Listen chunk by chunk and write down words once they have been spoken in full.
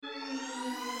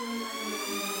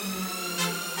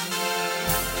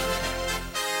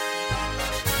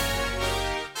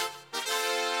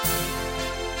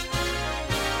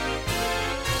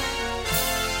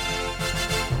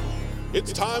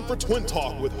It's time for Twin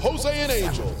Talk with Jose and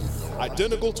Angel.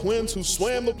 Identical twins who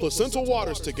swam the placental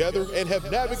waters together and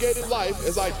have navigated life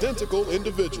as identical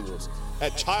individuals.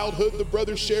 At childhood, the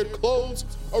brothers shared clothes,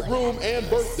 a room, and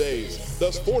birthdays,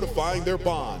 thus fortifying their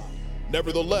bond.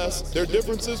 Nevertheless, their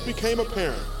differences became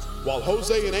apparent. While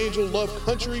Jose and Angel love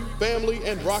country, family,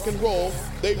 and rock and roll,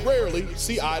 they rarely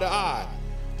see eye to eye.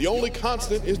 The only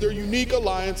constant is their unique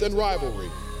alliance and rivalry.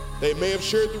 They may have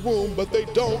shared the room, but they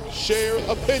don't share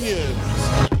opinions.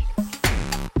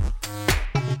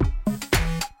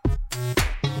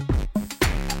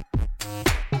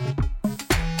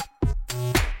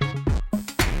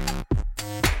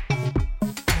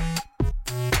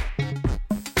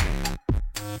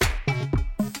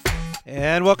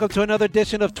 And welcome to another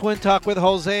edition of Twin Talk with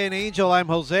Jose and Angel. I'm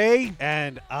Jose.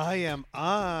 And I am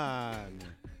on.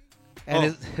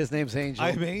 And his name's Angel.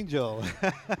 I'm Angel.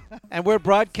 And we're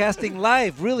broadcasting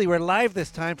live. Really, we're live this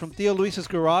time from Theo Luis's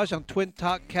garage on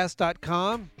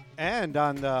twintalkcast.com. And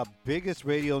on the biggest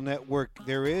radio network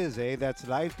there is, that's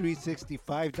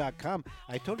live365.com.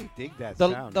 I totally dig that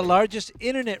sound. The largest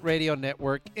internet radio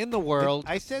network in the world.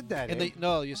 I said that,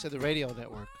 No, you said the radio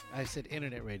network. I said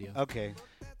internet radio. Okay.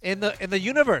 In the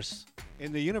universe.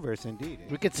 In the universe, indeed.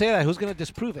 We could say that. Who's going to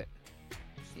disprove it?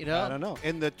 You know? I don't know.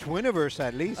 In the Twiniverse,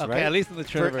 at least, okay, right? At least in the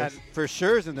Twiniverse. For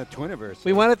sure is in the Twiniverse.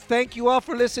 We want to thank you all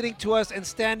for listening to us and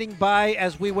standing by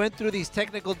as we went through these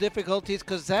technical difficulties,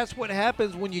 because that's what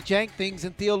happens when you jank things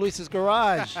in Theo Luis's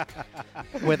garage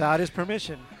without his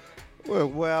permission.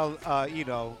 Well,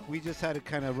 we just had to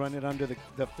kind of run it under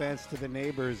the fence to the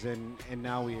neighbors, and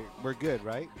now we're good,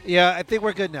 right? Yeah, I think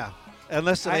we're good now.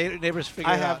 Unless the neighbors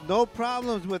figure it out. I have no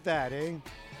problems with that,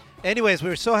 Anyways,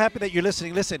 we're so happy that you're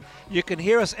listening. Listen, you can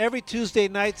hear us every Tuesday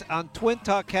nights on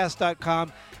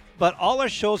twintalkcast.com, but all our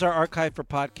shows are archived for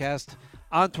podcast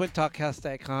on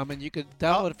twintalkcast.com, and you can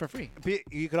download it for free.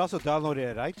 You can also download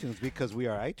it at iTunes because we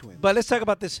are iTwins. But let's talk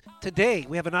about this today.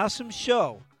 We have an awesome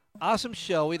show.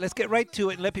 Let's get right to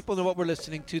it and let people know what we're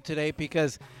listening to today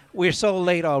because we're so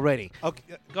late already.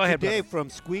 Okay, go ahead, today brother.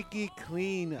 From Squeaky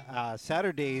Clean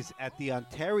Saturdays at the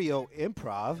Ontario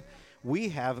Improv, we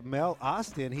have Mel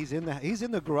Austin. He's in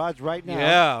the garage right now.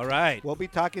 Yeah, right. We'll be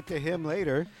talking to him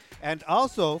later. And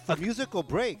also for Musical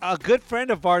Break, a good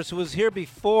friend of ours who was here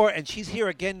before, and she's here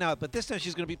again now, but this time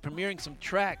she's going to be premiering some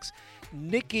tracks.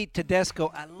 Nikki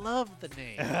Tedesco. I love the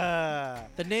name.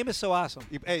 The name is so awesome.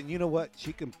 And you know what?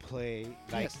 She can play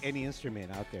any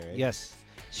instrument out there. Yes.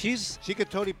 She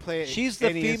could totally play. She's the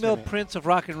female instrument. Prince of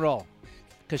rock and roll.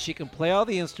 Because she can play all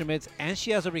the instruments, and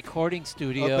she has a recording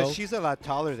studio. But she's a lot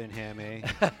taller than him,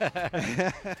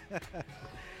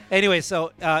 Anyway,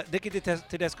 so Nikki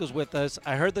Tedesco's with us.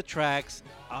 I heard the tracks.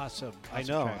 Awesome. I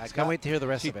know. Tracks. I can't wait to hear the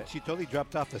rest of it. She totally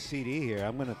dropped off a CD here.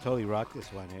 I'm going to totally rock this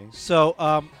one, So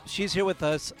she's here with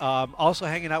us. Also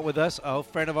hanging out with us, a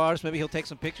friend of ours. Maybe he'll take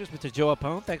some pictures. Mr. Joe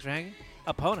Apone. Thanks for hanging.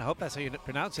 Apone, I hope that's how you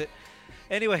pronounce it.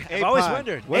 Anyway, I've always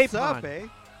wondered. What's up,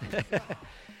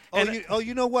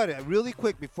 you know what? Really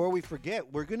quick, before we forget,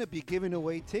 we're going to be giving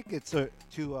away tickets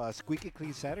to Squeaky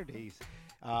Clean Saturdays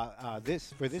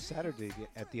for this Saturday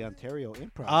at the Ontario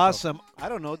Improv. Awesome. So, I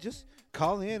don't know. Just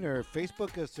call in or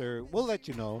Facebook us, or we'll let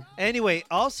you know. Anyway,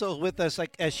 also with us,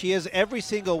 like as she is every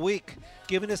single week,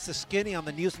 giving us the skinny on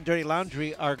the News and Dirty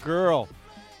Laundry, our girl,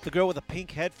 the girl with the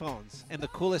pink headphones and the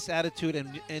coolest attitude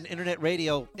and internet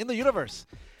radio in the universe.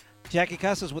 Jackie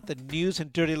Casas with the News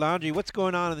and Dirty Laundry. What's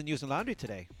going on in the News and Laundry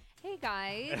today? Hey,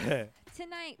 guys.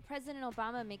 Tonight, President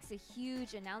Obama makes a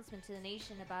huge announcement to the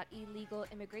nation about illegal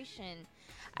immigration.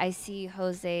 I see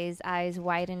Jose's eyes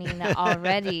widening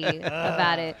already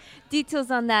about it.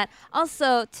 Details on that.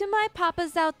 Also, to my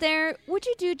papas out there, would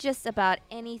you do just about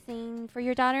anything for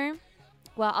your daughter?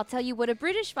 Well, I'll tell you what a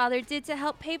British father did to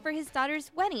help pay for his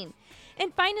daughter's wedding.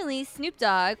 And finally, Snoop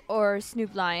Dogg, or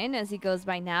Snoop Lion as he goes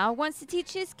by now, wants to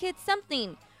teach his kids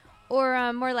something.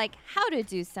 Or more like how to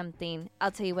do something.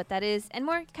 I'll tell you what that is and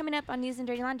more coming up on News and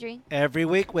Dirty Laundry. Every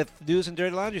week with News and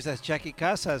Dirty Laundry, that's Jackie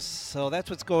Casas. So that's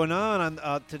what's going on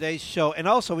today's show. And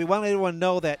also, we want everyone to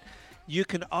know that you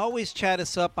can always chat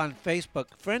us up on Facebook.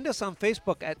 Friend us on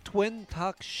Facebook at Twin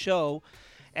Talk Show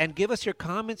and give us your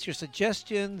comments, your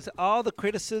suggestions, all the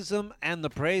criticism and the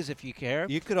praise if you care.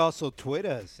 You could also tweet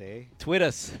us, Tweet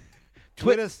us.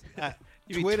 Tweet us.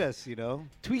 Tweet us,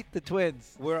 Tweet the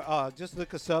twins. We're just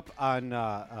look us up on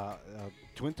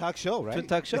Twin Talk Show, right? Twin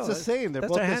Talk Show. It's the same. They're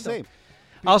both the same.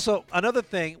 Also, another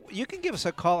thing, you can give us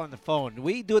a call on the phone.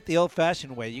 We do it the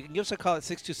old-fashioned way. You can give us a call at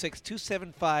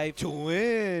 626-275.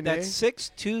 Twin. That's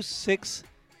 626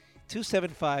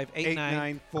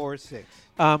 275-8946.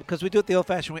 Because we do it the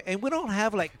old-fashioned way, and we don't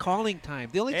have like calling time.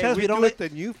 The only times we we don't do let it the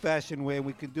new-fashioned way.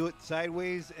 We can do it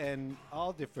sideways and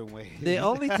all different ways. the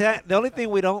only thing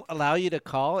we don't allow you to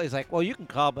call is like, well, you can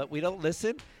call, but we don't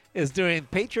listen. Is during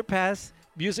Patriot Pass,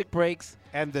 music breaks,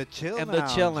 and the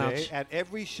chill lounge. At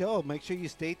every show, make sure you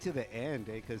stay to the end,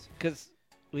 because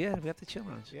we have the chill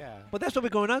lounge. Yeah. But that's what we're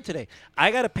going on today.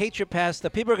 I got a Patriot Pass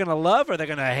that people are going to love or they're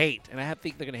going to hate. And I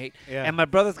think they're going to hate. Yeah. And my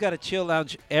brother's got a chill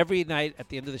lounge every night at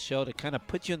the end of the show to kind of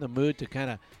put you in the mood to kind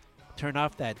of turn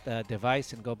off that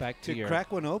device and go back to your...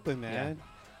 crack one open, man.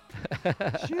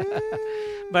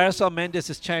 Marisol Mendes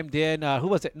has chimed in. Who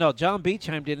was it? No, John B.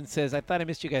 chimed in and says, I thought I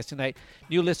missed you guys tonight.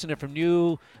 New listener from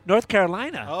North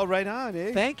Carolina. Oh, right on,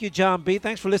 eh? Thank you, John B.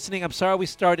 Thanks for listening. I'm sorry we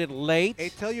started late. Hey,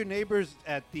 tell your neighbors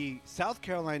at the South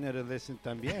Carolina to listen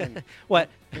también. What?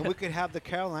 And we could have the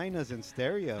Carolinas in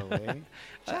stereo, eh?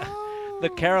 The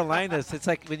Carolinas. It's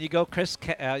like when you go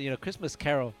Christmas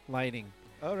carol lining.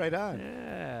 Oh, right on.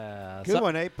 Yeah. Good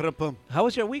one, eh? Pum. How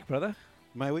was your week, brother?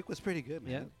 My week was pretty good,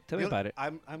 man. Yeah, tell me about it.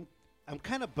 I'm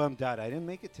kind of bummed out. I didn't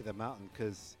make it to the mountain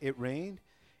because it rained,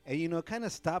 and it kind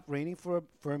of stopped raining for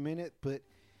a minute. But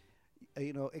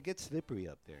it gets slippery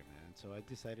up there, man. So I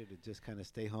decided to just kind of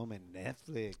stay home and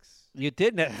Netflix. You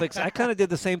did Netflix. I kind of did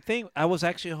the same thing. I was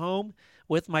actually home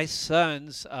with my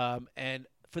sons, and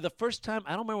for the first time,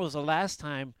 I don't remember it was the last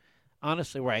time,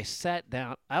 honestly, where I sat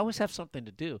down. I always have something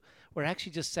to do. Where I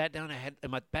actually just sat down. I had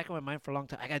in my back of my mind for a long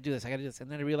time. I got to do this. And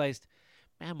then I realized,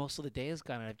 man, most of the day is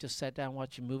gone, and I've just sat down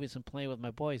watching movies and playing with my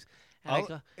boys.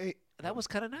 And that was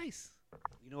kind of nice.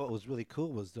 You know what was really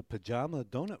cool was the pajama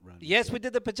donut run. Yes, we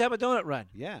did the pajama donut run.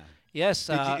 Yeah. Yes.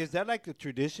 Is that like a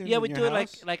tradition? Yeah, in we your do it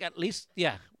house? like at least,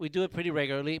 yeah, we do it pretty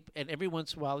regularly. And every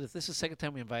once in a while, this is the second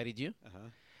time we invited you. Uh-huh.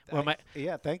 Well,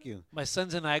 thank you. My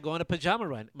sons and I go on a pajama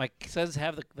run. My sons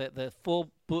have the full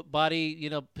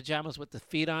body, pajamas with the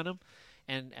feet on them.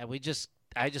 And I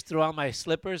just threw on my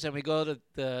slippers and we go to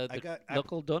the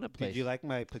local donut place. Did you like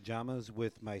my pajamas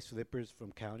with my slippers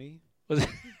from County?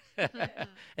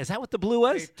 Is that what the blue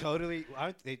was?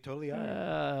 They totally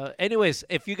are. Anyways,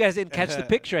 if you guys didn't catch the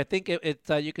picture, I think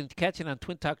you can catch it on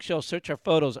Twin Talk Show. Search our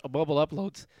photos, mobile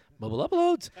uploads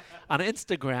on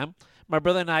Instagram. My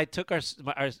brother and I took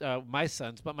my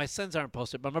sons, but my sons aren't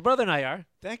posted, but my brother and I are.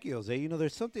 Thank you, Jose.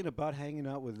 There's something about hanging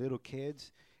out with little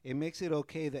kids. It makes it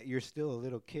okay that you're still a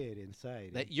little kid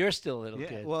inside. That you're still a little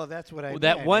kid. Well, that's what I meant.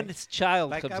 That one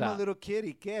child comes I'm out. a little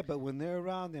kitty kid, but when they're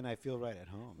around, then I feel right at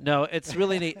home. No, it's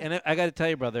really neat. And I got to tell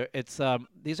you, brother, it's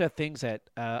these are things that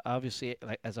obviously,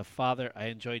 like as a father, I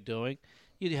enjoy doing.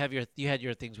 You had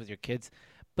your things with your kids,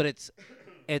 but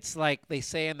it's like they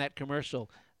say in that commercial,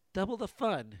 double the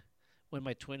fun when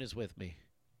my twin is with me.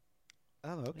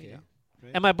 Oh, okay. Yeah.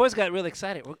 Right. And my boys got really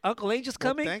excited. Uncle Angel's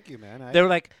coming. Thank you, man. They were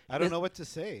like, I don't know what to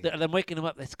say. I'm waking them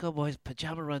up. Let's go, boys.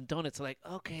 Pajama run donuts. Like,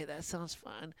 okay, that sounds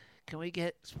fun. Can we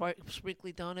get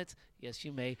sprinkly donuts? Yes,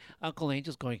 you may. Uncle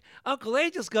Angel's going. Uncle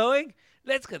Angel's going.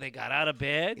 Let's go. They got out of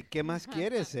bed. ¿Qué más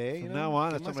quieres, eh? From now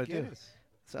on, that's what I'm going to do.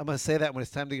 So I'm going to say that when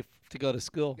it's time to go to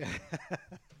school.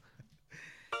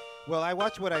 Well, I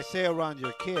watch what I say around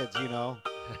your kids,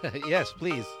 Yes,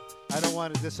 please. I don't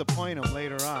want to disappoint them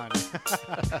later on.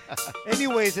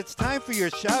 Anyways, it's time for your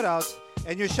shout-outs.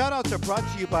 And your shout-outs are brought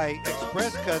to you by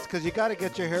Express Cuts because you got to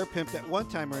get your hair pimped at one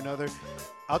time or another.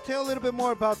 I'll tell you a little bit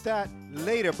more about that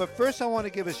later. But first, I want to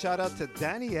give a shout-out to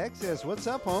Danny XS. What's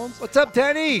up, Holmes? What's up,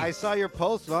 Danny? I saw your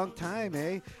post. Long time,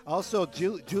 eh? Also,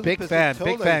 Julie Big fan, dude.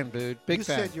 Big fan. You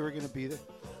said you were going to be there.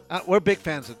 We're big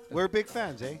fans. We're big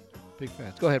fans, eh? Big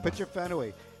fans. Go ahead. Put your fan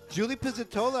away. Julie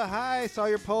Pizzatola, hi, saw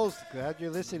your post. Glad you're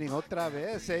listening otra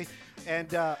vez, eh?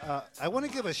 And I want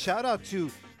to give a shout out to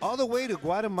all the way to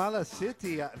Guatemala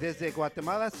City, desde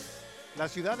Guatemala, la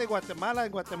ciudad de Guatemala,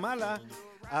 en Guatemala.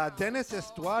 Dennis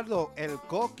Estuardo, El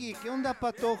Coqui. ¿Qué onda,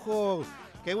 Patojo?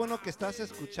 Qué bueno que estás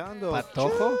escuchando.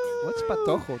 ¿Patojo? What's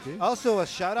Patojo, dude? Also, a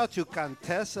shout out to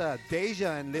Contessa,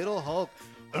 Deja, and Little Hulk.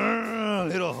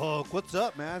 Little Hulk, what's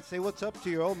up, man? Say what's up to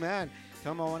your old man.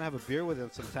 Tell him I want to have a beer with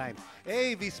him sometime.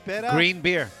 Hey, Vispera. Green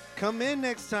beer. Come in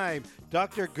next time.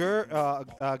 Dr. Kurt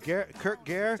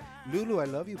Gare. Lulu, I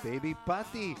love you, baby.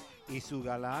 Pati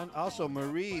Isugalan. Also,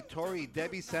 Marie, Tori,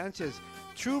 Debbie Sanchez.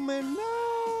 Truman, no.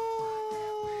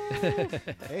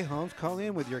 Hey, Holmes, call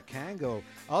in with your Kango.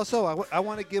 Also, I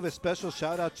want to give a special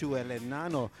shout-out to El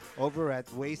Enano over at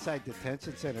Wayside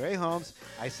Detention Center. Hey, Holmes,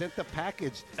 I sent the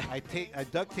package. I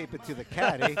duct tape it to the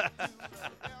cat, eh?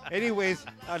 Anyways,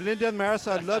 Linda and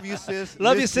Marisol, love you, sis.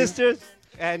 Love you, sisters.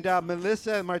 And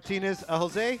Melissa Martinez.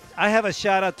 Jose? I have a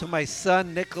shout-out to my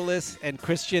son, Nicholas, and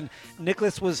Christian.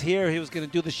 Nicholas was here. He was going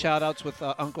to do the shout-outs with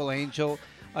Uncle Angel.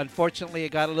 Unfortunately,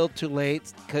 it got a little too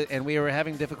late, and we were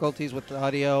having difficulties with the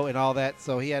audio and all that,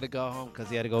 so he had to go home because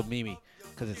he had to go Mimi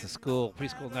because it's a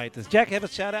preschool night. Does Jack have a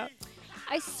shout-out?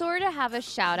 I sort of have a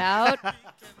shout-out.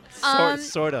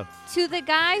 Sort of. To the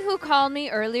guy who called me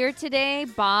earlier today,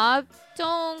 Bob,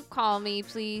 don't call me,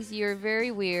 please. You're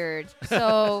very weird.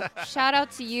 So, shout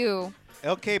out to you.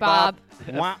 Okay, Bob.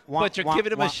 But you're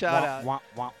giving him a shout-out.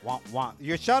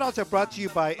 Your shout-outs are brought to you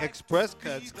by Express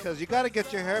Cuts because you got to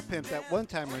get your hair pimped at one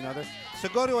time or another. So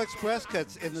go to Express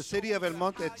Cuts in the city of El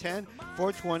Monte at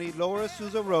 10420 Lower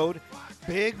Azusa Road,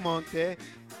 Big Monte.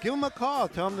 Give them a call.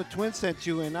 Tell them the twins sent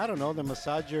you, and I don't know, they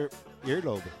massage your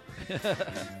earlobe.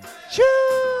 Choo!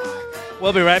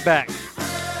 We'll be right back.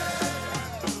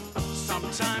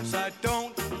 Sometimes I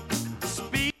don't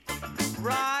speak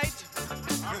right.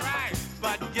 All right.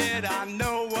 But yet I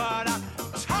know what I'm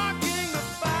talking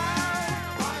about.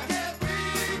 I can't be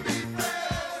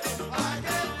friends. I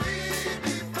can't be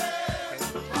friends.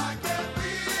 I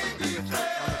can't be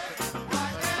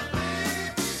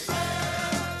friends.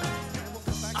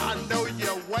 I know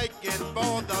you're waiting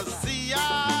for the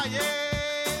CIA.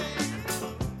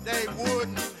 They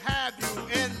wouldn't have you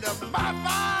in the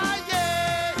mafia.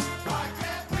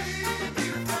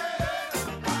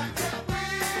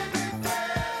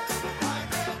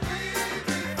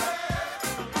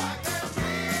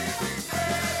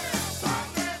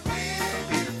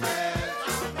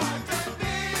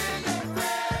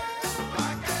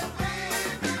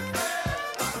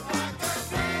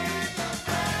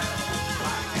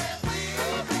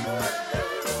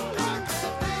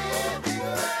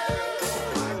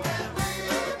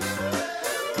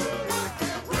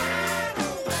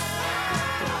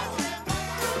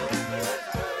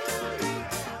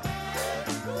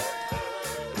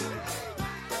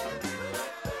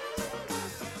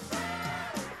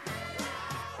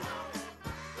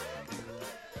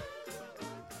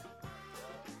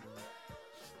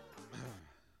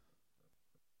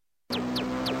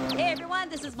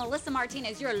 This is Melissa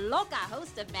Martinez, your loca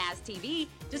host of Maz TV.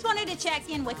 Just wanted to check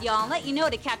in with y'all and let you know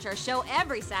to catch our show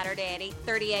every Saturday at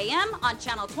 8:30 a.m. on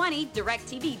Channel 20,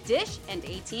 DirecTV, Dish, and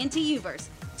AT&T Uverse.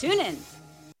 Tune in.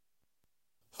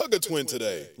 Hug a twin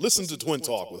today. Listen to Twin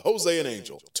Talk with Jose and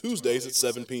Angel, Tuesdays at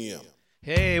 7 p.m.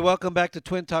 Hey, welcome back to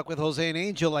Twin Talk with Jose and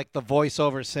Angel, like the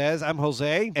voiceover says. I'm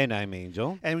Jose. And I'm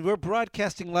Angel. And we're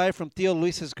broadcasting live from Theo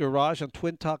Luis's garage on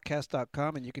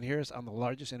twintalkcast.com, and you can hear us on the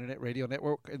largest internet radio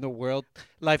network in the world,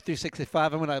 Live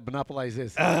 365. I'm going to monopolize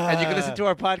this. And you can listen to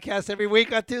our podcast every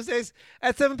week on Tuesdays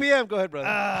at 7 p.m. Go ahead,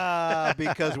 brother.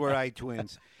 Because we're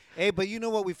iTwins. Hey, but you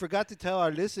know what? We forgot to tell our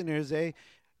listeners,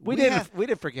 We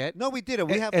didn't forget. No, we didn't.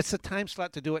 It's a time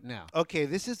slot to do it now. Okay,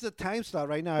 this is the time slot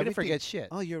right now. We didn't forget shit.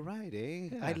 Oh, you're right, eh?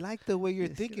 Yeah. I like the way you're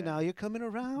thinking now. You're coming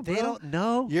around, bro. They don't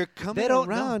know. You're coming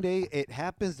around, eh? It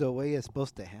happens the way it's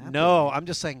supposed to happen. No, I'm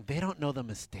just saying they don't know the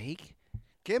mistake.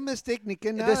 ¿Qué mistake ni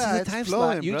qué nada? This is a It's time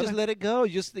flowing, slot. You brother. just let it go.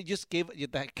 They just gave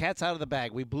the cat's out of the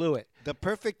bag. We blew it. The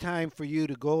perfect time for you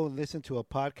to go and listen to a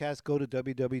podcast, go to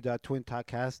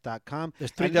www.twintalkcast.com. There's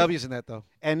 3 W's in that, though.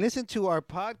 And listen to our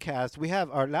podcast. We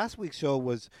have our last week's show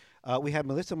was we had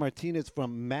Melissa Martinez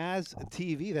from Maz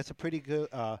TV. That's a pretty good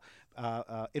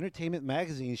entertainment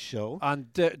magazine show. On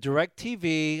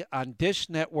DirecTV, on Dish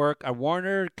Network, on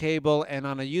Warner Cable, and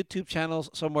on a YouTube channel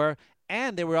somewhere.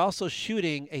 And they were also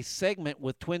shooting a segment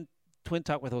with Twin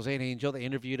Talk with Jose and Angel. They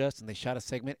interviewed us, and they shot a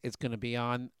segment. It's going to be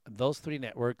on those 3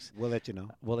 networks. We'll let you know.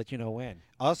 We'll let you know when.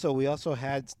 Also, we also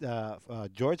had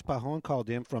George Pajon called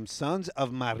in from Sons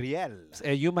of Mariel.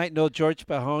 You might know George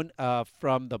Pajon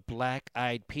from the Black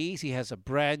Eyed Peas. He has a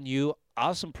brand new,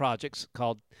 awesome project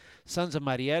called Sons of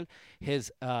Mariel.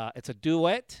 It's a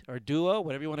duet or duo,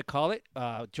 whatever you want to call it.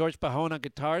 George Pajon on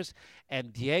guitars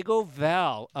and Diego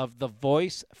Val of The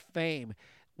Voice fame.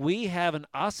 We have an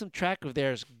awesome track of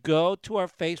theirs. Go to our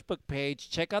Facebook page,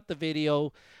 check out the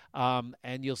video,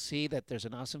 and you'll see that there's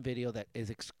an awesome video that is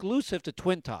exclusive to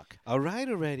Twin Talk. All right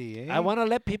already, eh? I want to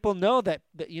let people know that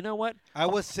you know what? I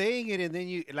was saying it, and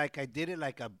then I did it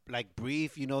like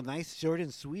brief, nice, short,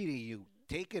 and sweet. And you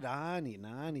take it on and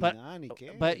on and on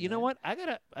again. But you know what? I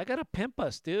gotta pimp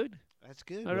us, dude. That's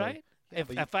good. All right. Yeah,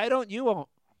 if I don't, you won't.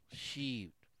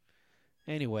 Shoot.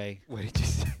 Anyway. What did you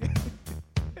say?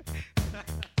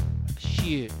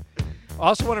 Shoot.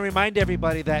 Also want to remind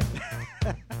everybody that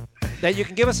that you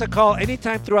can give us a call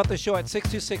anytime throughout the show at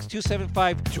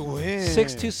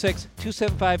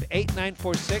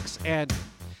 626-275-8946 and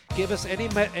give us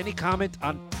any comment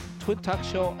on Twin Talk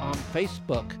Show on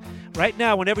Facebook. Right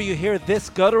now, whenever you hear this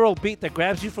guttural beat that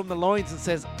grabs you from the loins and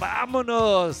says,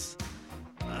 "Vámonos,"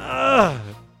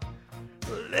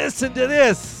 listen to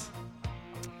this.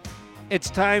 It's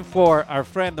time for our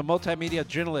friend, the multimedia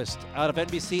journalist out of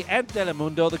NBC and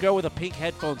Telemundo, the girl with the pink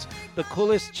headphones, the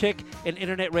coolest chick in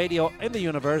internet radio in the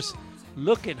universe,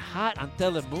 looking hot on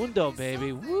Telemundo,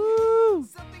 baby. Woo!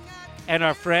 And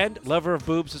our friend, lover of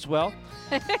boobs as well,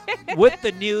 with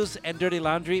the news and dirty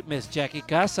laundry, Miss Jackie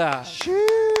Casa.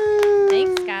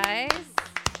 Thanks, guys.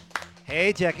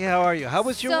 Hey, Jackie, how are you? How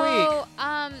was your week?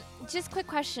 Just quick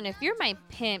question. If you're my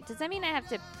pimp, does that mean I have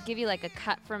to give you like a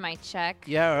cut for my check?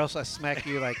 Yeah, or else I smack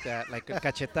you like that, like a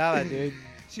cachetada, dude.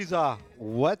 She's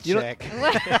what You know- check?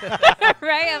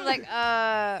 Right? I'm like,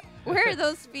 where are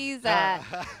those fees at?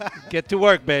 Get to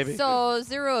work, baby. So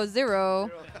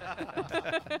 0-0.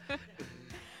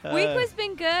 Week has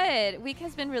been good. Week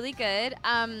has been really good.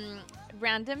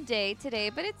 Random day today,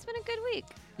 but it's been a good week.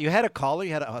 You had a caller?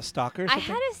 You had a stalker or I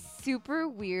something? had a super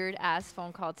weird ass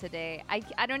phone call today.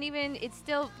 I don't even. It's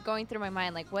still going through my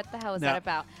mind. Like, what the hell is Now, that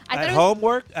about? I at thought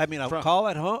homework? I mean, a call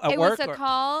at home? At it work? was a or-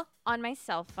 call on my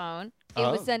cell phone. It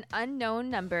Oh. was an unknown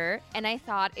number, and I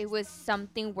thought it was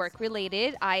something work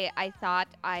related. I thought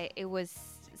it was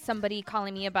somebody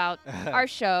calling me about our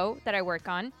show that I work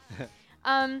on.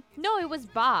 No, it was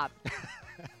Bob.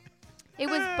 It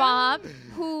was Bob,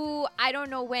 who I don't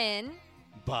know when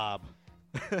Bob.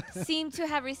 seemed to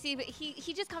have received it.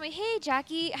 He just called me, "Hey,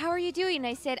 Jackie, how are you doing?" And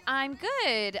I said, "I'm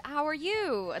good. How are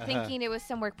you?" Thinking it was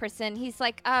some work person. He's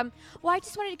like, "Well, I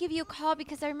just wanted to give you a call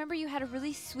because I remember you had a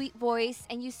really sweet voice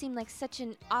and you seem like such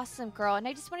an awesome girl, and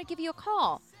I just want to give you a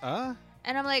call." And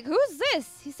I'm like, "Who's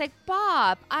this?" He's like,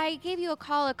 "Bob, I gave you a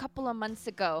call a couple of months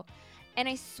ago." And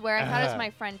I swear, I thought it was my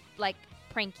friend, like,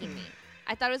 pranking me.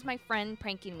 I thought it was my friend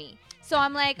pranking me. So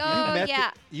I'm like, "Oh, yeah."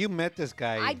 You met this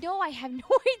guy. I know. I have no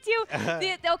idea.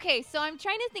 Okay, so I'm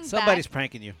trying to think Somebody's back.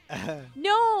 pranking you.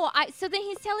 No, so then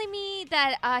he's telling me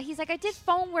that he's like, "I did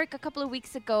phone work a couple of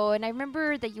weeks ago, and I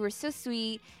remember that you were so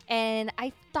sweet, and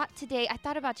I thought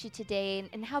about you today,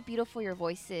 and how beautiful your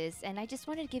voice is, and I just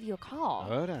wanted to give you a call."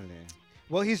 Órale.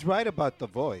 Well, he's right about the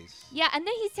voice. Yeah, and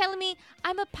then he's telling me,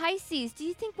 "I'm a Pisces. Do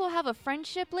you think we'll have a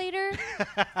friendship later?"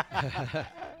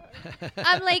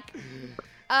 I'm like,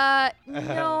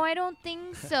 no, I don't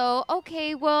think so.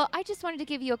 Okay, well, I just wanted to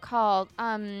give you a call.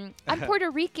 I'm Puerto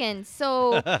Rican,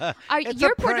 so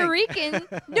you're Puerto prank. Rican.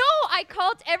 No, I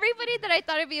called everybody that I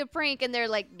thought it'd be a prank, and they're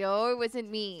like, "No, it wasn't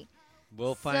me."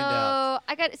 We'll find out.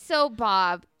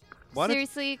 Bob, Why don't-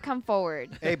 seriously, come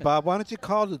forward. Hey, Bob, why don't you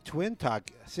call the Twin Talk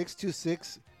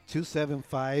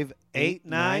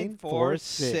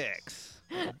 626-275-8946.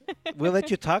 We'll let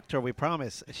you talk to her, we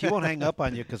promise. She won't hang up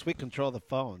on you because we control the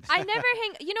phones. I never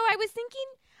hang. You know, I was thinking.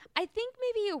 I think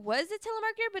maybe it was a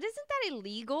telemarketer, but isn't that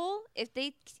illegal if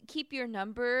they keep your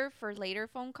number for later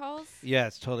phone calls? Yeah,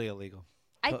 it's totally illegal.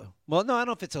 Well, no, I don't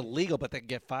know if it's illegal, but they can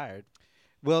get fired.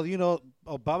 Well, you know,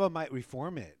 Obama might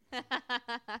reform it.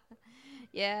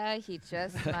 Yeah, he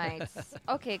just might.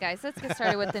 Okay, guys, let's get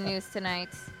started with the news tonight.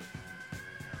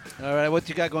 All right, what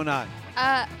you got going on?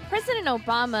 President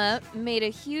Obama made a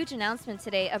huge announcement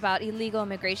today about illegal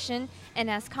immigration and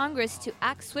asked Congress to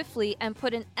act swiftly and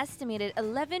put an estimated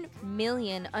 11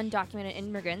 million undocumented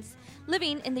immigrants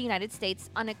living in the United States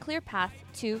on a clear path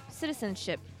to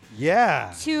citizenship.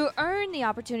 Yeah. To earn the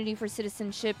opportunity for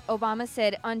citizenship, Obama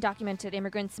said undocumented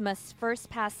immigrants must first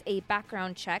pass a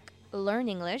background check, learn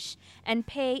English, and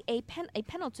pay a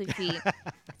penalty fee.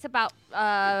 It's about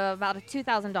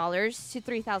 $2,000 to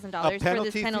 $3,000 for penalty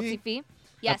this penalty fee.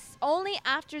 Yes, only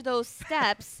after those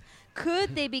steps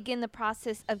could they begin the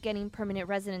process of getting permanent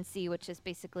residency, which is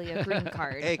basically a green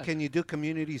card. Hey, can you do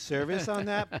community service on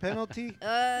that penalty?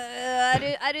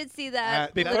 I didn't see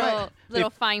that before little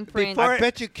fine print. I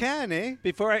bet you can, eh?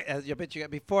 Before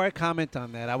I comment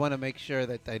on that, I want to make sure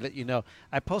that I let you know.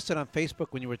 I posted on Facebook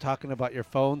when you were talking about your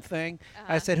phone thing.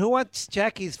 I said, "Who wants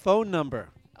Jackie's phone number?"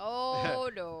 Oh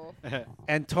no.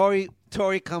 And Tori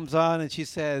comes on and she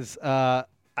says, "I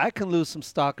can lose some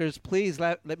stalkers. Please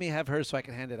let me have hers so I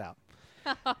can hand it out."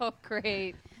 Oh,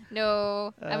 great.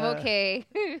 No, I'm okay.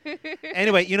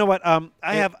 Anyway, you know what?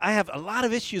 I have a lot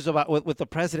of issues about what the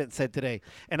president said today,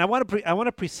 and I want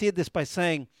to precede this by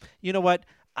saying, you know what?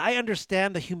 I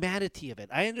understand the humanity of it.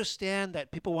 I understand that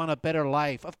people want a better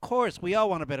life. Of course, we all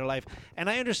want a better life, and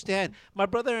I understand. My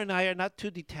brother and I are not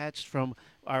too detached from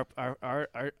our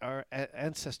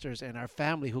ancestors and our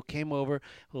family who came over,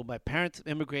 who my parents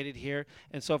immigrated here,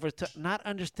 and so forth, to not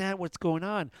understand what's going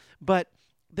on, but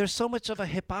there's so much of a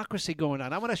hypocrisy going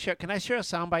on. I want to share. Can I share a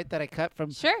soundbite that I cut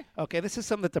from? Sure. Okay, this is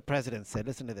something that the president said.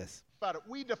 Listen to this. About it.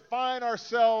 We define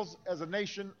ourselves as a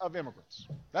nation of immigrants.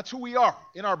 That's who we are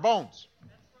in our bones.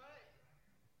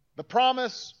 The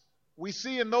promise we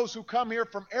see in those who come here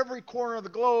from every corner of the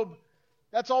globe,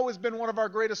 that's always been one of our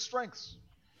greatest strengths.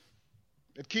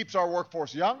 It keeps our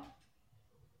workforce young.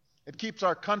 It keeps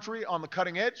our country on the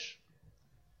cutting edge.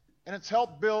 And it's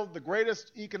helped build the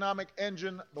greatest economic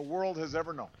engine the world has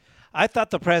ever known. I thought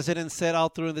the president said all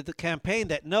through the campaign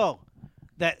that no,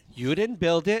 that you didn't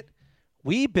build it,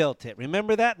 we built it.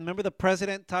 Remember that? Remember the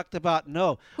president talked about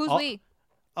no. Who's we?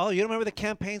 Oh, you don't remember the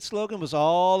campaign slogan was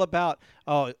all about,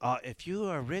 if you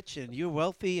are rich and you're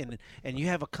wealthy and you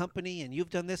have a company and you've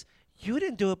done this, you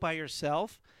didn't do it by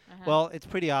yourself. Well, it's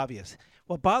pretty obvious.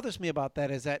 What bothers me about that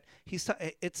is that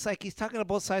it's like he's talking to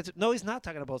both sides. No, he's not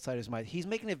talking to both sides of his mind. He's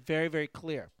making it very, very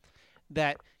clear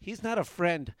that he's not a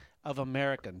friend of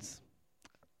Americans.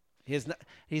 He's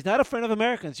not a friend of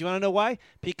Americans. You want to know why?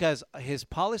 Because his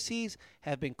policies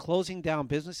have been closing down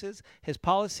businesses. His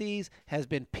policies has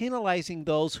been penalizing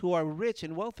those who are rich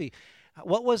and wealthy.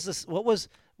 What was this? What was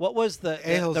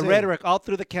the rhetoric all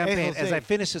through the campaign? As I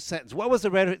finish the sentence, what was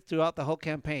the rhetoric throughout the whole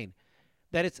campaign?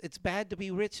 That it's bad to be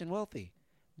rich and wealthy.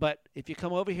 But if you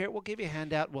come over here, we'll give you a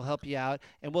handout, we'll help you out,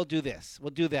 and we'll do this. We'll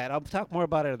do that. I'll talk more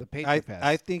about it at the Patriot Pass.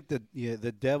 I think that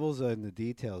the devil's in the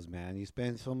details, man. You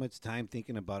spend so much time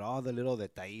thinking about all the little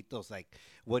detallitos, like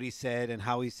what he said and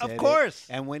how he said it. Of course.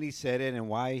 And when he said it and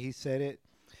why he said it.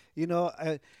 You know,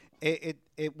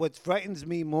 what frightens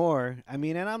me more, I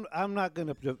mean, and I'm not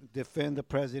going to defend the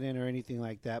president or anything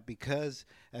like that because,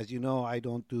 as you know, I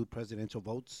don't do presidential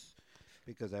votes.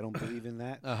 Because I don't believe in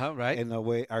that, right? In the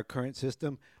way our current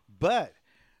system, but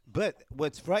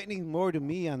what's frightening more to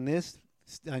me on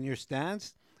your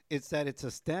stance, it's that it's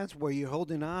a stance where you're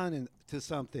holding on to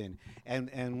something,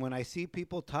 and when I see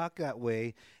people talk that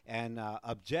way and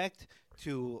object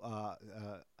to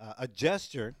a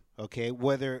gesture, okay,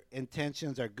 whether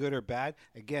intentions are good or bad,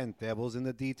 again, devil's in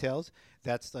the details.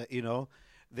 That's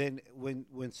then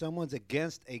when someone's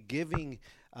against a giving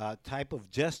type of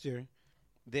gesture.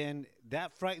 Then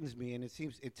that frightens me, and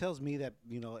it tells me that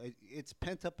it's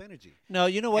pent up energy. No,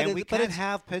 you know what? And we can't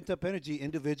have pent up energy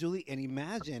individually, and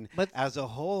imagine as a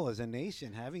whole, as a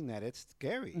nation, having that. It's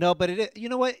scary. No, but you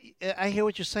know what? I hear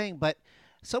what you're saying, but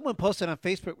someone posted on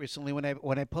Facebook recently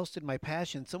when I posted my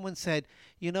passion. Someone said,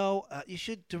 you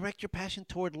should direct your passion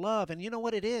toward love, and you know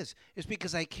what it is? It's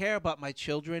because I care about my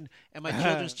children and my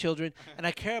children's children, and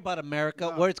I care about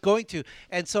America, where it's going to,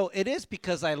 and so it is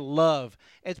because I love.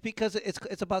 It's because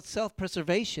it's about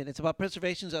self-preservation. It's about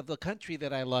preservation of the country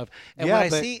that I love. And when I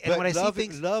see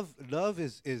things, love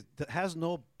has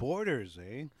no borders,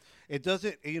 eh? It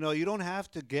doesn't. You don't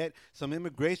have to get some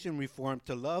immigration reform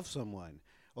to love someone.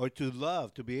 Or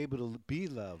to be able to be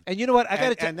loved. And you know what? I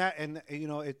got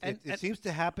to it seems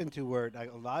to happen to where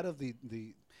a lot of the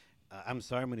I'm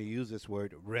sorry, I'm going to use this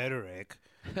word, rhetoric,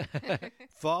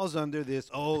 falls under this.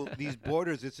 Oh, these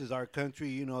borders. This is our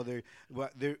country.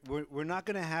 We're not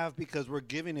going to have because we're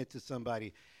giving it to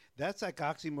somebody. That's like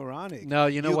oxymoronic. No,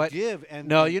 you know what? Give and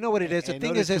you know what it is. The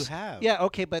thing is this. Yeah,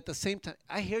 okay, but at the same time,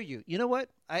 I hear you. You know what?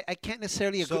 I can't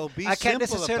necessarily agree. So I can't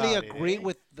necessarily agree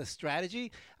with the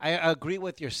strategy. I agree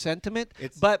with your sentiment.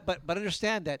 But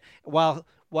understand that while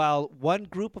one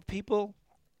group of people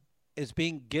is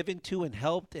being given to and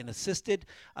helped and assisted,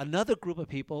 another group of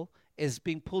people is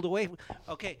being pulled away.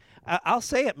 Okay, I'll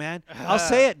say it, man. I'll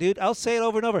say it, dude. I'll say it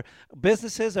over and over.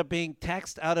 Businesses are being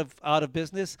taxed out of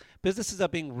business. Businesses are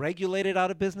being regulated out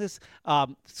of business.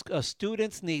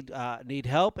 Students need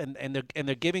help, and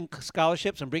they're giving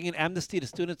scholarships and bringing amnesty to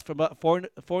students from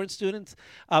foreign students.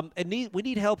 We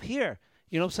need help here.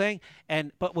 You know what I'm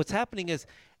saying? But what's happening is,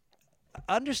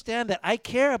 understand that I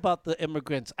care about the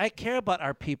immigrants. I care about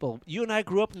our people. You and I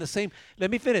grew up in the same.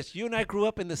 Let me finish. You and I grew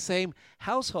up in the same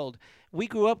household. We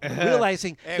grew up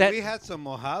realizing that we had some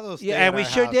mojados. Yeah, and we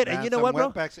sure did. And you know what,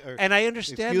 bro? And I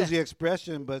understand. Excuse the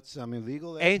expression, but some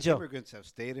illegal immigrants have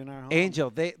stayed in our home. Angel,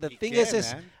 the thing is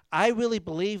this: I really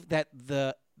believe that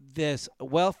this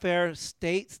welfare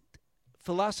state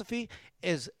philosophy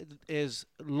is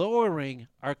lowering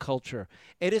our culture.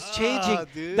 It is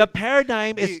changing. The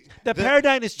paradigm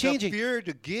is changing. The fear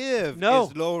to give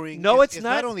is lowering. No, it's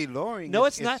not only lowering. No,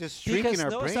 it's not. Just shrinking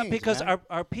our brains. It's not because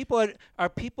our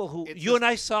people who you and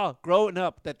I saw growing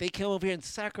up, that they came over here and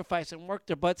sacrificed and worked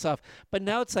their butts off. But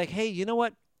now it's like, hey, you know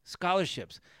what?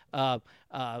 Scholarships,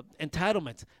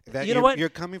 entitlements. You know what? You're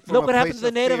coming from Look a what happened place to the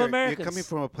of Native fear. Americans. You're coming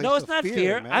from a place no, it's of not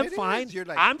fear. I'm fine.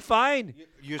 Like, I'm fine.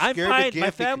 You're I'm scared fine. to give My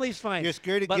family's fine. You're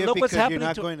scared to but give look what's because you're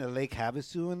not to going to Lake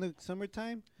Havasu in the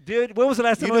summertime? Dude, when was the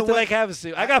last time I went to what? Lake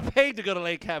Havasu? I got paid to go to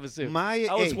Lake Havasu.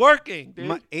 I was hey, working,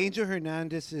 dude. Angel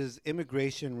Hernandez's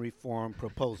immigration reform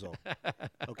proposal.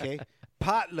 Okay?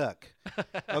 Potluck.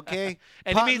 Okay?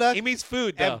 And potluck, he means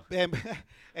food, though.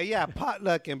 And yeah,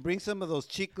 potluck, and bring some of those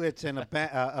chiclets and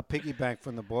a piggy bank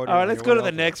from the border. All right, let's go to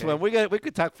the next one. We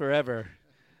could talk forever.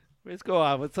 Let's go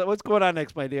on. What's going on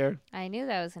next, my dear? I knew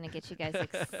that was going to get you guys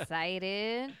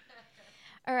excited.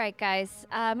 All right, guys.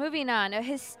 Moving on. A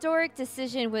historic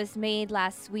decision was made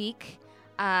last week,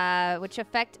 which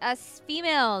affect us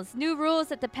females. New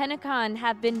rules at the Pentagon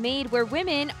have been made where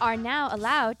women are now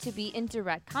allowed to be in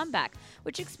direct combat,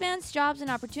 which expands jobs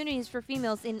and opportunities for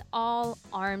females in all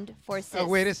armed forces.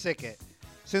 Wait a second.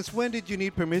 Since when did you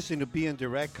need permission to be in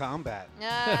direct combat?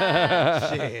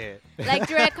 Shit. Like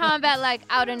direct combat, like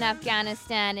out in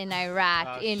Afghanistan, in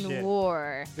Iraq, in shit.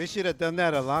 war. They should have done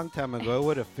that a long time ago. It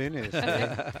would have finished.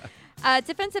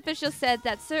 Defense officials said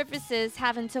that services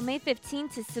have until May 15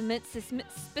 to submit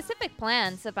specific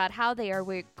plans about how they are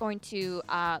going to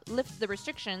lift the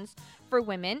restrictions for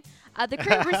women. The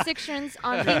current restrictions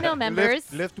on female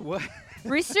members. Lift what?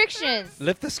 Restrictions.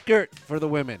 Lift the skirt for the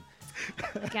women.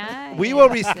 Guys. We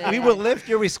will lift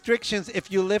your restrictions if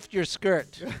you lift your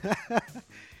skirt.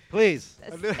 Please.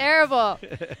 That's terrible.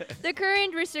 The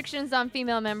current restrictions on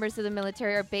female members of the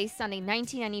military are based on a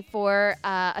 1994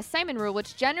 assignment rule,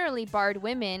 which generally barred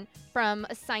women from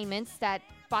assignments that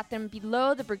brought them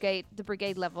below the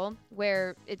brigade level,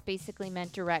 where it basically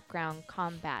meant direct ground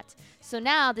combat. So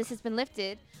now this has been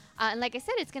lifted. And like I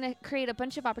said, it's going to create a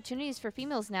bunch of opportunities for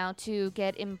females now to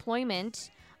get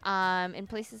employment in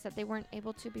places that they weren't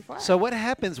able to before. So what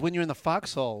happens when you're in the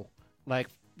foxhole? Like,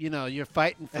 you're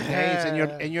fighting for days, and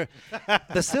you're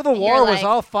the Civil War was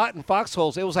all fought in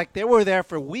foxholes. It was like they were there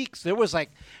for weeks. There was like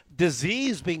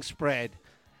disease being spread.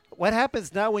 What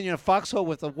happens now when you're in a foxhole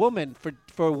with a woman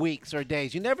for weeks or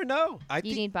days? You never know.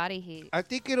 You need body heat. I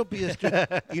think it'll be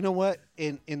you know what?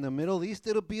 In the Middle East,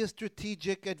 it'll be a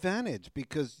strategic advantage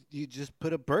because you just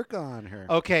put a burqa on her.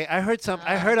 Okay, I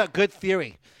heard a good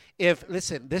theory.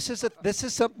 Listen, this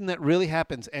is something that really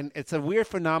happens, and it's a weird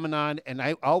phenomenon, and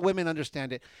all women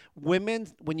understand it. When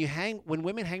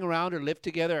women hang around or live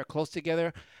together or close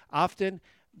together, often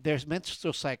their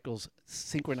menstrual cycles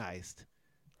synchronized,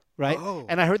 right? Oh.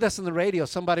 And I heard this on the radio.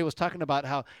 Somebody was talking about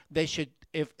how they should,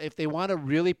 if they want a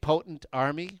really potent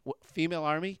female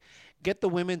army, get the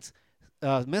women's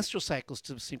menstrual cycles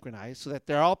to synchronize so that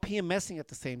they're all PMSing at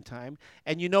the same time,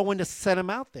 and you know when to send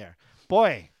them out there.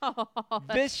 Boy,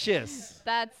 vicious.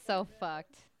 That's so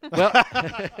fucked. Well,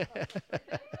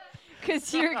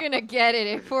 Because you're going to get it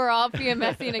if we're all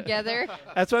PMSing together.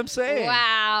 that's what I'm saying.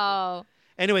 Wow.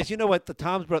 Anyways, you know what? The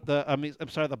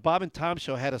Bob and Tom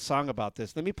show had a song about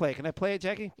this. Let me play it. Can I play it,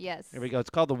 Jackie? Yes. Here we go. It's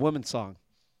called The Woman Song.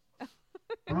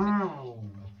 She's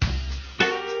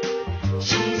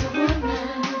a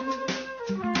woman.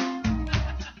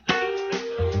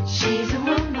 She's a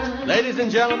woman. Ladies and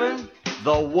gentlemen,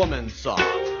 the woman song.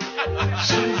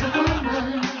 She's a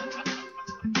woman.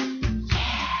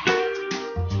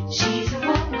 Yeah. She's a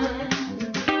woman.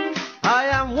 I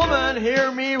am woman,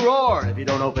 hear me roar. If you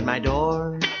don't open my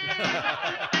door,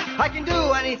 I can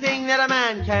do anything that a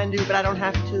man can do, but I don't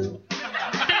have to.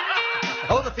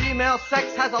 Oh, the female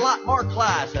sex has a lot more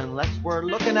class, unless we're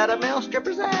looking at a male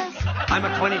stripper's ass. I'm a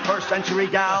 21st century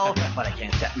gal, but I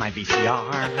can't set my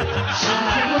VCR.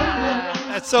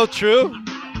 That's so true.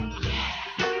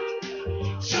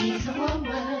 She's a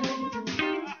woman.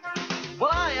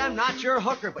 Well, I am not your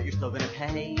hooker, but you're still gonna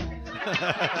pay.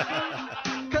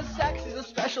 Cause sex is a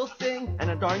special thing and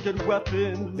a darn good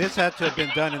weapon. This had to have been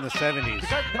done in the 70s.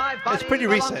 Because my body It's pretty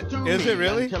belongs recent. to Is me it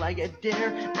really? Until I get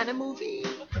dinner and a movie.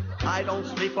 I don't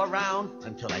sleep around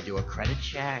until I do a credit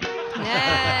check.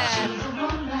 Yeah.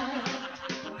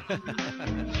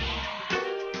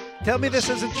 Tell me this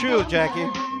isn't true, Jackie.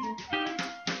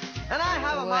 And I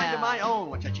have a mind of my own,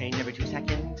 which I change every 2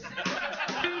 seconds.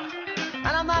 And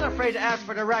I'm not afraid to ask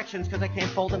for directions, because I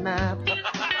can't fold a map. And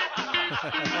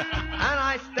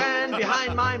I stand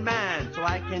behind my man, so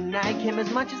I can nag him as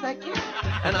much as I can.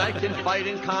 And I can fight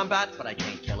in combat, but I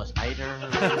can't kill a spider.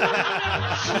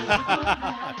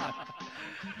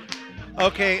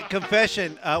 Okay,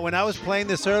 confession. When I was playing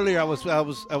this earlier, I was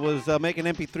making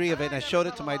MP3 of it, and I showed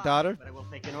it to my daughter. But I will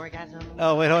fake an orgasm.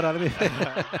 Oh wait, hold on. Let me.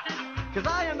 Because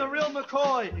I am the real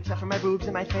McCoy, except for my boobs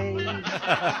and my face.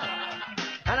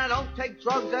 And I don't take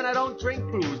drugs and I don't drink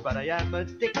booze, but I am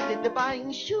addicted to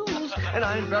buying shoes. And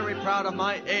I'm very proud of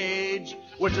my age,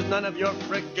 which is none of your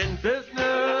frickin' business.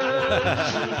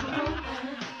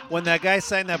 When that guy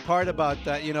signed that part about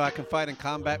I can fight in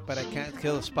combat, but I can't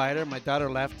kill a spider, my daughter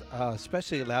laughed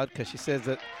especially loud because she says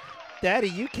that,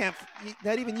 Daddy,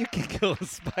 not even you can kill a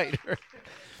spider.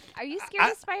 Are you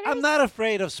scared of spiders? I'm not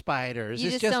afraid of spiders. You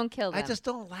It's just don't kill I them. just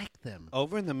don't like them.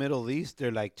 Over in the Middle East,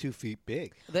 they're like 2 feet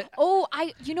big. Oh,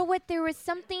 you know what? There was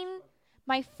something.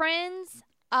 My friends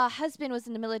husband was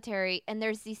in the military, and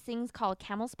there's these things called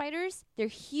camel spiders. They're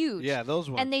huge. Yeah, those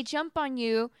ones. And they jump on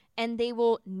you, and they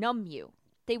will numb you.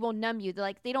 They will numb you. They're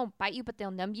like, they don't bite you, but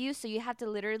they'll numb you. So you have to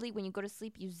literally, when you go to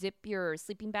sleep, you zip your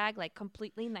sleeping bag like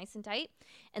completely nice and tight.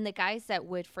 And the guys that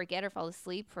would forget or fall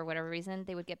asleep for whatever reason,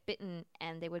 they would get bitten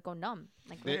and they would go numb.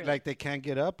 Like they can't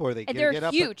get up, or they And can they're get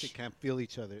up, but huge. they can't feel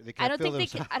each other. They I can't don't feel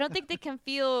think they can. I don't think they can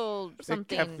feel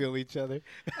something. They can't feel each other.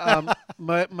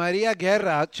 Maria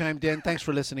Guerra chimed in. Thanks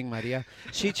for listening, Maria.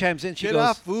 She chimes in. She Get goes,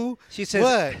 off, fool. She says,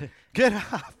 What? Get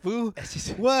off, fool.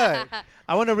 What?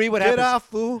 I want to read what Get happens. off,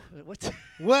 fool. What?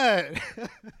 What?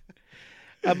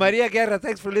 Maria Guerra,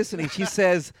 thanks for listening. She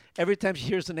says every time she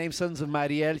hears the name Sons of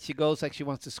Mariel, she goes like she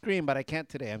wants to scream, but I can't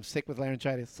today. I'm sick with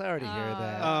laryngitis. Sorry to hear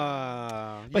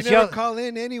that. You But she never al- call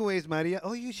in anyways, Maria.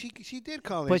 Oh, she did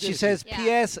call in. But she didn't says, Yeah.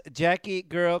 P.S. Jackie,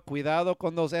 girl, cuidado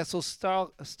con los esos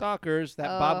stalkers. That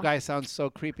Oh. Bob guy sounds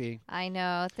so creepy. I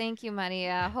know. Thank you,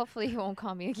 Maria. Hopefully he won't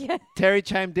call me again. Terry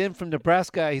chimed in from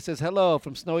Nebraska. He says, hello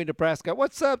from snowy Nebraska.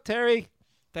 What's up, Terry?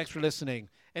 Thanks for listening.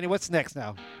 Anyway, what's next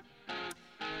now?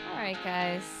 All right,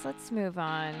 guys. Let's move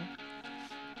on.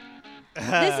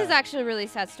 This is actually a really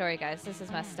sad story, guys. This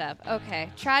is messed up. Okay.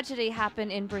 Tragedy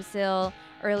happened in Brazil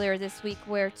earlier this week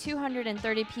where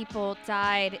 230 people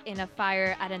died in a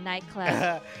fire at a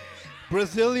nightclub.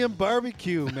 Brazilian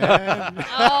barbecue, man.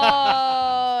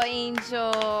 Oh,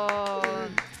 Angel.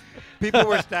 People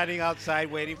were standing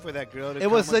outside waiting for that girl to It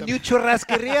come was with the them. new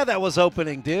churrasqueria that was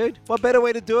opening, dude. What better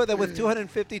way to do it than with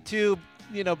 252,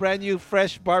 brand new,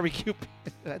 fresh barbecue?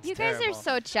 That's You guys are terrible.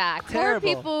 so jacked. Terrible.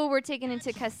 4 people were taken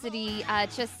into custody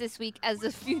just this week as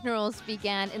the funerals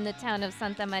began in the town of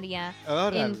Santa Maria in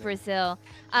Órale. Brazil.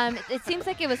 It seems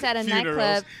like it was at a Funerals.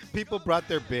 nightclub. People brought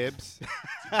their bibs.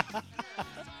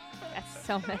 That's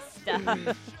so messed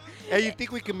up. Hey, you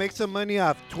think we can make some money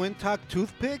off Twin Talk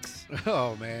toothpicks?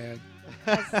 Oh, man.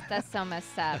 That's so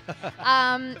messed up.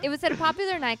 It was at a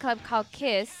popular nightclub called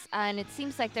Kiss, and it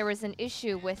seems like there was an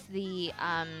issue with the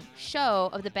show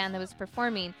of the band that was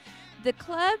performing. The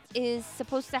club is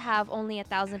supposed to have only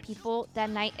 1,000 people. That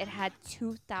night it had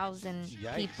 2,000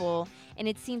 Yikes. people, and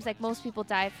it seems like most people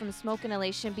died from smoke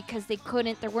inhalation because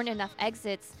there weren't enough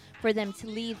exits for them to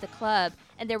leave the club,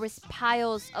 and there was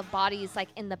piles of bodies like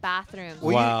in the bathroom.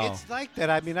 Well, Wow. it's like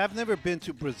that. I mean, I've never been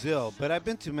to Brazil, but I've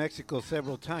been to Mexico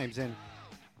several times, and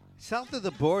south of the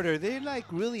border, they're like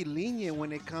really lenient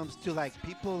when it comes to like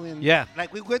people in. Yeah.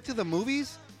 Like we went to the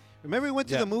movies. Remember, we went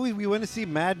to Yeah. the movie. We went to see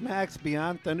Mad Max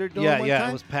Beyond Thunderdome. Yeah, one yeah, time.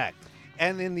 it was packed.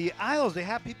 And in the aisles, they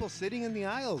have people sitting in the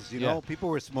aisles. You Yeah. know, people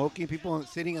were smoking. People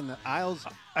sitting in the aisles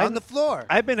I- on the floor.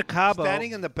 I've been to Cabo.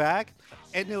 Standing in the back,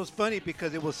 and it was funny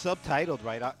because it was subtitled,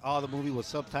 right? All the movie was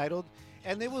subtitled,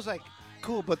 and it was like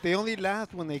cool, but they only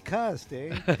laughed when they cussed,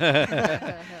 eh?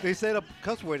 They said a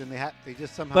cuss word, and they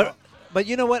just somehow. But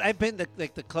you know what? I've been to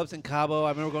like the clubs in Cabo.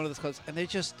 I remember going to those clubs, and they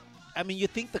just, I mean, you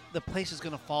think the place is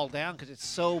going to fall down because it's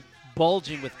so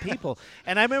bulging with people.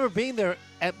 And I remember being there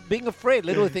and being afraid,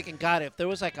 literally thinking, God, if there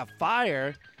was like a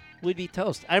fire, we'd be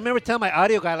toast. I remember telling my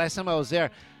audio guy last time I was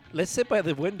there, let's sit by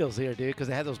the windows here, dude, because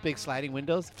they had those big sliding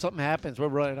windows. If something happens, we're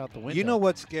running out the window. You know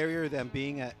what's scarier than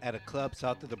being at a club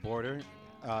south of the border,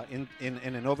 in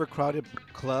an overcrowded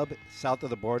club south of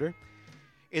the border,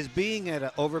 is being at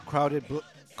an overcrowded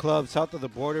club south of the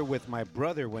border with my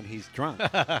brother when he's drunk.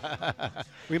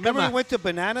 Remember we on. went to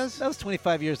Bananas? That was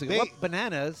 25 years ago. They- What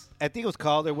bananas? I think it was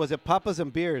called, or was it Papas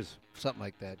and Beers? Something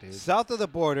like that, dude. South of the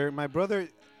border, my brother,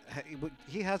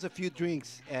 he has a few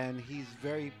drinks, and he's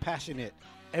very passionate.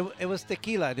 It was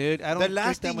tequila, dude. I don't The drink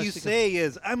last that thing much you tequila. say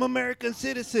is, I'm American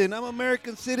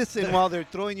citizen, while they're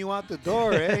throwing you out the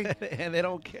door, eh? and they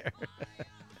don't care.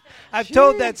 I've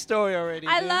told that story already.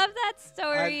 I dude. love that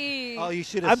story. Oh, you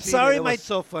should have I'm seen sorry, it. It my- was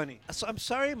so funny. So I'm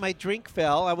sorry, my drink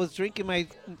fell. I was drinking my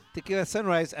tequila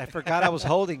sunrise. I forgot I was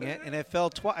holding it, and it fell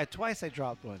twice. I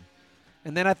dropped one,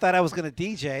 and then I thought I was gonna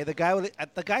DJ. The guy, I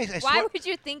Why swear, would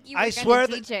you think you were I going swear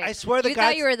to that- DJ? I swear the you guy-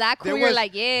 thought you were that cool. there You're was-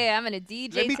 like, yeah, I'm going to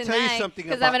DJ Let me tonight tell you something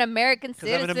because I'm about- an American 'cause I'm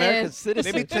citizen. an American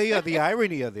citizen. Let me tell you the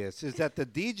irony of this is that the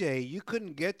DJ, you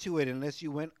couldn't get to it unless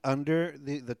you went under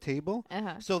the table.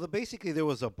 Uh-huh. So basically there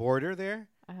was a border there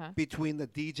between the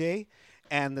DJ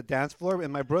and the dance floor,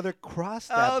 and my brother crossed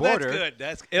that border.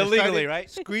 That's and started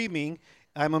Screaming,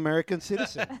 I'm American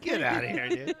citizen. Get out of here,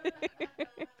 dude.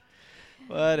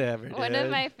 Whatever. One dude.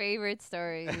 of my favorite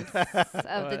stories of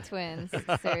the twins,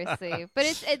 seriously. But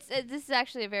this is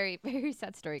actually a very, very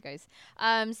sad story, guys.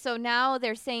 So now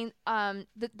they're saying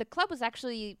the club was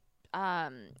actually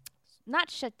not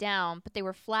shut down, but they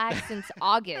were flagged since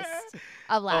August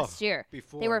of last year.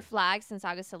 They were flagged since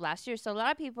August of last year. So a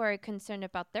lot of people are concerned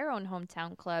about their own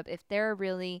hometown club if they're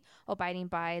really abiding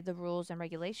by the rules and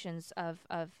regulations of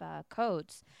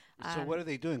codes. So what are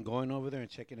they doing? Going over there and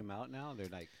checking them out now? They're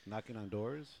like knocking on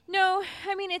doors? No,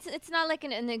 I mean it's not like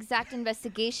an exact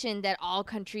investigation that all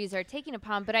countries are taking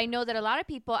upon, but I know that a lot of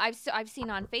people I've seen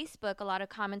on Facebook a lot of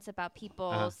comments about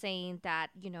people saying that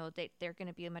they're going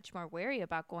to be much more wary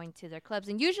about going to their clubs,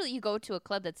 and usually you go to a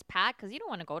club that's packed because you don't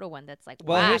want to go to one that's like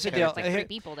here's the deal. There's like 3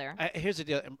 people there. Here's the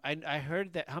deal. I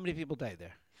heard that how many people died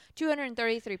there?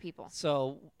 233 people.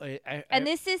 So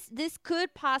this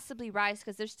could possibly rise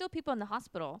because there's still people in the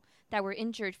hospital that were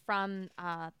injured from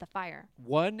the fire.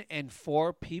 1 in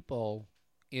 4 people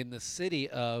in the city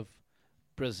of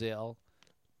Brazil,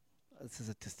 this is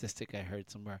a statistic I heard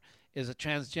somewhere, is a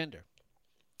transgender.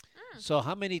 So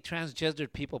how many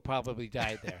transgendered people probably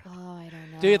died there? Oh, I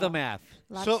don't know. Do the math.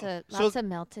 Lots of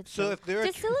melted. So if they're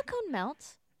does silicone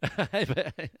melt? I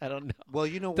don't know. Well,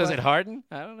 you know Does what? it harden?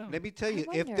 I don't know. Let me tell you,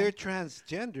 if they're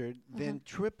transgendered, then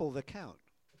triple the count.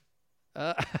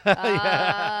 Yeah.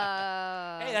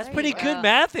 Hey, that's There pretty you good go.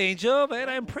 math, Angel. Man,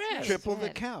 I'm impressed. Triple the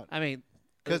count. I mean,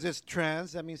 Because it's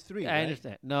trans, that means 3, I right?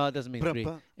 understand. No, it doesn't mean 3.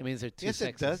 Ba-ba. It means they're 2 Yes,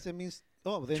 sexes. it does. It means,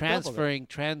 then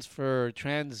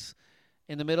trans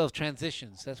in the middle of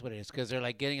transitions. That's what it is. Because they're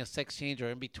like getting a sex change or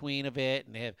in between of it,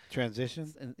 and they have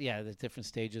transition. and there's different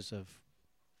stages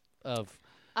of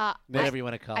Uh, whatever you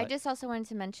want to call I it. just also wanted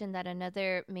to mention that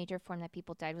another major form that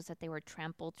people died was that they were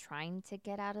trampled trying to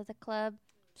get out of the club.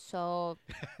 So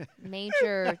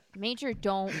major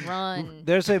don't run.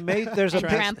 There's a and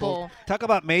trample. Talk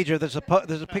about major. There's a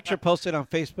picture posted on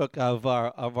Facebook of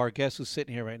our guest who's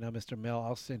sitting here right now, Mr. Mel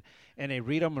Alston, and a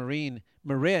Rita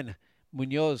Marin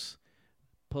Munoz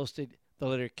posted the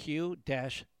letter Q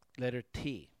dash letter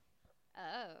T,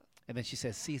 Oh. and then she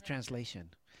says C translation.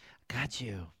 Got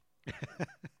you.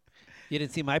 You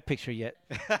didn't see my picture yet.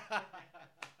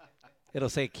 It'll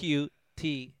say Q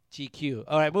T G Q.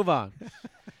 All right, move on.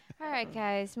 All right,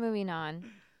 guys, moving on.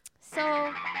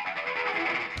 So,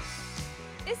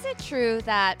 is it true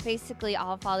that basically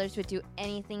all fathers would do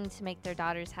anything to make their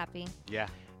daughters happy? Yeah.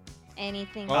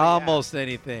 Anything? Oh, Almost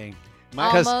anything.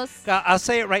 Almost. I'll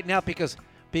say it right now because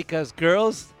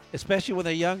girls, especially when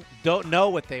they're young, don't know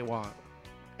what they want.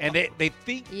 And they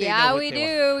think they know Yeah, what we they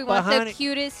do. We But want honey- the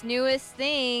cutest, newest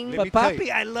thing. Let But me tell you.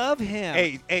 Papi, I love him.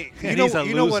 Hey, you And know, he's a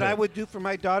you know what loser. I would do for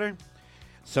my daughter?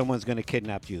 Someone's going to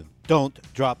kidnap you. Don't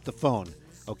drop the phone,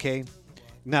 okay?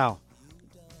 Now,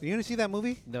 you want to see that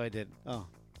movie? No, I didn't. Oh,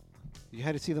 you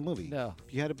had to see the movie. No.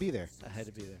 You had to be there. I had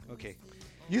to be there. Okay.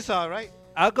 You saw it, right?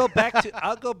 I'll go back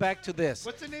to this.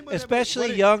 What's the name of that Especially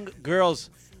movie? young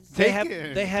girls. They Take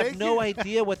have it. no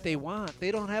idea what they want.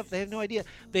 They have no idea.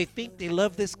 They think they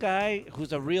love this guy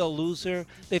who's a real loser.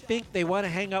 They think they want to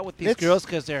hang out with these It's- girls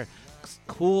because they're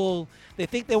cool. They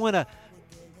think they want to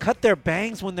cut their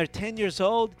bangs when they're 10 years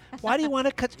old. Why do you want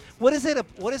to cut? What is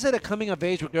it a coming of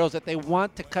age with girls that they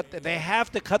want to cut? They have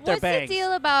to cut their What's bangs. the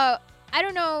deal about? I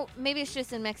don't know. Maybe it's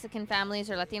just in Mexican families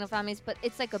or Latino families, but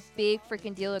it's like a big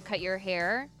freaking deal to cut your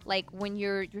hair. Like when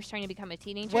you're starting to become a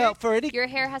teenager. Well, for any- your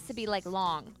hair has to be like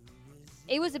long.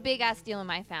 It was a big ass deal in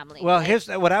my family. Well, Like, here's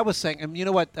what I was saying. And you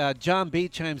know what? John B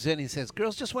chimes in. He says,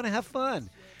 "Girls just want to have fun."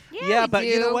 Yeah, we but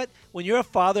you know do. what? When you're a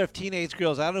father of teenage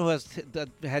girls, I don't know who has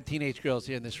had teenage girls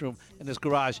here in this room, in this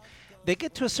garage. They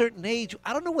get to a certain age.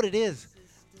 I don't know what it is.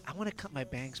 I want to cut my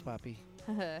bangs, Poppy.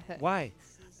 Why?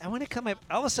 I want to cut my.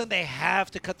 All of a sudden, they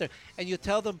have to cut their. And you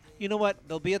tell them, you know what?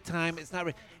 There'll be a time. It's not.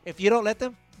 If you don't let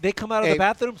them, they come out of Hey. the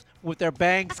bathrooms with their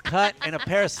bangs cut and a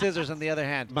pair of scissors on the other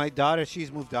hand. My daughter,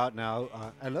 she's moved out now.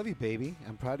 I love you, baby.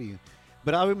 I'm proud of you.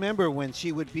 But I remember when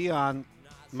she would be on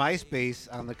MySpace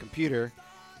on the computer,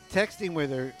 texting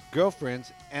with her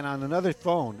girlfriends and on another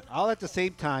phone, all at the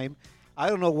same time. I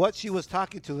don't know what she was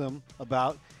talking to them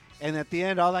about. And at the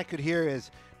end, all I could hear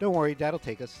is, "Don't worry, Dad'll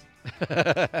take us."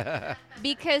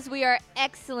 because we are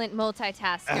excellent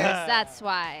multitaskers. That's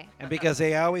why. And because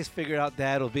they always figure out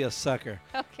Dad will be a sucker.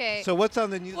 Okay. So what's on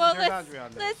the news? Well, and dirt laundry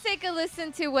on there? let's take a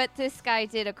listen to what this guy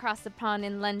did across the pond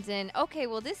in London. Okay,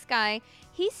 well, this guy,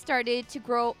 he started to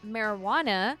grow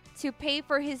marijuana to pay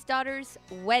for his daughter's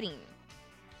wedding.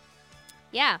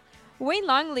 Yeah. Wayne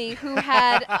Longley, who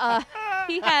had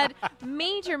he had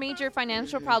major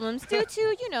financial problems due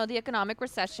to, the economic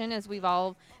recession, as we've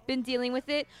all been dealing with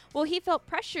it. Well, he felt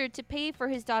pressured to pay for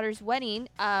his daughter's wedding,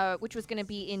 which was going to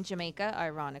be in Jamaica,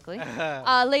 ironically.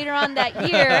 Later on that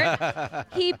year,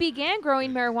 he began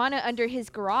growing marijuana under his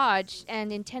garage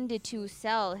and intended to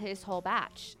sell his whole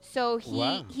batch. So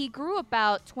he grew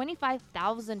about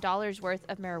 $25,000 worth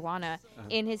of marijuana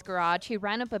in his garage. He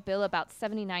ran up a bill about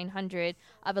 $7,900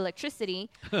 of electricity,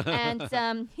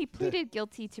 and he pleaded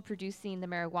guilty to producing the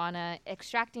marijuana,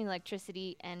 extracting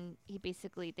electricity, and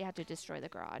they had to destroy the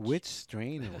garage. Which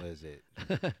strain was it?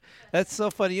 That's so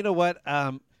funny. You know what?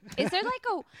 Is there like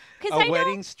a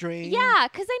wedding strain? Yeah,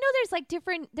 because I know there's like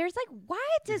different. There's like, why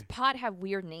does pot have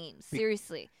weird names?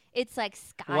 Seriously, it's like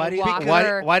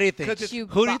Skywalker. Why do you think?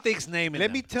 Who do you think's naming Let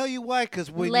them? me tell you why. Because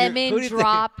when Lemon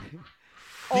Drop,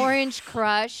 Orange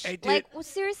Crush. Hey, dude. Like,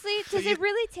 seriously, does it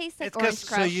really taste like Orange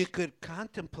Crush? So you could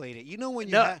contemplate it. You know when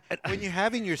when you're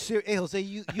having your cereal. Hey, Jose,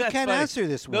 you can't funny. answer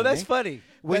this one. No, that's eh? funny.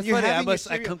 When That's you're funny. having I your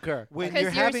cereal, concur. When Because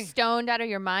you're you're having stoned out of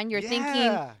your mind, you're thinking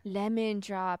Yeah. Lemon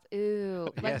Drop. Ooh,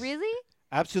 like Yes. really?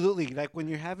 absolutely like when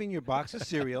you're having your box of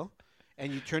cereal.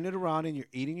 And you turn it around and you're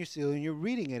eating your cereal and you're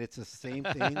reading it. It's the same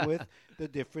thing with the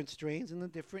different strains and the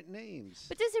different names.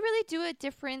 But does it really do a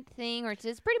different thing, or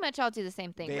does pretty much all do the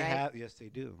same thing, They right? have, yes, they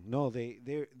do. No,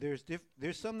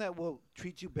 there's some that will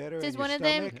treat you better Does in one your of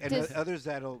them- stomach, and does- others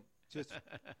that'll just.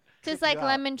 Does trip like you out.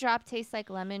 Lemon Drop taste like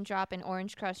Lemon Drop, and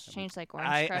Orange Crush change like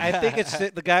Orange Crush? I think it's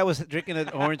the guy was drinking an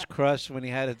Orange Crush when he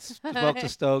had it smoked a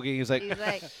stogie. He was like, He's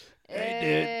like,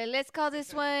 Hey, let's call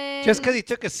this one. just because he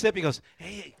took a sip, he goes,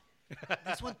 hey,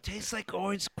 this one tastes like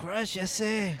Orange Crush, yes,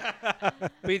 eh?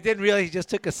 But he didn't really. He just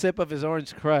took a sip of his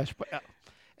Orange Crush. But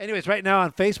anyways, right now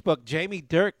on Facebook, Jamie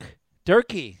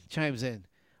Durkee chimes in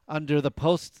under the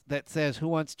post that says, who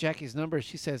wants Jackie's number?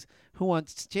 She says, who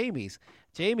wants Jamie's?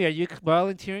 Jamie, are you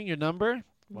volunteering your number?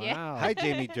 Yeah. Wow. Hi,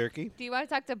 Jamie Durkee. Do you want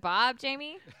to talk to Bob,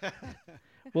 Jamie?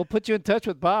 We'll put you in touch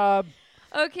with Bob.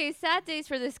 Okay, sad days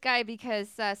for this guy because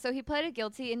so he pleaded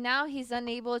guilty and now he's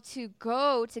unable to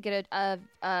go to get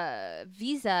a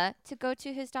visa to go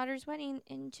to his daughter's wedding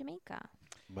in Jamaica.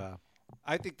 Wow.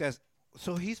 I think that's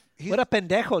so. He's What a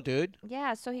pendejo, dude.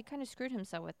 Yeah, so he kind of screwed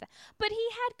himself with that. But he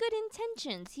had good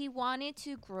intentions. He wanted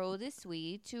to grow this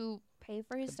weed to pay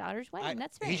for his daughter's wedding.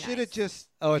 That's very He nice. should have just.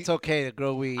 Oh, it's okay to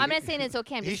grow weed. I'm not saying it's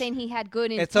okay. I'm He just sh- saying he had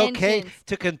good It's intentions. okay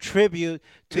to contribute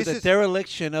to This the is-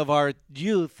 dereliction of our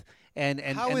youth and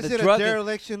How and is the it drug a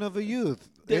dereliction of a youth?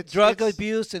 the drug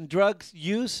abuse and drugs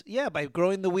use. Yeah, by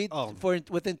growing the weed Oh.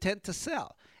 with intent to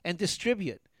sell and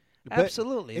distribute. But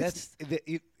Absolutely,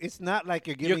 it's not like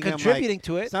you're You're giving him contributing like,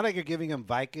 to it. It's not like you're giving him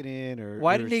Vicodin or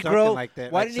Why or didn't he something grow? like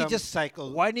that. Why like didn't he some just?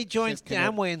 cycle? Why didn't he join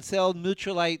disconnect. Amway and sell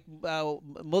Nutrilite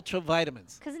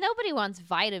multivitamins? Because nobody wants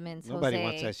vitamins, Nobody Jose.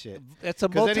 wants that shit. It's a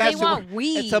 'Cause then multi. he They want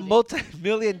weed. It's a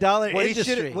multi-million-dollar What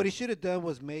industry. he should have done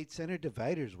was made center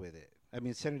dividers with it. I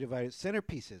mean,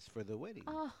 centerpieces for the wedding.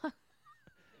 Oh,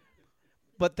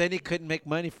 But then he couldn't make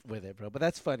money with it, bro. But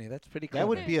that's funny. That's pretty cool. That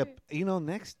would be a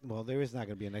next. Well, there is not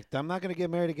going to be a next. I'm not going to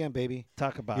get married again, baby.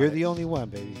 talk about. You're it. the only one,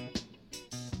 baby.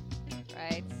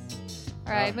 right.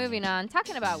 All right, moving on.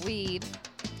 Talking about weed.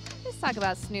 Let's talk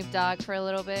about Snoop Dogg for a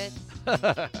little bit.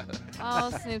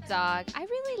 Oh, Snoop Dogg. I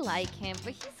really like him,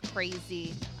 but he's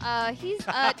crazy. He's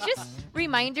just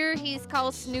reminder, he's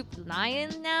called Snoop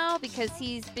Lion now because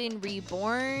he's been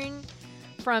reborn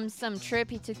from some trip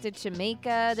he took to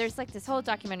Jamaica. There's like this whole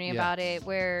documentary Yeah. about it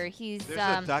where he's There's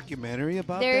a documentary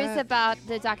about there is that. about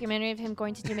the documentary of him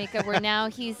going to Jamaica where now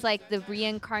he's like the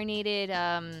reincarnated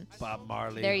Bob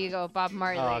Marley. there you go, Bob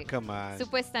Marley. Oh, come on.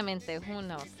 Supuestamente, who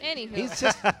knows? Anywho. He's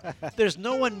just. There's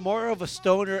no one more of a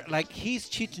stoner like he's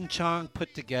Cheech and Chong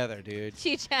put together, dude.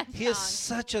 Cheech and He is Chong.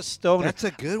 such a stoner. That's a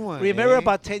good one. Remember eh?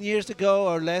 about 10 years ago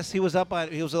or less, he was with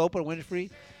Oprah Winfrey,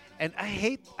 and I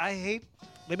hate.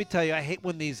 Let me tell you, I hate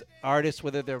when these artists,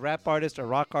 whether they're rap artists or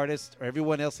rock artists or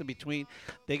everyone else in between,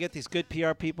 they get these good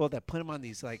PR people that put them on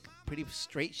these like pretty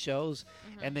straight shows,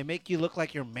 and they make you look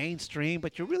like you're mainstream,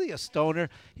 but you're really a stoner.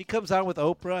 He comes on with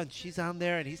Oprah, and she's on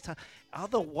there, and he's all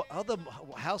the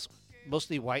house.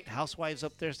 Mostly white housewives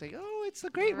up there saying, "Oh, it's the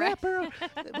great rapper.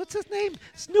 What's his name?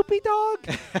 Snoopy Dogg."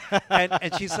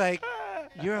 and she's like,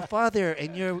 "You're a father,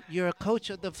 and you're a coach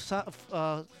of the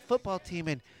football team,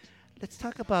 and let's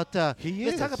talk about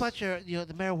let's talk about your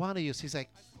the marijuana use." He's like,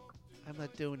 "I'm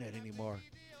not doing that anymore."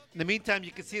 In the meantime,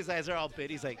 you can see his eyes are all big.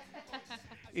 He's like,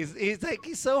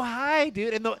 he's so high,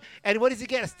 dude. And what does he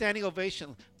get? A standing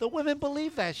ovation. The women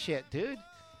believe that shit, dude.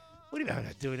 What do you mean I'm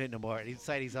not doing it anymore? And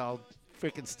inside he's all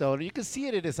freaking stoned. You can see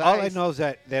it in his All eyes. I know is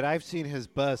that I've seen his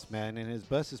bus, man, and his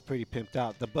bus is pretty pimped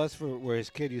out. The bus where his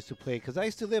kid used to play, because I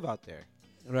used to live out there.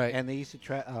 Right. And they used to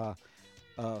try.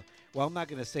 Well, I'm not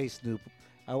gonna say Snoop.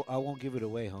 I won't give it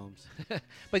away, Holmes.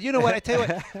 But you know what? I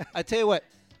tell you what.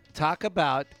 Talk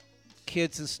about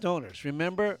kids and stoners.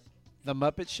 Remember the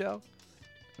Muppet Show?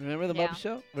 Remember the Yeah. Muppet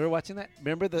Show? We were watching that.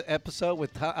 Remember the episode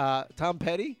with Tom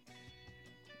Petty?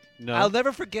 No, I'll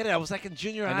never forget it. I was like in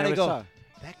junior high. I And I never go, saw it.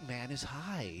 that man is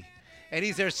high. And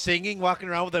he's there singing, walking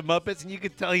around with the Muppets, and you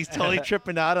could tell he's totally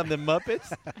tripping out on the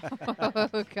Muppets.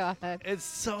 Oh God. It's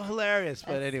so hilarious.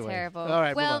 But That's anyway. terrible. All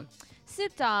right, well, move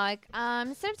Snoop Dogg,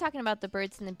 instead of talking about the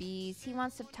birds and the bees, he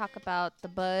wants to talk about the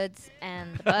buds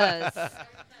and the buzz.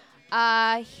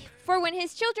 For when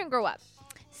his children grow up.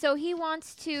 So he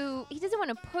doesn't want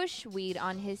to push weed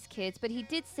on his kids, but he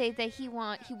did say that he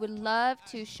would love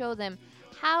to show them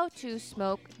how to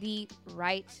smoke the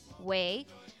right way.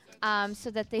 So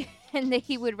that that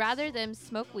he would rather them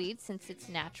smoke weed since it's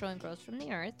natural and grows from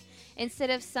the earth instead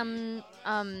of some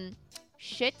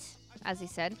shit, as he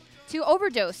said, to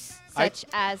overdose, such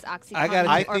as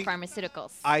OxyContin or think-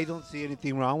 pharmaceuticals. I don't see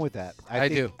anything wrong with that. I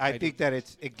do. I think that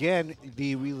it's, again,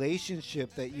 the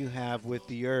relationship that you have with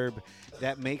the herb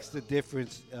that makes the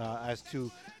difference as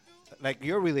to, like,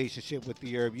 your relationship with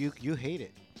the herb. You hate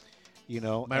it, you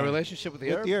know. My and relationship with the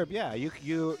with herb? the herb, yeah. You're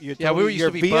Yeah, we totally- used you're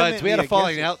to be buds. We had a vehemently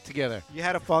falling against out together. it. You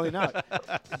had a falling out.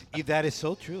 That is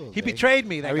so true. He Jose. betrayed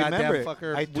me, that I remember goddamn it.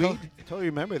 fucker. I Weed. totally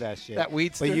remember that shit. That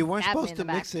weedster. But you weren't Stabbed me supposed in to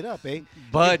the mix back. it up, eh?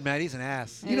 Bud, man, he's an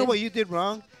ass. You know what you did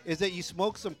wrong is that you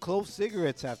smoked some clove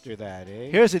cigarettes after that, eh?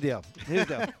 Here's the deal.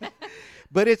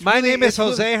 But it's My really- name is it's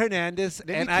really- Jose Hernandez,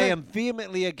 me and I tell- am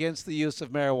vehemently against the use of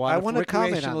marijuana I for wanna comment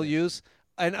on recreational this. use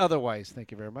and otherwise.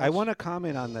 Thank you very much. I want to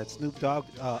comment on that Snoop Dogg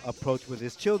approach with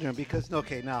his children because now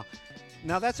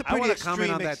that's a I pretty wanna extreme.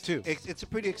 comment on that, too. It's a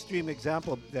pretty extreme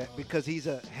example that because he's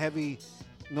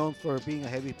known for being a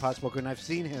heavy pot smoker, and I've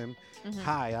seen him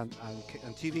high on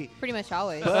TV. Pretty much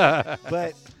always.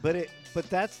 But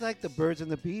that's like the birds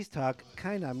and the bees talk,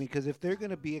 kind of. I mean, because if they're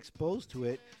going to be exposed to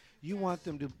it, you want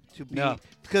them to be No.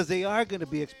 because they are going to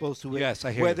be exposed to it. Yes,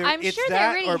 I hear you. whether I'm it's sure they that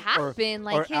already or, have or, been, or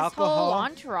like his alcohol. whole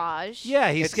entourage.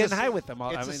 Yeah, he's It's getting the high s- with them all.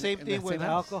 It's I the mean, same in thing the with same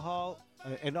house. alcohol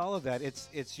and all of that.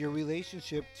 It's your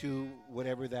relationship to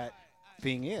whatever that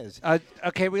thing is.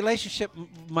 Okay, relationship,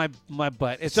 my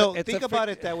butt. It's So it's think about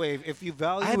it that way. If you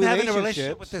value I'm having a relationship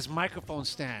relationships, with this microphone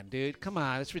stand, dude. Come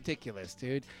on, it's ridiculous,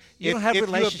 dude. You if, don't have if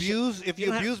relationship. if you you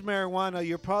don't have- abuse marijuana,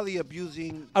 you're probably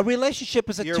abusing. A relationship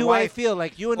is a your two-way wife feel.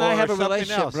 Like you and I or have a something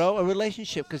relationship, else. bro. A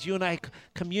relationship because you and I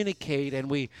communicate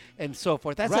and so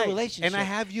forth. That's right. a relationship. And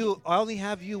I only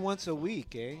have you once a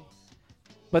week, eh?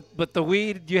 But the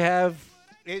weed you have.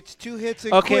 It's 2 hits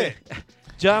and Okay. quit.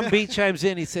 John B chimes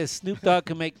in. He says Snoop Dogg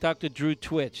can make Dr. Drew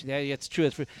twitch. Yeah, it's true.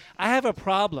 It's true. I have a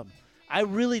problem. I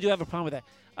really do have a problem with that.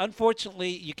 Unfortunately,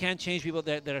 you can't change people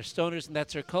that are stoners, and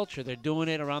that's their culture. They're doing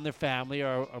it around their family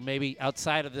or maybe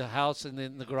outside of the house and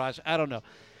in the garage. I don't know.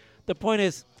 The point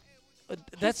is,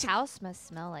 that's His house must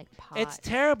smell like pot. it's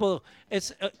terrible.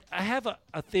 It's I have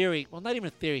a theory. Well, not even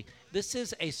a theory. This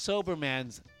is a sober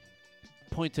man's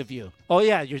point of view. Oh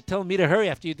yeah, you're telling me to hurry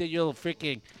after you did your little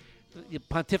freaking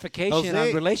pontification Jose.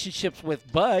 on relationships with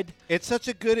Bud. It's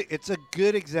a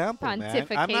good example, man.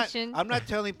 Pontification. I'm not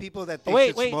telling people that they Wait,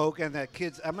 should wait. smoke and that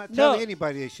kids. I'm not No. telling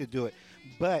anybody they should do it.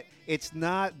 But it's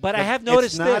not. But I have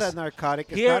noticed it's not this. a narcotic.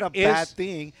 It's Here not a bad is-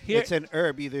 thing. here- It's an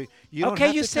herb. Either you don't Okay,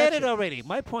 have you to said touch it already.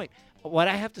 My point. What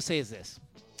I have to say is this.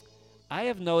 I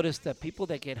have noticed that people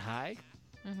that get high,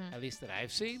 at least that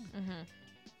I've seen,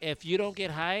 if you don't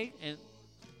get high, and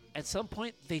at some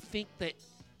point they think that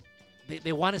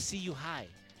they want to see you high.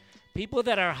 People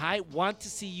that are high want to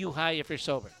see you high if you're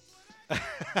sober.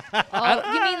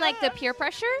 Oh, you mean like the peer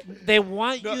pressure? They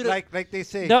want No, you to like they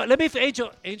say. No, let me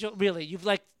Angel, really,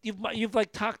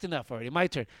 you've talked enough already. My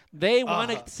turn. They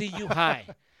want to see you high.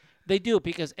 They do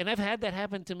because, and I've had that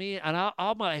happen to me, and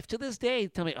all my life to this day.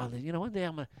 Tell me,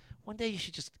 one day you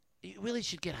really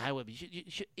should get high with me.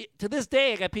 To this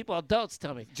day, I got adults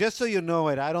tell me. Just so you know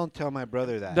it, I don't tell my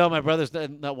brother that. No, my brother's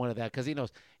not one of that because he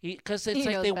knows. Because it's He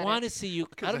like knows they better. want to see you.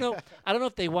 I don't know. I don't know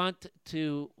if they want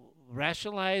to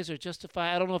rationalize or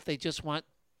justify. I don't know if they just want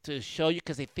to show you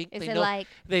because they think Is they it know. like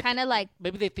they kind of like?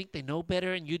 maybe they think they know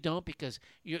better and you don't because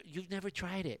you've never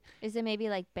tried it. Is it maybe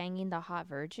like banging the hot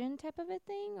virgin type of a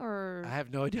thing, or I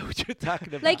have no idea what you're talking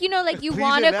about. like like you Please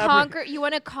want to elaborate. conquer? You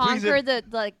want to conquer em- the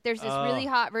like? There's this really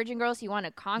hot virgin girl, so you want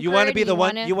to conquer. you want to it be and the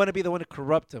one. wanna- You want to be the one to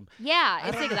corrupt them. Yeah,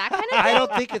 it's like that kind of thing. I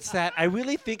don't think it's that. I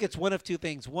really think it's one of two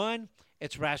things. One,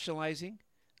 it's rationalizing.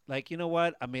 Like, you know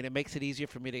what? I mean, it makes it easier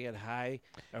for me to get high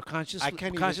or conscious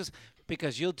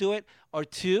because you'll do it. Or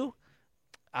two,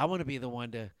 I want to be the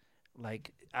one to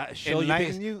like show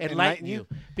Enlighten you, you? enlighten Enlighten you, you?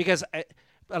 because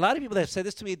a lot of people that have said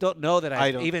this to me don't know that I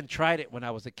I don't- even tried it when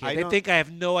I was a kid. I They don't- think I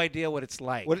have no idea what it's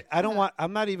like. What I don't want.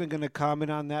 I'm not even going to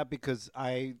comment on that because That's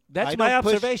I my don't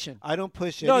push- observation. I don't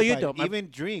push. No, you anybody. don't. Even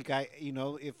drink.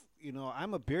 If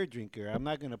I'm a beer drinker. I'm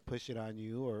not going to push it on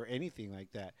you or anything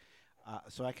like that.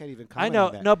 So I can't even I comment. know,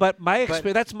 on that. no, but my But-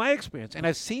 experience. That's my experience, and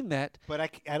I've seen that. But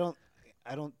I don't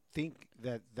think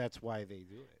that's why they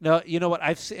do it. No, you know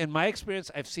what? In my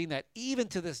experience, I've seen that even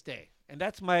to this day, and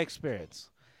that's my experience.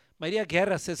 Maria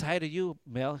Guerra says hi to you,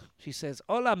 Mel. She says,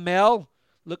 "Hola, Mel.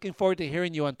 Looking forward to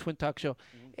hearing you on Twin Talk Show."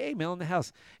 Hey, Mel in the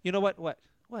house. You know what? What?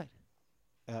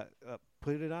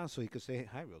 Put it on so you can say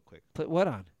hi real quick. Put what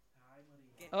on?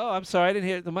 Oh, I'm sorry. I didn't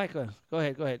hear the mic on. Go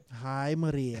ahead. Hi,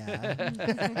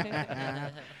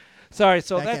 Maria. Sorry.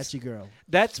 So Back that's at you, girl.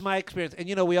 that's my experience.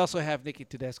 And, we also have Nikki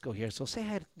Tedesco here. So say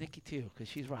hi to Nikki, too, because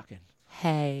she's rocking.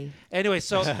 Hey. Anyway,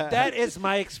 so that is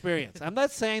my experience. I'm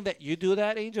not saying that you do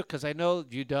that, Angel, because I know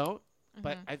you don't.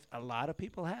 But a lot of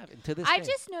people have. And to this I day.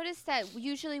 just noticed that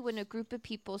usually when a group of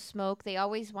people smoke, they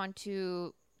always want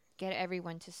to get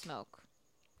everyone to smoke.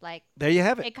 Like, There you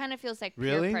have it. it kind of feels like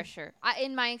Really? peer pressure,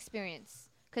 in my experience.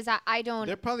 Because I don't.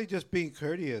 They're probably just being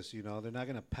courteous. They're not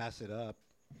going to pass it up.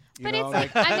 But know,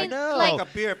 it's, like, I mean, know. like, like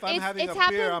a beer. If I'm it's- having it's a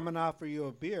beer, happened- I'm going to offer you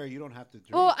a beer. You don't have to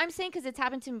drink. well, I'm saying because it's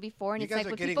happened to me before, and You it's guys like are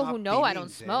with getting people who off know I don't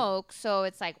feelings, eh? smoke, so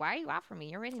it's like, why are you offering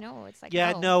me? You already know. It's like,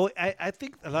 Yeah, no. I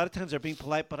think a lot of times they're being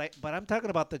polite, but I'm talking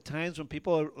about the times when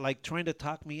people are like trying to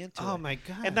talk me into it. Oh, my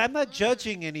God. And I'm not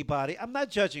judging anybody. I'm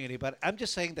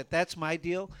just saying that that's my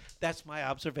deal. That's my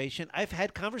observation. I've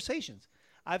had conversations.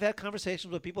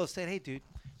 With people that said, "Hey, dude,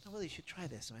 no, really, you should try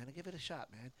this, man. Give it a shot,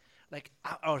 man." Like,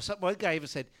 one guy even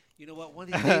said, "You know what?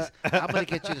 One of these days, I'm gonna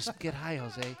get you to get high,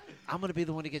 Jose. I'm gonna be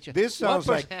the one to get you." This One sounds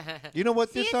like, person- you know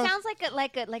what See, this it sounds? sounds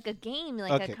like a game,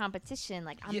 like Okay. a competition.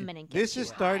 Like, I'm Yeah, gonna get this you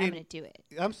is high. starting- I'm gonna do it.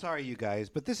 I'm sorry, you guys,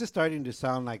 but this is starting to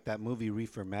sound like that movie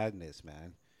Reefer Madness,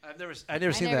 man. I've never seen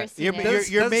never that. seen it.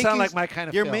 Doesn't making sound like my kind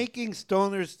of You're film. making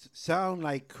stoners sound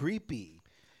like creepy.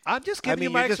 I'm just I giving mean,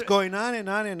 you my you're just exper- going on and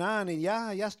on and on, and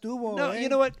ya estuvo. No, eh? you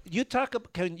know what?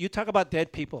 Can you talk about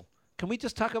dead people? Can we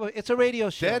just talk about? It's a radio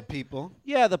show. Dead people.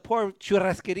 Yeah, the poor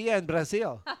churrasqueria in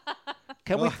Brazil.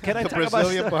 Can I the talk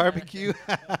Brazilian about? barbecue?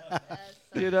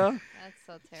 You know? That's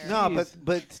so terrible. No,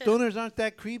 but stoners aren't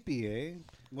that creepy, eh?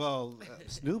 Well,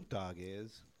 Snoop Dogg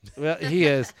is. Well, he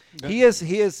is. He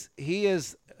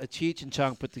is a Cheech and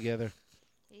Chong put together.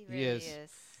 He he really is. is.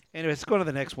 Anyway, let's go to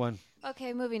the next one.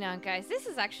 Okay, moving on, guys. This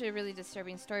is actually a really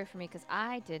disturbing story for me because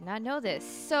I did not know this.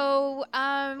 So,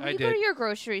 when you go did. to your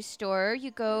grocery store, you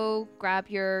go grab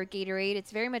your Gatorade.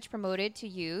 It's very much promoted to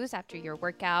use after your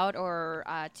workout or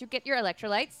to get your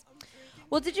electrolytes.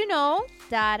 Well, did you know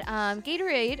that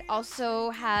Gatorade also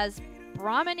has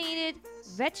brominated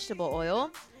vegetable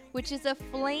oil, which is a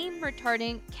flame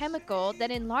retardant chemical that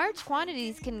in large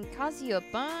quantities can cause you a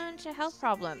bunch of health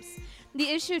problems? The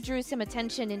issue drew some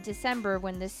attention in December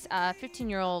when this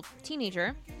 15-year-old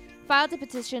teenager filed a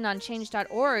petition on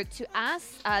change.org to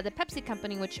ask the Pepsi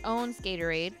company, which owns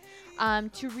Gatorade,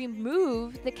 to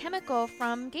remove the chemical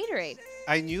from Gatorade.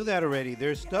 I knew that already.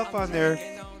 There's stuff on there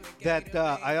that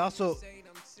I also.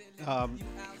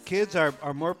 Kids are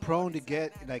more prone to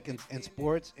get, like in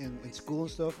sports, in school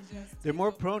and stuff, they're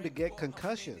more prone to get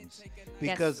concussions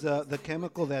because the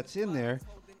chemical that's in there,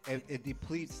 it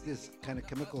depletes this kind of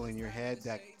chemical in your head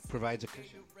that provides a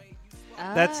cushion.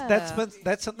 That's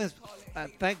Ah. something.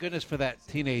 Thank goodness for that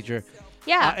teenager.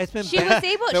 Yeah, it's been she bad. was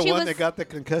able. The she one was that got the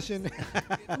concussion?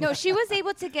 no, she was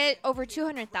able to get over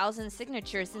 200,000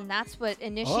 signatures, and that's what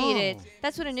initiated. Oh.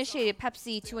 That's what initiated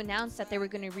Pepsi to announce that they were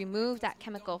going to remove that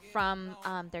chemical from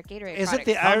their Gatorade Isn't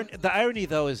products. the irony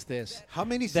though is this? How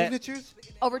many That- signatures?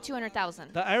 Over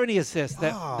 200,000. The irony is this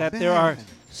that Oh, that there are man.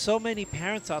 so many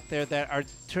parents out there that are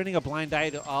turning a blind eye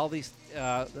to all these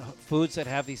foods that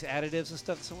have these additives and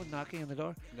stuff. Someone knocking on the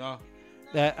door. No.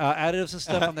 That additives and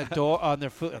stuff on the door on their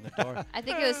food on the door. I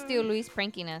think it was still Luis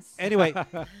pranking us. Anyway,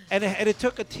 and it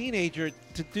took a teenager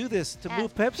to do this to At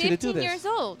move Pepsi to do 15 this. years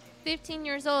old. 15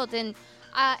 years old. And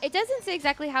it doesn't say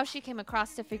exactly how she came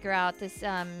across to figure out this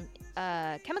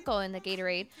chemical in the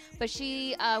Gatorade, but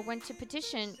she filed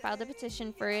a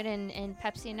petition for it, and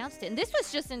Pepsi announced it. And this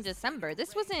was just in December.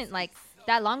 This wasn't like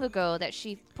that long ago that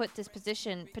she put this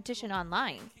petition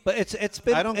online. But it's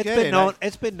been I don't it's get been it. known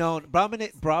it's been known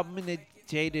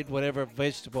brominated whatever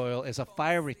vegetable oil is a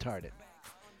fire retardant.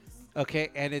 Okay,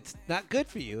 and it's not good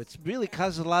for you. It's really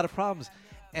causes a lot of problems.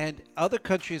 And other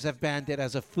countries have banned it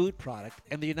as a food product.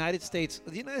 And the United States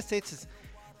is,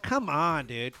 come on,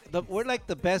 dude. We're like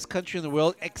the best country in the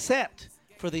world, except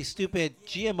for the stupid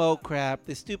GMO crap,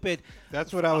 the stupid.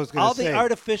 That's what I was going all to say. the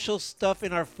artificial stuff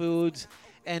in our foods,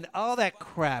 and all that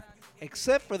crap.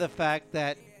 except for the fact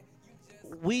that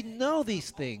we know these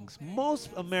things. Most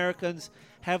Americans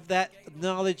have that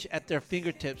knowledge at their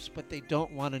fingertips, but they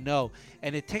don't want to know.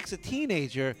 And it takes a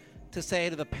teenager to say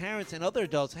to the parents and other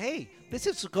adults, "Hey, this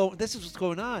is what's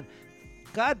going on."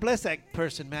 God bless that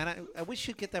person, man. I wish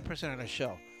you'd get that person on our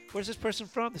show. Where's this person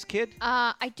from? This kid?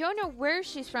 I don't know where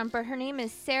she's from, but her name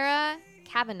is Sarah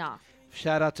Kavanaugh.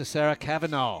 Shout out to Sarah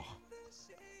Kavanaugh.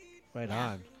 Right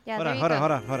on. Yeah, hold there on, you hold on, go.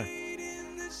 hold on, hold on.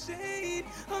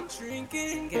 I'm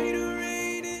drinking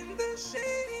Gatorade in the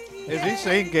shade. Is he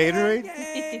saying Gatorade?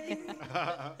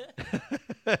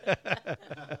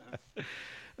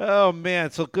 Oh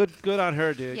man, so good on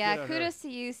her, dude. Yeah, Good on her. kudos to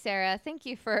you, Sarah. Thank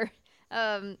you for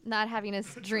not having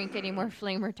us drink any more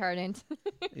flame retardant.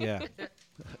 Yeah.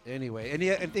 Anyway,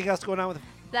 anything else going on with?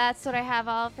 That's what I have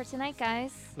all for tonight,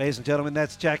 guys. Ladies and gentlemen,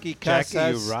 that's Jackie Casas.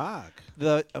 Jackie, you rock.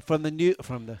 From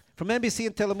NBC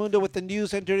and Telemundo with the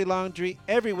news and dirty laundry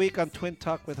every week on Twin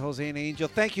Talk with Jose and Angel.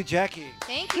 Thank you, Jackie.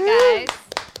 Thank you, guys.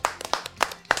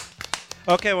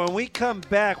 Okay, when we come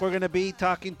back, we're going to be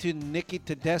talking to Nikki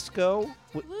Tedesco.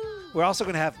 We're also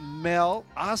going to have Mel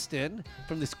Austin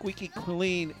from the Squeaky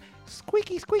Clean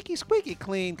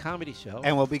comedy show.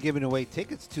 And we'll be giving away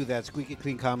tickets to that Squeaky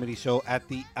Clean comedy show at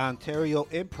the Ontario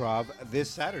Improv this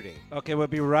Saturday. Okay, we'll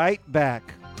be right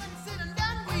back.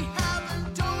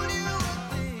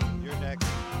 You're next.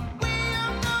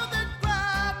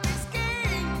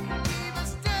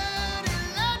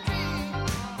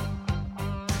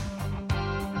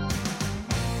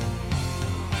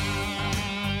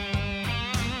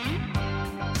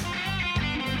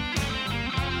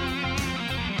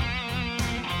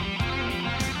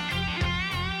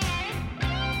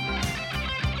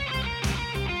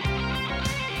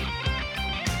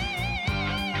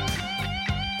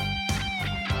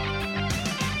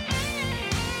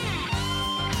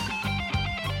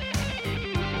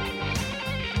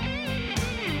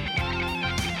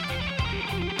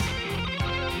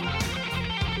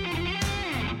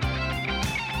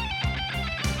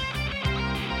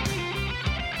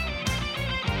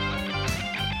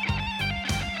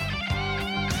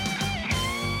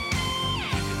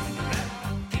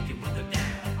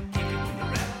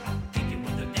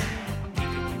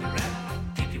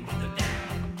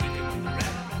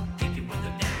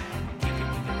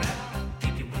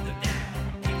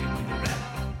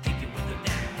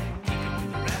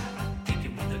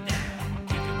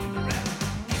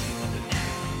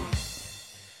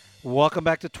 Welcome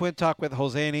back to Twin Talk with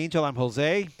Jose and Angel. I'm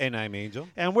Jose. And I'm Angel.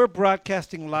 And we're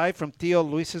broadcasting live from Theo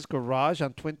Luis's garage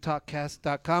on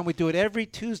twintalkcast.com. We do it every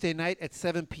Tuesday night at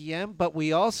 7 p.m., but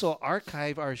we also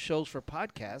archive our shows for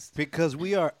podcasts. Because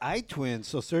we are iTwins,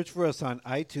 so search for us on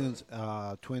iTunes,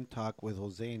 Twin Talk with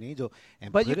Jose and Angel,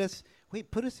 and But put you- us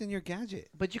in your gadget.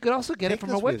 But you could also get it Take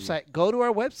from our us with you. website. Go to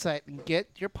our website and get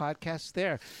your podcasts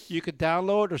there. You could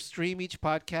download or stream each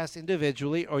podcast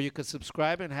individually, or you could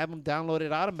subscribe and have them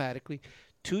downloaded automatically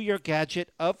to your gadget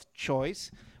of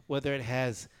choice, whether it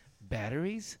has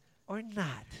batteries or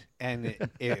not. And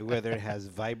whether it has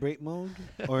vibrate mode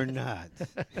or not.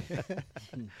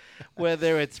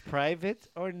 Whether it's private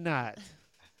or not.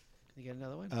 You got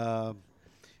another one?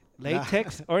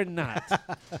 Latex or not.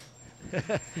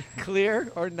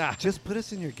 Clear or not. Just put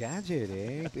us in your gadget,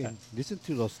 eh? And listen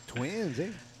to those twins, eh?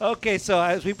 Okay, so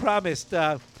as we promised,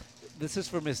 this is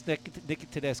for Miss Nikki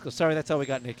Tedesco. Sorry, that's all we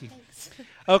got, Nikki.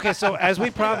 Okay, so as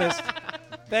we promised,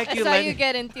 thank you, That's all Lenny. you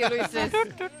get in Theo Luis's.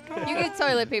 You get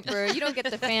toilet paper. You don't get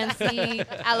the fancy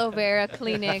aloe vera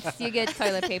Kleenex. You get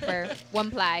toilet paper, one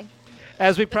ply.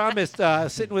 As we promised,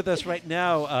 sitting with us right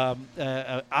now,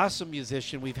 an awesome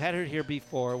musician. We've had her here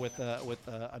before with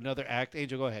another act.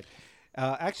 Angel, go ahead.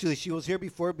 Actually, she was here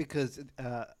before because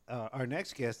our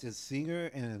next guest is singer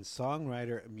and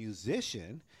songwriter,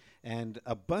 musician, and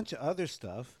a bunch of other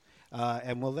stuff.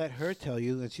 And we'll let her tell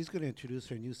you, and she's going to introduce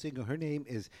her new single. Her name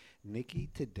is Nikki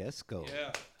Tedesco.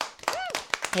 Yeah.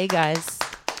 Hey, guys.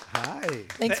 Hi.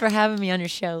 Thanks for having me on your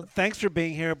show. Thanks for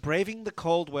being here, braving the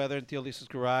cold weather in Theo Lisa's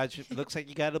garage. It looks like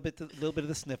you got a little bit of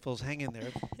the sniffles. Hang in there.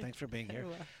 Thanks for being here.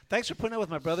 Thanks for putting up with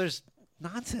my brother's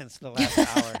nonsense the last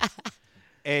hour.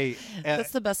 Hey,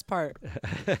 That's the best part.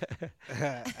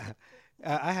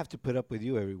 I have to put up with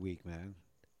you every week, man.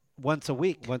 Once a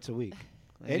week. Once a week.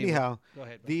 Anyway, Anyhow, go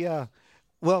ahead,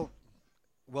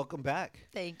 welcome back.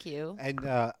 Thank you. And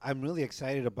I'm really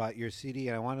excited about your CD,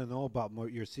 and I want to know about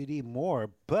your CD more.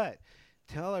 But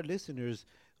tell our listeners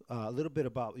a little bit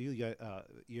about you.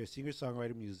 You're a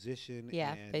singer-songwriter, musician.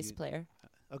 Yeah, and bass player.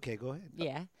 Okay, go ahead.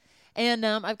 Yeah. And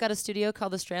I've got a studio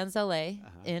called The Strands LA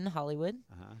in Hollywood.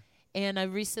 Uh-huh. And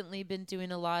I've recently been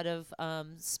doing a lot of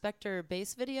Spectre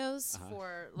bass videos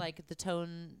for like the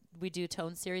tone. We do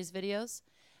tone series videos.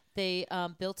 They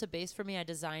built a bass for me. I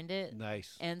designed it.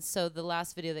 Nice. And so the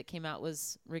last video that came out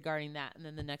was regarding that. And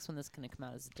then the next one that's going to come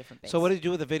out is a different bass. So what do you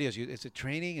do with the videos? Is it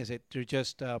training? Is it you're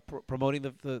just promoting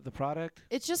the product?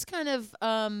 It's just kind of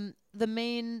the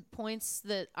main points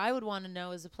that I would want to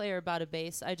know as a player about a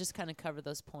bass. I just kind of cover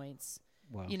those points.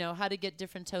 Wow. You know, how to get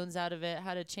different tones out of it,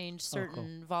 how to change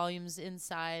certain volumes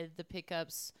inside the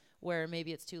pickups where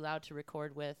maybe it's too loud to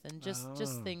record with, and just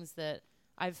things that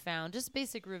I've found. Just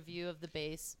basic review of the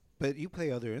bass. But you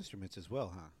play other instruments as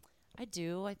well, huh? I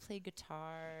do. I play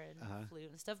guitar and flute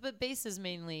and stuff, but bass is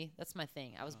mainly, that's my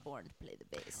thing. I was born to play the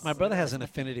bass. My brother has an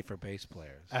affinity for bass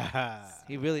players.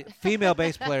 He really, female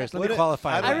bass players. Let me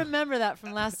qualify that. I remember that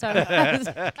from last time.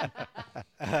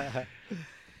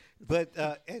 But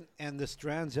and the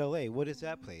Strands LA, what is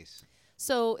that place?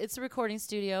 So it's a recording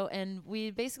studio, and we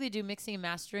basically do mixing and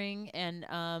mastering,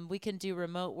 and we can do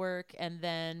remote work,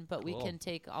 but we can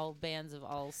take all bands of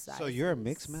all sizes. So you're a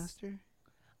mix master?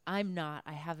 I'm not.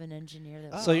 I have an engineer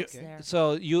that So works there.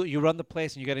 So you run the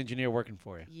place, and you got an engineer working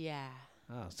for you. Yeah.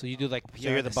 Oh, so you do like PR,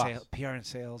 you're the boss. PR and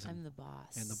sales. I'm the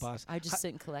boss. And the boss. I just sit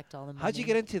and collect all the money. How'd you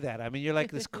get into that? I mean, you're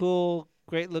like this cool,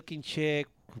 great-looking chick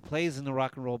who plays in a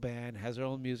rock and roll band, has her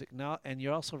own music now, and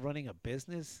you're also running a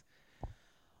business.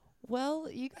 Well,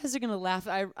 you guys are going to laugh.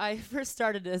 I first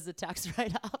started as a tax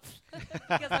write-off.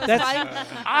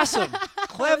 That's awesome.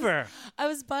 Clever. I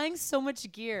was buying so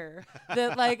much gear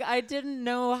that, like, I didn't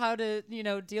know how to,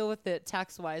 deal with it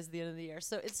tax-wise at the end of the year.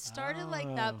 So it started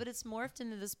like that, but it's morphed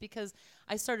into this because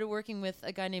I started working with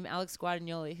a guy named Alex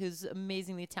Guadagnoli, who's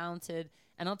amazingly talented.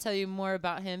 And I'll tell you more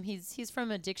about him. He's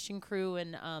from Addiction Crew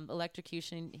and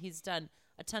Electrocution. He's done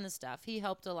a ton of stuff. He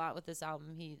helped a lot with this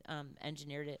album. He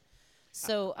engineered it.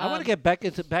 So I want to get back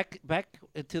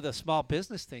into the small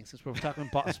business thing since we're talking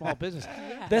about small business.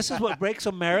 Yeah. This is what makes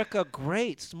America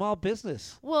great, small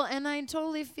business. Well, and I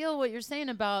totally feel what you're saying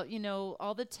about,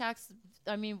 all the tax.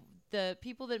 I mean, the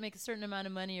people that make a certain amount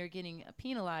of money are getting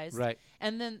penalized. Right.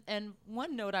 And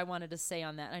one note I wanted to say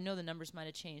on that, I know the numbers might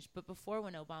have changed, but before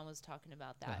when Obama was talking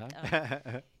about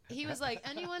that, he was like,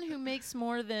 anyone who makes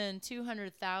more than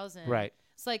 $200,000. Right.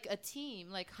 It's like a team,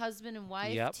 like husband and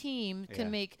wife team can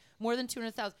make more than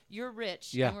 $200,000. You're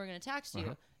rich, and we're going to tax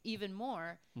you even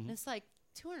more. And it's like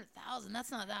 $200,000. That's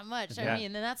not that much. I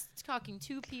mean, and that's talking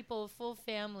two people, full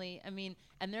family. I mean,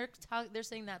 and they're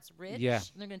saying that's rich. Yeah. And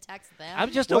they're going to tax them.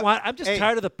 I'm just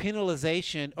tired of the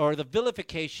penalization or the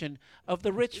vilification of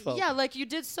the rich folks. Yeah, like you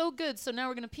did so good, so now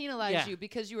we're going to penalize you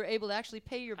because you were able to actually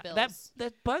pay your bills.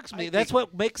 That bugs me. That's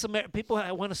what makes people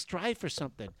want to strive for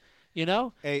something.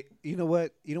 Hey, you know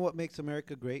what makes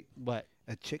America great? What?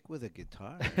 A chick with a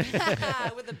guitar.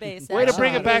 With a bass. Way to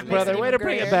bring it back, brother. Way to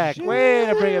bring it back. Way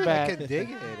to bring it back. I can dig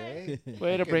it, eh?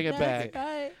 Way to bring it back.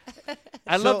 Right.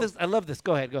 I love this.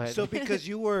 Go ahead. So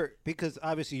because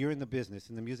obviously you're in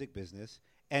the music business.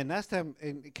 And last time,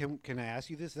 can I ask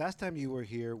you this? Last time you were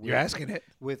here, you're asking it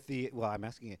I'm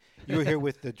asking it. You were here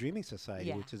with the Dreaming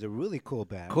Society, which is a really cool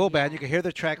band. Cool band. You can hear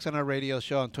the tracks on our radio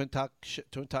show on Twin Talk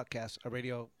Cast, our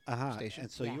radio station.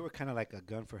 And so you were kind of like a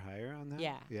gun for hire on that.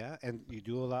 Yeah. Yeah. And you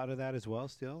do a lot of that as well,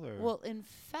 still, or? Well, in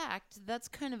fact, that's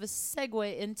kind of a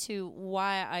segue into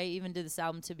why I even did this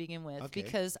album to begin with,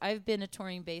 because I've been a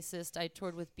touring bassist. I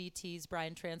toured with BT's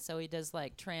Brian Transo. He does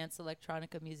like trance,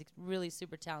 electronica music, really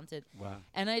super talented. Wow.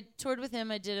 And I toured with him.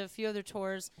 I did a few other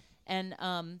tours, and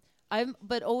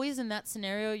but always in that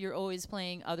scenario, you're always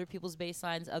playing other people's bass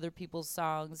lines, other people's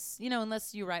songs,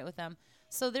 unless you write with them.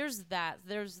 So there's that.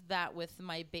 There's that with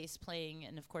my bass playing,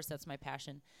 and of course that's my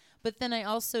passion. But then I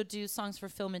also do songs for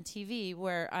film and TV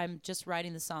where I'm just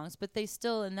writing the songs, but they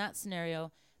still, in that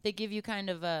scenario, they give you kind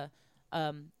of a,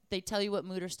 they tell you what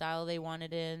mood or style they want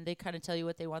it in. They kind of tell you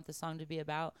what they want the song to be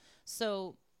about.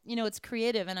 So, it's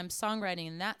creative, and I'm songwriting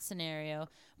in that scenario,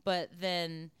 but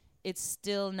then it's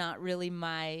still not really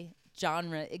my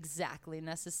genre exactly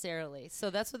necessarily.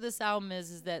 So that's what this album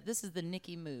is that this is the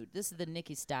Nikki mood. This is the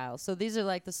Nikki style. So these are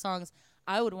like the songs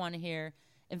I would want to hear.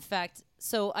 In fact,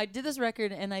 so I did this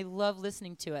record and I love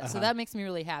listening to it. So that makes me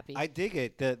really happy. I dig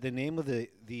it. The name of the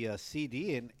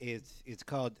CD it's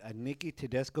called A Nikki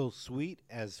Tedesco Suite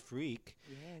as Freak.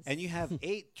 Yes. And you have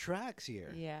 8 tracks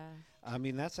here. Yeah. I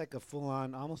mean, that's like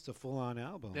almost a full-on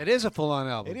album. It is a full-on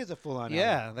album. It is a full-on album.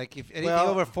 Yeah, like if anything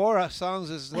over 4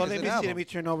 songs is Well, is let an me see. album. Let me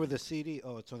turn over the CD.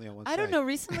 Oh, it's only on one side. I don't know.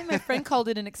 Recently, my friend called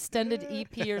it an extended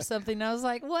EP or something. And I was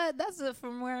like, what? That's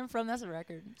from where I'm from. That's a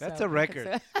record. That's a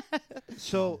record.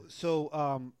 So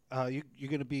you're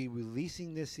going to be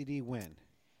releasing this CD when?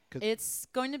 It's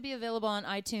going to be available on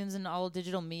iTunes and all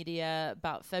digital media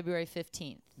about February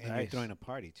 15th. And you're throwing a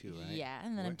party too, right? Yeah,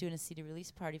 and then I'm doing a CD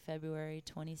release party February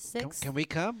 26th. Can we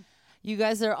come? You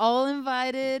guys are all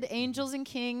invited. Angels and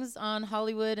Kings on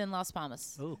Hollywood and Las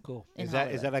Palmas. Oh, cool. Is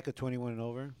that like a 21 and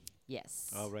over?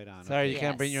 Yes. Oh, right on. Sorry, you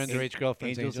can't bring your underage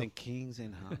girlfriends, Angels Angel. and Kings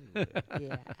in Hollywood.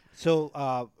 Yeah.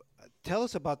 So, tell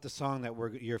us about the song that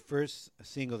your first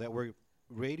single that we're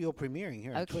radio premiering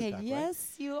here. on Twin Okay, Talk,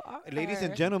 yes, you are. right? Ladies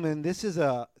and gentlemen, this is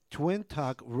a Twin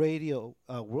Talk radio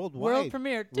worldwide. World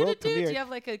premiere. World Do premiere. you have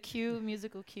like a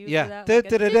musical cue Yeah. for that? Like a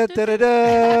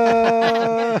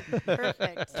Da-da-da-da-da-da.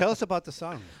 Perfect. Tell us about the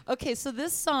song. Okay, so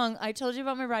this song, I told you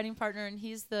about my writing partner, and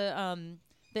he's the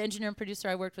engineer and producer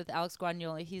I worked with, Alex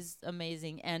Guadagnoli. He's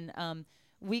amazing. And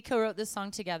we co-wrote this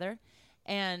song together.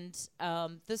 And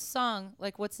this song,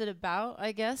 like, what's it about,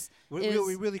 I guess?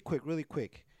 Really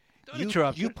quick. Don't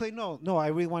interrupt You her. played, no, I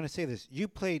really want to say this. You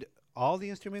played all the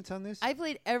instruments on this? I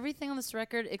played everything on this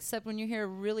record except when you hear a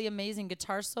really amazing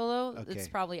guitar solo, it's Okay.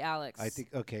 probably Alex. I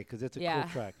think, okay, because it's a Yeah.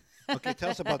 cool track. Okay, tell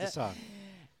us about the song.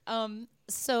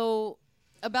 So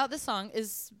about the song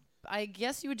is, I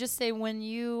guess you would just say when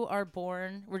you are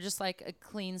born, we're just like a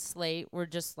clean slate. We're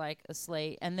just like a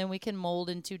slate. And then we can mold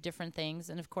into different things.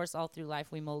 And, of course, all through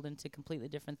life we mold into completely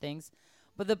different things.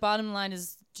 But the bottom line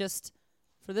is just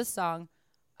for this song,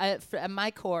 at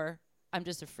my core, I'm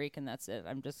just a freak, and that's it.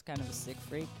 I'm just kind of a sick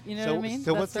freak. You know So- what I mean?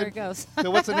 so That's what's where the- it goes. so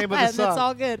what's the name of the And song? it's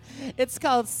all good. It's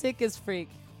called Sick as Freak.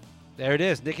 There it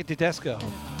is, Nicky Tedesco.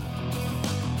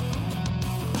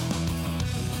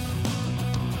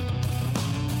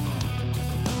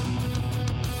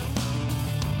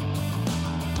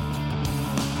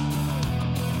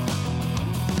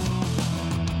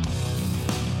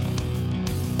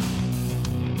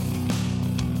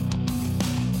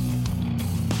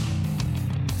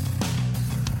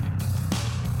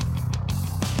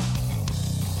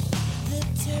 The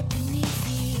dirt beneath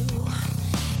you,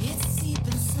 it's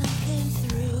seeping something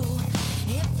through.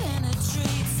 It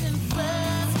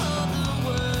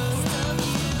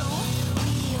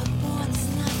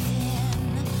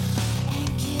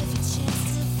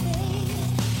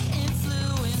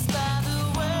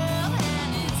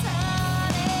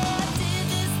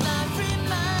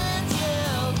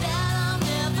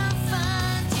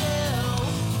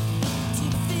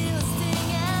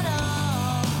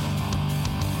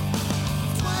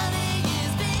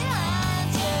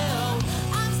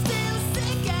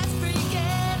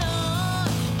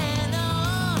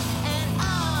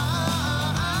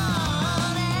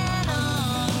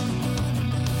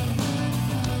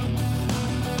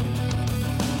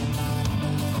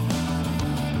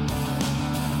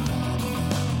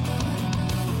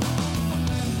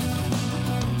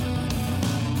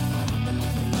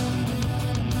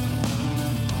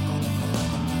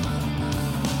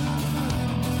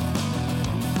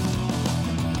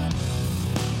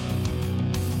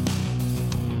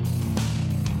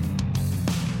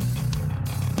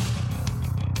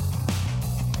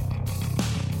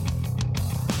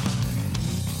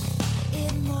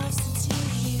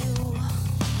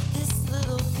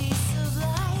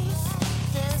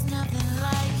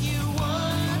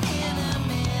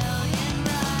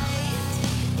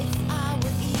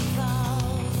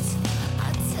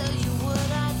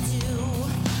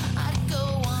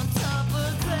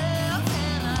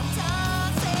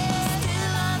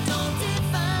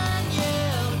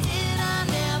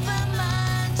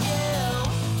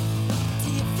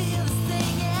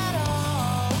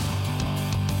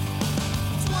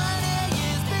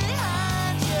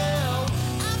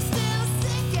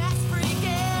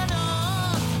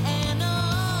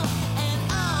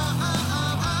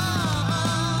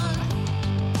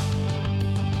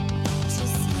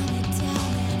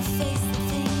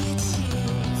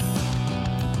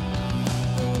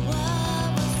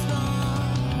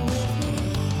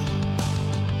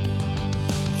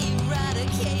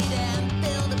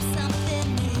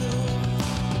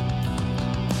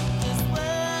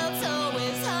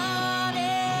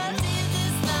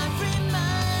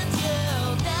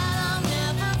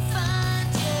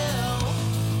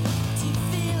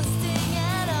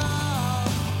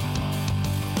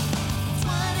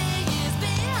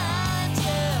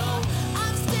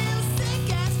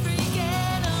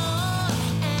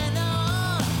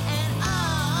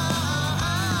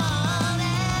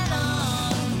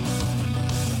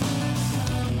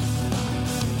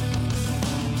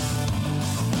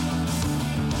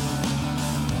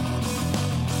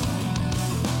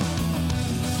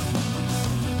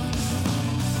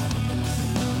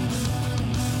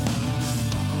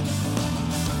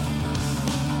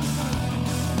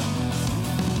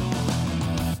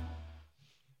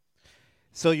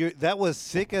So that was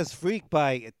Sick as Freak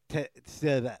by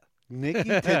Nikki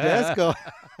Tedesco.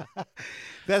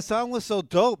 That song was so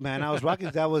dope, man. I was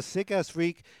rocking. That was Sick as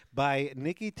Freak by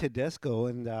Nikki Tedesco.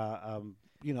 And,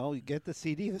 you get the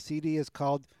CD. The CD is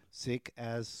called Sick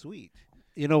as Sweet.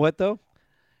 You know what, though?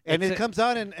 And it comes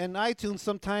out in iTunes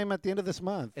sometime at the end of this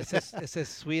month. It says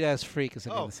Sweet As Freak is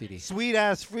the name of the CD. Sweet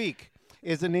As Freak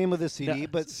is the name of the CD,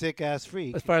 but Sick As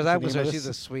Freak. As far as is the I'm name of concerned, the she's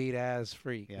a sweet ass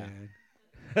freak, Yeah. man.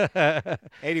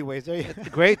 Anyways, there you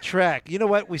Great track. You know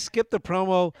what? We skipped the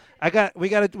promo. We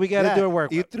gotta do our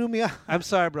work. You threw me off. I'm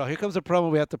sorry, bro. Here comes the promo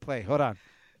we have to play. Hold on.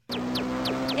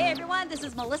 Hey everyone, this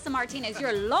is Melissa Martinez,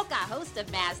 your loca host of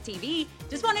Maz TV.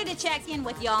 Just wanted to check in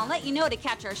with y'all and let you know to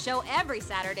catch our show every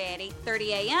Saturday at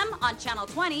 8:30 a.m. on Channel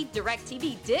 20,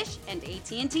 DirecTV Dish, and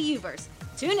AT&T Uverse.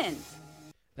 Tune in.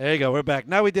 There you go. We're back.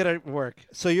 Now we did our work.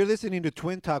 So you're listening to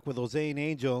Twin Talk with Jose and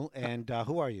Angel, and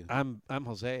who are you? I'm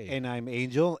Jose. And I'm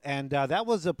Angel, and that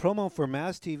was a promo for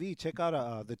Maz TV. Check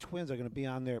out the Twins are going to be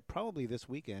on there probably this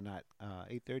weekend at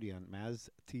 8:30 on Maz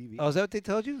TV. Oh, is that what they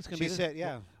told you? It's gonna She be this- said,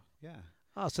 yeah.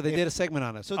 Oh, so they did a segment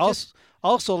on us. So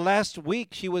also, last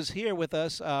week she was here with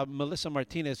us, Melissa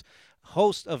Martinez,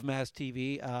 host of Maz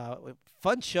TV.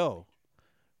 Fun show.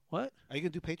 What? Are you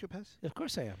going to do Patriot Pass? Of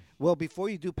course I am. Well, before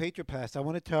you do Patriot Pass, I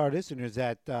want to tell our listeners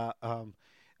that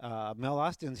Mel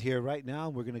Austin's here right now.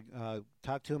 We're going to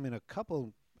talk to him in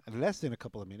less than a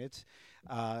couple of minutes.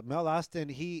 Mel Austin,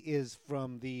 he is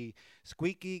from the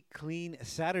Squeaky Clean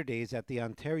Saturdays at the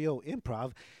Ontario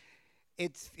Improv.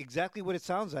 It's exactly what it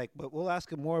sounds like, but we'll ask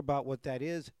him more about what that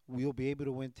is. We'll be able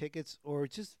to win tickets, or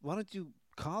just why don't you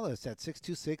call us at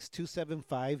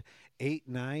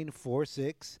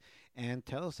 626-275-8946 and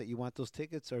tell us that you want those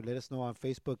tickets, or let us know on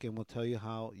Facebook, and we'll tell you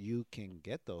how you can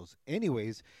get those.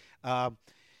 Anyways,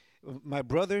 my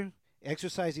brother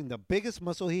exercising the biggest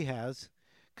muscle he has,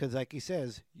 because like he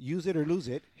says, use it or lose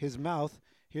it, his mouth.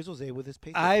 Here's Jose with his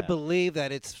Patriot I Pass. believe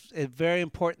that it's very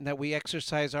important that we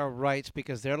exercise our rights,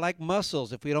 because they're like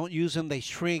muscles. If we don't use them, they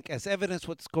shrink. As evidence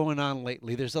what's going on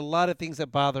lately, there's a lot of things that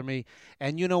bother me.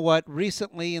 And you know what?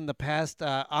 Recently in the past,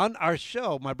 on our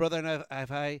show, my brother and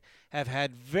I have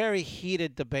had very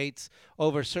heated debates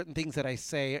over certain things that I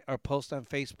say or post on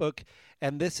Facebook.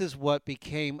 And this is what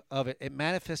became of it. It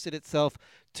manifested itself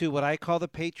to what I call the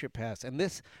Patriot Pass. And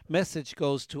this message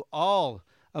goes to all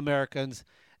Americans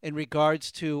in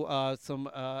regards to some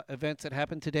events that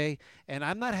happened today. And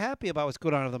I'm not happy about what's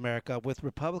going on in America with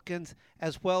Republicans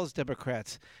as well as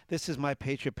Democrats. This is my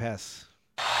Patriot Pass.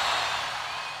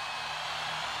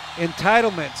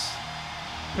 Entitlements,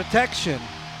 protection,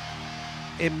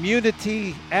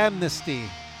 immunity, amnesty.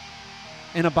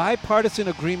 In a bipartisan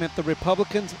agreement, the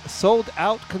Republicans sold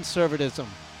out conservatism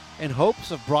in hopes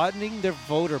of broadening their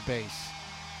voter base.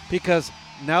 Because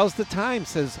now's the time,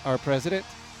 says our president,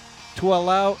 to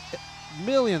allow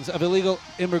millions of illegal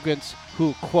immigrants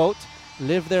who, quote,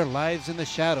 live their lives in the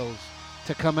shadows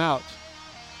to come out.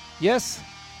 Yes,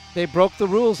 they broke the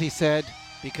rules, he said,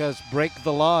 because break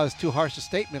the law is too harsh a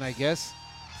statement, I guess.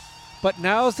 But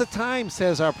now's the time,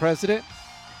 says our president,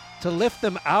 to lift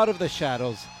them out of the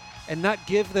shadows and not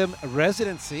give them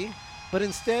residency, but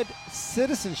instead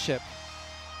citizenship,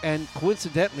 and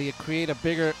coincidentally create a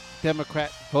bigger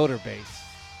Democrat voter base.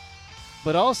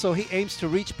 But also he aims to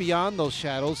reach beyond those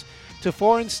shadows to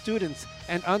foreign students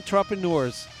and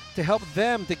entrepreneurs to help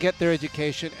them to get their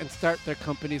education and start their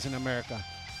companies in America.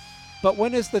 But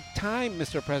when is the time,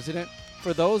 Mr. President,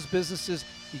 for those businesses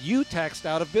you taxed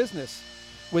out of business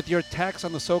with your tax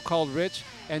on the so-called rich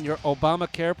and your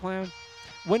Obamacare plan?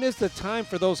 When is the time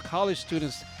for those college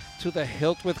students to the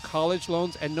hilt with college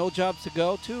loans and no jobs to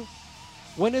go to?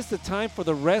 When is the time for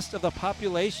the rest of the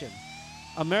population,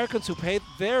 Americans who pay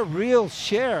their real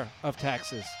share of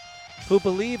taxes, who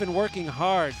believe in working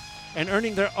hard and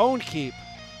earning their own keep,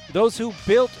 those who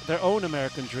built their own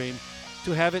American dream,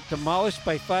 to have it demolished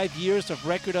by 5 years of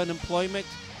record unemployment,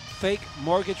 fake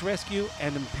mortgage rescue,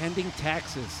 and impending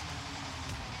taxes?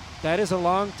 That is a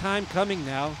long time coming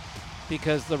now,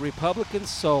 because the Republicans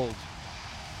sold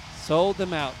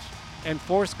them out and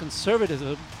forced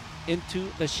conservatism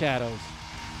into the shadows.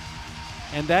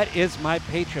 And that is my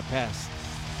Patriot Pass.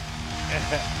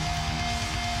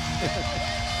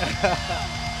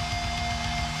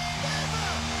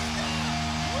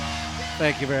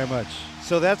 Thank you very much.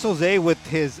 So that's Jose with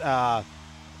his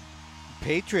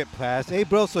Patriot Pass. Hey,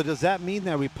 bro, so does that mean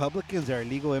that Republicans are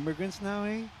illegal immigrants now,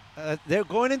 eh? They're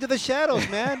going into the shadows,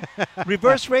 man.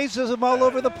 Reverse racism all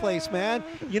over the place, man.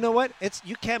 You know what?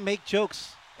 You can't make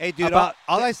jokes. Hey, dude, about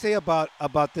all I say about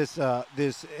this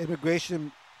this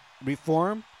immigration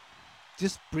reform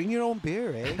just bring your own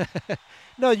beer, eh?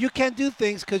 No, you can't do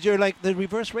things because you're like the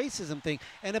reverse racism thing,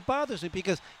 and it bothers me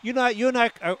because you and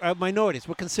I are minorities.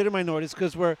 We're considered minorities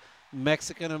because we're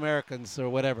Mexican Americans or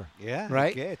whatever. Yeah,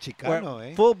 right. Okay, Chicano, We're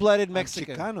eh? full-blooded I'm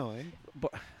Mexican. Chicano, eh?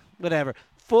 Whatever.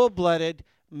 Full-blooded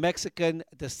Mexican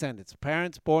descendants.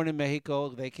 Parents born in Mexico.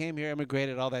 They came here,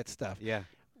 immigrated, all that stuff. Yeah.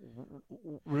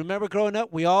 Remember growing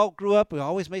up? We all grew up. We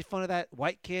always made fun of that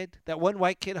white kid. That one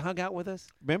white kid hung out with us.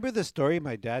 Remember the story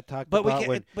my dad talked But about?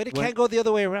 it can't go the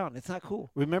other way around. It's not cool.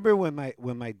 Remember when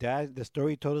my dad, the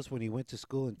story he told us when he went to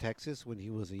school in Texas when he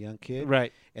was a young kid?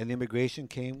 Right. And the immigration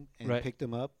came and Right. picked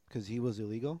him up because he was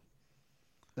illegal?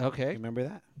 Okay. Remember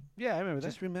that? Yeah, I remember that.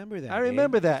 Just remember that. I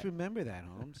remember that. Just remember that,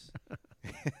 Holmes.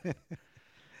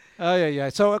 Oh, yeah.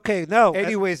 So, okay, no.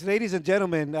 Anyways, ladies and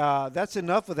gentlemen, that's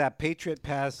enough of that Patriot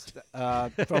pass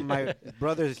from my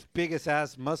brother's biggest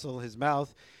ass muscle, his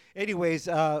mouth. Anyways,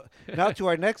 now to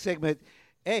our next segment.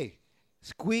 Hey,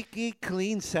 Squeaky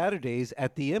Clean Saturdays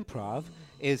at the Improv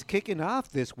is kicking off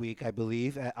this week, I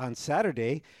believe, on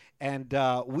Saturday. And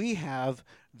we have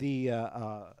the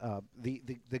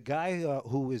guy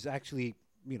who is actually,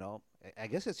 I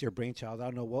guess it's your brainchild. I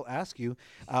don't know. We'll ask you.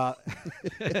 And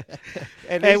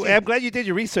I'm glad you did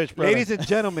your research, brother. ladies and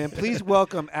gentlemen, please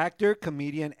welcome actor,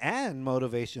 comedian, and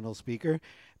motivational speaker,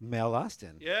 Mel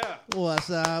Austin. Yeah.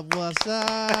 What's up? What's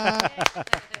up?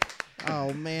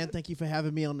 Oh, man, thank you for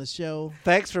having me on the show.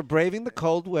 Thanks for braving the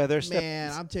cold weather.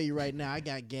 Man, I'm telling you right now, I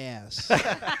got gas.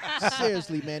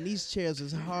 Seriously, man, these chairs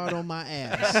is hard on my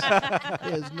ass.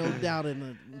 There's no doubt in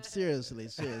it. Seriously.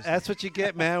 That's what you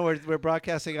get, man. We're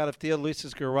broadcasting out of Theo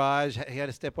Luis's garage. He had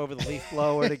to step over the leaf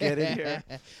blower to get in here.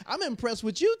 I'm impressed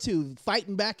with you two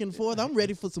fighting back and forth. I'm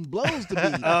ready for some blows to be.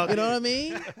 Okay. You know what I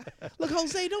mean? Look,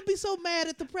 Jose, don't be so mad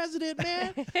at the president,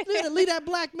 man. Leave that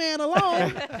black man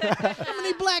alone. How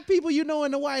many black people you know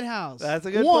in the White House? That's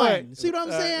a good One. point. See what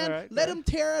I'm saying? All right. Let him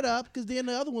tear it up, because then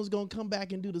the other one's going to come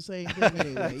back and do the same thing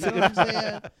anyway. You know what I'm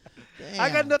saying? I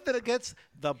got Damn. nothing against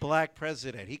the black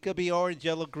president. He could be orange,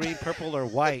 yellow, green, purple, or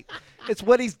white. It's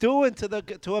what he's doing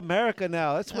to America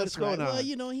now. That's what's right. going on.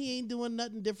 Well, he ain't doing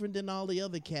nothing different than all the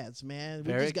other cats, man.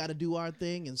 We Very- just got to do our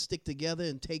thing and stick together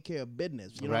and take care of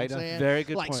business. You know Right what I'm on. saying? Very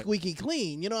good like point. Squeaky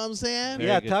Clean. You know what I'm saying? Very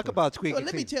Yeah, good talk point. about Squeaky Well,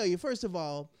 let me Clean. tell you, first of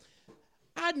all,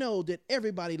 I know that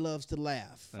everybody loves to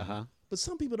laugh. Uh-huh. But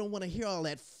some people don't want to hear all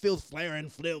that filth, flaring,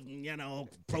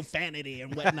 profanity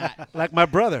and whatnot. Like my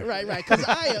brother. Right. Because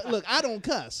I don't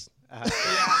cuss. But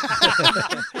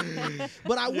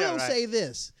I will right. say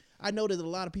this. I know that a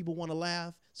lot of people want to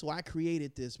laugh, so I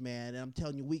created this, man. And I'm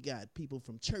telling you, we got people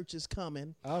from churches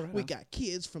coming. All right. We got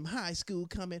kids from high school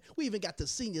coming. We even got the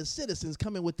senior citizens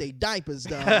coming with their diapers,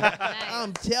 dog.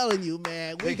 I'm telling you,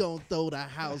 man, we going to throw the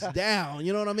house down.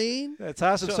 You know what I mean? That's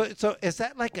awesome. So is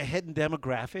that like a hidden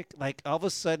demographic? Like all of a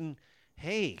sudden,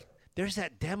 hey, there's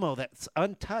that demo that's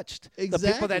untouched. The people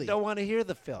Exactly. that don't want to hear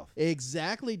the filth.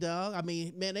 Exactly, dog. I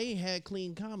mean, man, they ain't had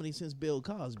clean comedy since Bill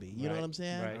Cosby. You know what I'm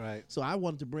saying? Right. So I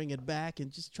wanted to bring it back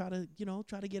and just try to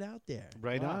get out there.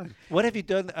 Right Wow. on. What have you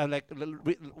done?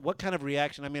 What kind of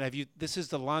reaction? I mean, have you? This is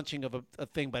the launching of a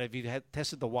thing, but have you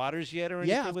tested the waters yet, or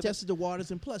anything? Yeah, I've with it? tested the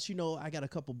waters, and plus, I got a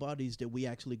couple buddies that we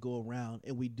actually go around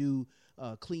and we do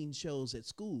clean shows at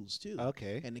schools too.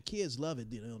 Okay. And the kids love it.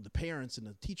 The parents and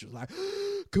the teachers like,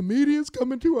 comedians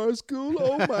coming to our school.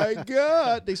 Oh my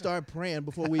God! They start praying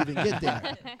before we even get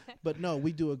there. But no,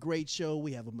 we do a great show.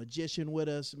 We have a magician with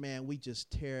us, man. We just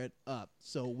tear it up.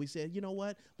 So we said, you know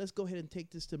what? Let's go ahead and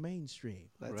take this to mainstream.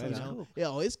 That's Right You on. know?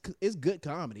 cool. Yeah, it's good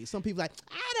comedy. Some people like,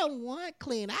 I don't want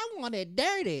clean. I want it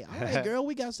dirty. All right, girl,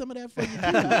 we got some of that for you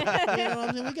too. You know what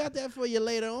I'm saying? We got that for you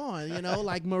later on.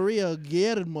 Like Maria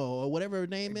Guillermo or whatever her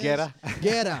name is. Guerra.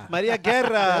 Maria Guerra.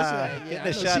 That's right. Getting Yeah, a I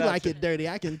know shout she out like to- it dirty.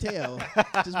 I can tell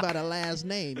just by the last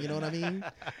name. You know what I mean?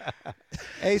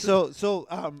 Hey,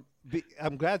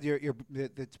 I'm glad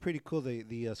that's pretty cool.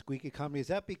 The Squeaky comedy, is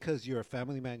that because you're a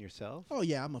family man yourself? Oh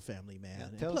yeah, I'm a family man. Yeah,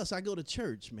 And tell us- plus, I go to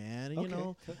church, man. And,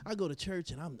 Okay. I go to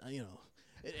church, and I'm,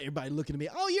 everybody looking at me.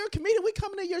 Oh, you're a comedian. We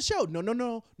coming to your show? No.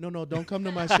 Don't come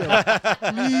to my show.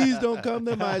 Please don't come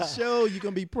to my show. You're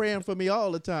gonna be praying for me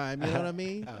all the time. You know what I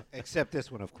mean? Except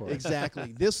this one, of course.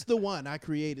 Exactly. This is the one. I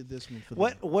created this one for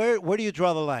them. Where do you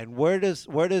draw the line? Where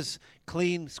does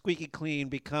clean, squeaky clean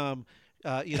become,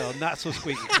 not so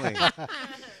squeaky clean?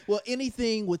 Well,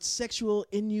 anything with sexual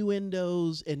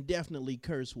innuendos and definitely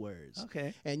curse words.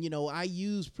 Okay. And I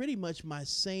use pretty much my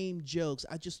same jokes.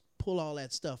 I just pull all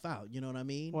that stuff out. You know what I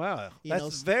mean? Wow, You that's know,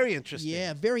 very interesting.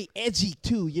 Yeah, very edgy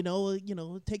too.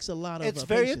 It takes a lot of. It's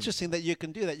very patience. interesting that you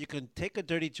can do that. You can take a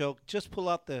dirty joke, just pull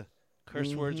out the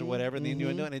curse words or whatever, and then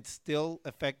you know, and it's still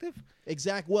effective.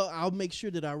 Exactly. Well, I'll make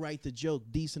sure that I write the joke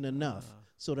decent enough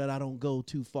so that I don't go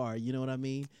too far. You know what I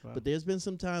mean? Wow. But there's been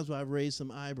some times where I've raised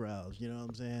some eyebrows. You know what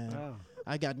I'm saying? Wow.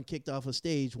 I gotten kicked off a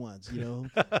stage once. You know,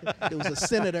 there was a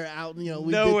senator out. You know,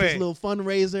 we No did way. this little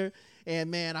fundraiser, and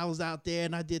man, I was out there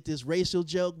and I did this racial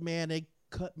joke. Man, they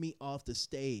cut me off the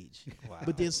stage. Wow.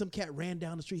 But then some cat ran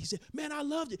down the street. He said, "Man, I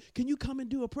loved it. Can you come and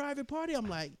do a private party?" I'm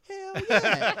like, "Hell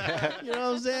yeah!" You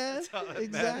know what I'm saying?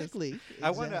 Exactly.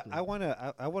 I want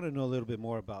to know a little bit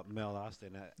more about Mel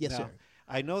Austin. Yes, Now, sir.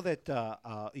 I know that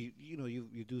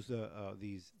you do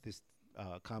this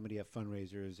comedy at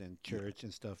fundraisers and church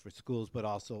and stuff for schools, but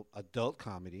also adult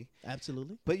comedy.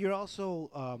 Absolutely. But you're also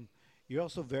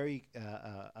very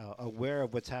aware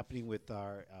of what's happening with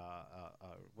our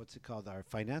what's it called, our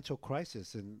financial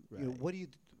crisis, and you know,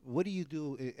 what do you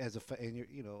do as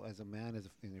as a man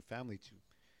in your family to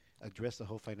address the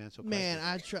whole financial crisis?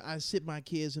 Man, I sit my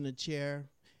kids in a chair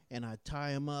and I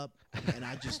tie them up and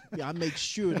I make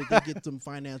sure that they get some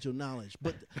financial knowledge.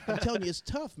 But I'm telling you, it's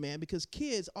tough, man, because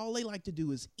kids, all they like to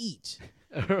do is eat.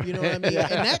 You know what I mean?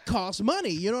 And that costs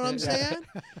money. You know what I'm saying?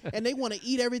 And they want to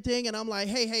eat everything. And I'm like,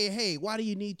 hey, why do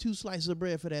you need 2 slices of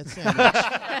bread for that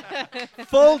sandwich?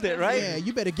 Fold it, right? Yeah,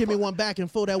 you better give me one back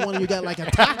and fold that one you got like a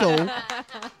taco.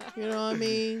 You know what I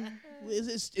mean?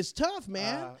 It's tough,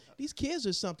 man. These kids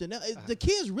are something. Now, the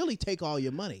kids really take all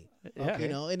your money. Yeah. You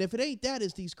know, and if it ain't that,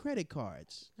 it's these credit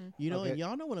cards. You know, Okay. and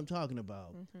y'all know what I'm talking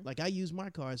about. Like, I use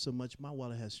my card so much, my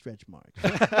wallet has stretch marks.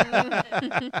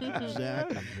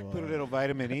 Exactly. Boy. Put a little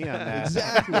vitamin E on that.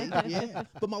 Exactly. Yeah.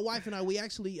 But my wife and I, we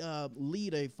actually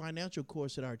lead a financial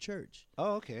course at our church.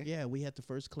 Oh, okay. Yeah, we had the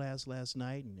first class last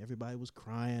night, and everybody was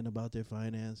crying about their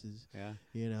finances. Yeah.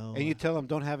 You know. And you tell them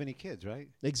don't have any kids, right?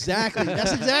 Exactly.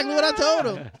 That's exactly what I told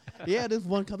them. Yeah, this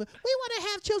one comment. We want to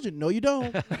have children. No, you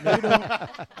don't. No, you don't.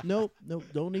 Nope.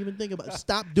 Don't even think about it.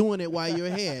 Stop doing it while you're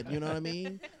ahead. You know what I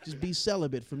mean? Just be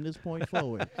celibate from this point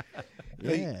forward.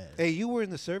 Yeah. Hey, you were in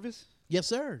the service? Yes,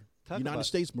 sir. Talk United about-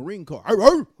 States Marine Corps.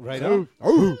 Right Oh,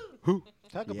 on.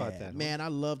 Talk about Yeah, that. man. I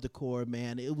love the Corps,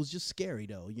 man. It was just scary,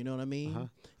 though. You know what I mean? Uh-huh.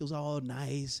 It was all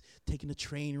nice, taking a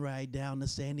train ride down to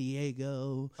San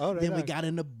Diego. Oh, right then we on. got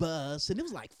in the bus, and it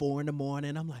was like 4 a.m.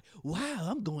 I'm like, wow,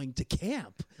 I'm going to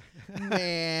camp.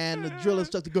 Man, the drill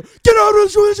instructor go, get out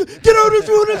of this, get out of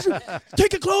this,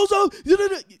 take your clothes off.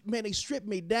 Man, they stripped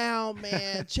me down,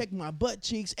 man, checked my butt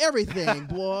cheeks, everything,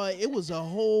 boy. It was a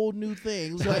whole new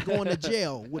thing. It was like going to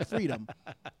jail with freedom.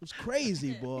 It was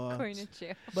crazy, boy. Going to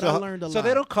jail. But I learned a lot. So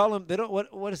they don't call them. They don't.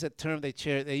 What is that term they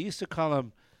share? They used to call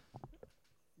them.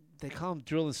 They call them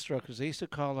drill instructors. They used to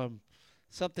call them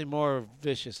something more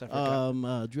vicious. I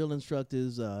forgot. Drill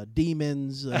instructors,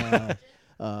 demons. No,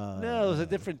 it was a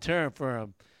different term for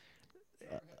them.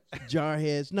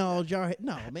 Jarheads. No, jarhead.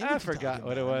 No, man. I forgot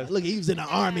what it was. Look, he was in the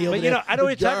army over But you there. know, I don't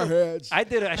The even talk. jarheads.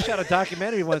 I shot a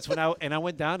documentary once when I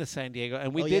went down to San Diego,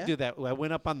 and we Oh, did yeah? do that. I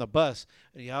went up on the bus,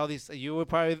 and all these. You were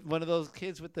probably one of those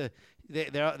kids with the.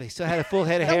 They still had a full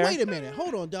head of Now, hair. wait a minute.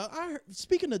 Hold on, dog.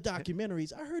 Speaking of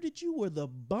documentaries, I heard that you were the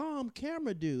bomb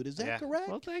camera dude. Is that Yeah. correct?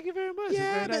 Well, thank you very much. It's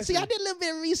Yeah, very man. nice See, of I you. did a little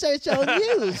bit of research on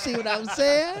you. See what I'm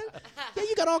saying? Yeah,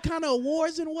 you got all kind of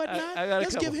awards and whatnot. I got a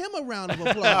Let's give couple. him a round of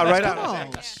applause. Right Come on.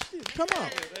 on. Come on.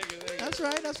 That's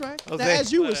right. That's right. Now, Jose,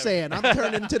 as you were whatever. saying, I'm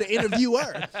turning into the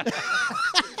interviewer.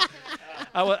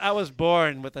 I was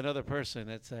born with another person.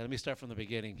 Let me start from the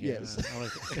beginning here. Yes.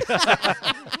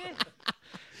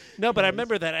 No, but I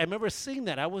remember that. I remember seeing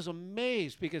that. I was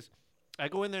amazed because I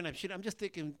go in there and I'm shooting. I'm just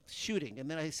thinking shooting,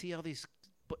 and then I see all these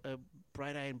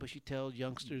bright-eyed and bushy-tailed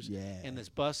youngsters in this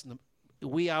bus in the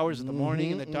wee hours of the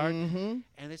morning in the dark, and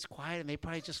it's quiet, and they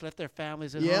probably just left their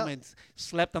families at Yep. home and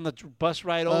slept on the bus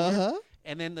ride over. Uh-huh.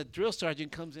 And then the drill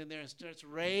sergeant comes in there and starts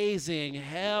raising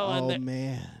hell. Oh, and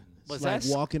man. Was It's like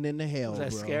that walking into hell, was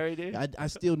that bro. scary, dude? I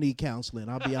still need counseling.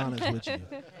 I'll be honest with you.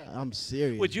 I'm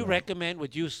serious. Would you bro. recommend?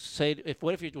 Would you say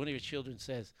what if one of your children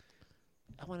says,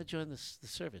 "I want to join the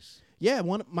service"? Yeah,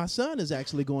 my son is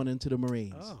actually going into the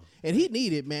Marines. Oh. And he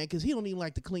need it, man, because he don't even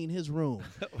like to clean his room.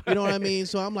 You know what I mean?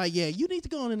 So I'm like, yeah, you need to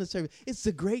go on in the service. It's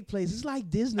a great place. It's like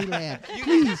Disneyland.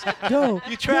 Please go.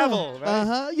 You travel, right?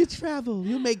 Uh-huh. You travel.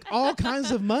 You make all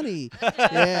kinds of money.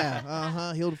 Yeah.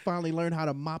 Uh-huh. He'll finally learn how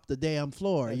to mop the damn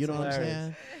floor. You know what I'm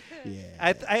saying?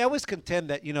 Yeah. I always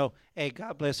contend that, hey,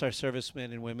 God bless our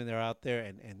servicemen and women that are out there,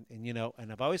 and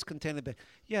and I've always contended that,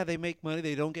 yeah, they make money,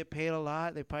 they don't get paid a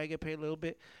lot, they probably get paid a little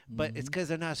bit, but it's because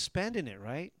they're not spending it,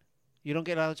 right? You don't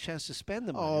get a chance to spend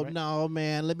the money. Oh right? no,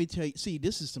 man! Let me tell you. See,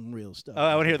 this is some real stuff. Oh,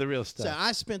 I want to hear the real stuff. So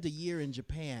I spent a year in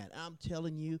Japan. I'm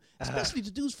telling you, especially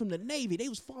the dudes from the Navy, they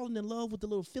was falling in love with the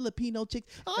little Filipino chick.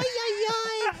 Ay ay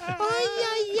ay, ay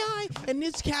ay ay, and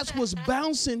this cat was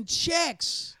bouncing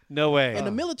checks. No way. And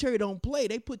the military don't play.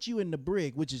 They put you in the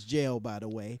brig, which is jail, by the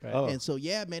way. Right. Oh. And so,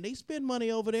 yeah, man, they spend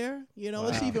money over there. You know,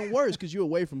 it's Wow. even worse because you're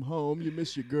away from home. You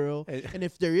miss your girl. And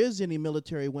if there is any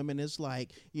military women, it's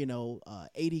like,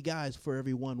 80 guys for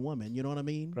every one woman. You know what I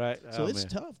mean? Right. So Oh, it's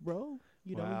man. tough, bro.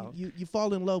 You know, Wow. you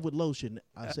fall in love with lotion.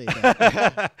 I say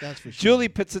that. That's for sure. Julie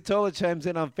Pizzatola chimes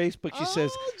in on Facebook. She says,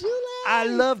 Julie. I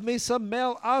love me some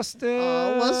Mel Austin.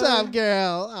 Oh, what's up,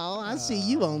 girl? Oh, I see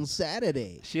you on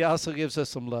Saturday. She also gives us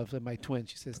some love. And my twin,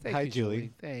 she says, thank Hi, you,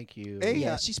 Julie. Thank you. Hey,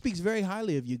 Yeah, she speaks very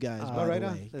highly of you guys, by right the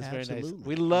on. way. That's Absolutely. very nice.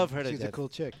 We love her to She's death. a cool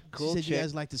chick. Cool She said chick. you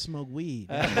guys like to smoke weed.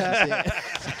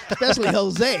 Especially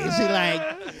Jose. She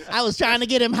like, I was trying to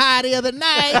get him high the other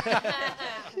night.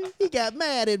 He got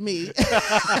mad at me.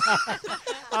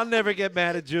 I'll never get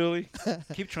mad at Julie.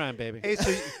 Keep trying, baby. Hey,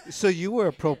 so you were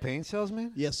a propane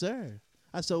salesman? Yes, sir.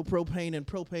 I sold propane and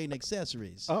propane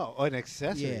accessories. Oh, an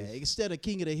accessory. Yeah, instead of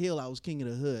King of the Hill, I was King of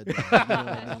the Hood. You know what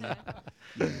I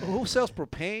mean? Who sells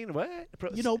propane? What?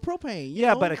 Propane. You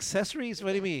Yeah, know? but accessories?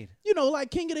 What do you mean?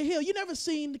 Like King of the Hill. You never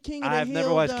seen the King of the I've Hill?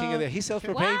 never watched dog? King of the He sells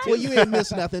propane too? Well, you ain't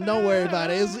missed nothing. Don't worry about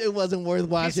it. It wasn't worth He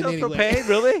watching sells anyway. propane?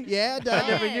 Really? Yeah, dog. I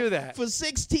never knew that. For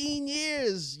 16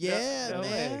 years. Yeah, no way.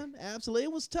 man. Absolutely.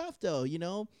 It was tough, though,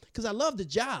 because I loved the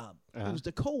job. Uh-huh. It was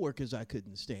the coworkers I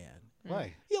couldn't stand.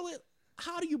 Why?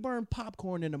 How do you burn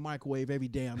popcorn in the microwave every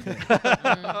damn day?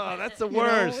 Oh, that's the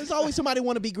worst. There's always somebody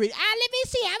want to be greedy. Let me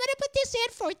see. I'm going to put this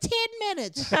in for 10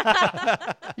 minutes.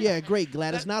 Yeah, great,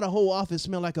 Gladys. Not a whole office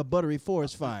smell like a buttery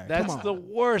forest fire. That's Come on. the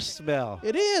worst smell.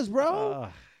 It is, bro. Ugh.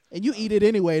 And you eat it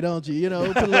anyway, don't you?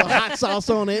 Put a little hot sauce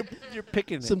on it. You're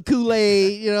picking it. Some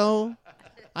Kool-Aid,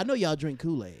 I know y'all drink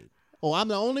Kool-Aid. Oh, I'm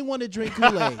the only one that drink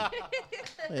Kool-Aid.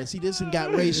 Yeah, see, this one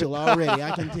got racial already.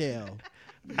 I can tell.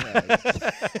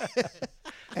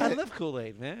 I love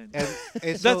Kool-Aid, man.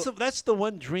 And so, That's the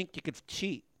one drink you could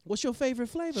cheat. What's your favorite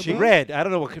flavor, bro? Red. I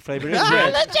don't know what flavor it is. Ah,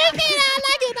 Red. let's joke it. I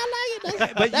like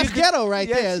it. But That's you could- ghetto right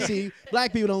yes. there. See,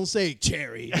 black people don't say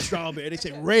cherry, strawberry. They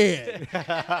say red.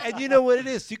 And you know what it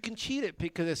is? You can cheat it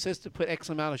because it says to put X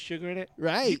amount of sugar in it.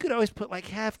 Right. You could always put like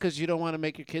half because you don't want to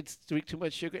make your kids drink too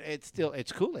much sugar. It's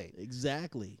Kool-Aid.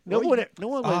 Exactly. No Or one you-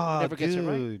 never gets it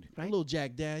right. dude. a little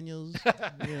Jack Daniels,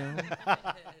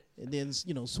 and then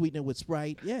sweeten it with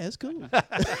Sprite. Yeah, it's cool.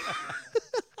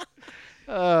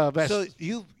 Best. So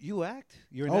you act?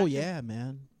 You're an Oh actor? yeah,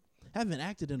 man. Haven't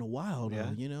acted in a while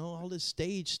though. Yeah. All this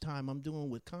stage time I'm doing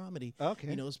with comedy. Okay.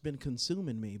 It's been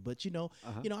consuming me. But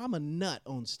I'm a nut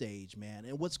on stage, man.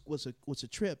 And what's a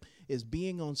trip is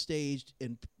being on stage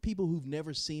and people who've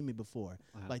never seen me before,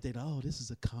 like they, oh, this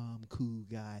is a calm, cool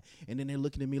guy, and then they're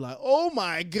looking at me like, oh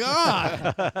my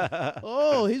god,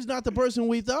 oh, he's not the person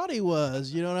we thought he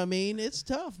was. You know what I mean? It's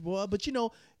tough, boy. But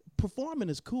performing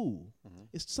is cool.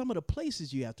 It's some of the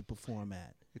places you have to perform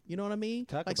at. You know what I mean?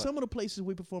 Talk Like about some of the places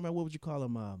we perform at, what would you call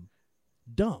them?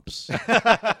 Dumps.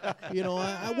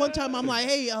 One time I'm like,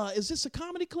 hey, is this a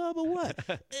comedy club or what?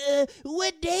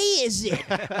 What day is it?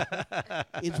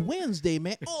 It's Wednesday,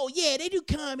 man. Oh, yeah, they do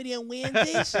comedy on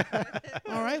Wednesdays.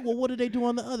 All right, well, what do they do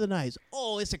on the other nights?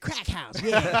 Oh, it's a crack house,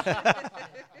 yeah.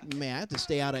 Man, I have to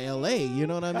stay out of L.A., you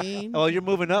know what I mean? Oh, you're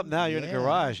moving up now. You're in a Yeah.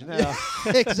 garage now.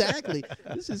 Exactly.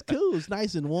 This is cool. It's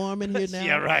nice and warm in here now.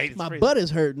 Yeah, right. It's My pretty- butt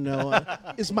is hurting, though.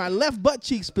 It's my left butt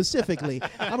cheek specifically.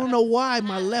 I don't know why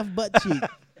my left butt cheek.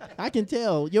 I can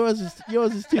tell. Yours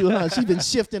is too, huh? She's been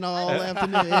shifting all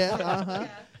afternoon. Yeah, uh-huh.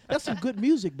 That's some good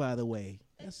music, by the way.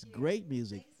 That's great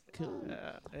music. Cool.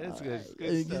 It's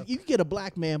good. You can get a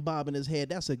black man bobbing his head.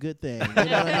 That's a good thing. You know what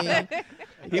I mean?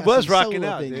 He Got was some rocking soul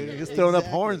out, up in dude. you. He was throwing up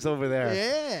Exactly. horns over there.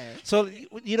 Yeah. So,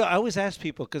 I always ask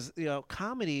people because,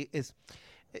 comedy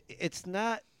it's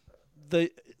not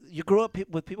you grow up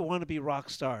with people want to be rock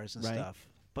stars and Right. stuff.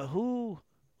 But who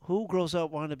grows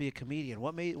up wanting to be a comedian?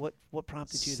 What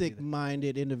prompted you to do that?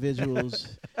 Sick-minded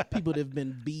individuals, people that have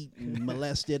been beat and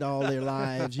molested all their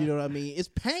lives. You know what I mean? It's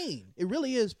pain. It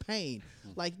really is pain.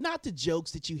 Like, not the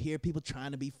jokes that you hear people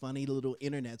trying to be funny, the little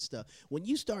internet stuff. When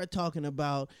you start talking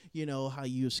about, how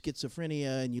you have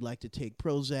schizophrenia and you like to take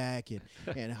Prozac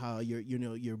and how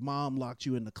your mom locked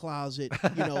you in the closet,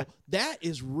 that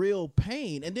is real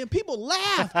pain. And then people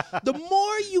laugh. The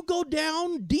more you go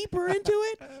down deeper into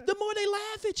it, the more they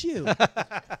laugh at you.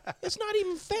 It's not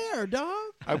even fair,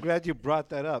 dog. I'm glad you brought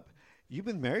that up. You've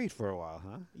been married for a while,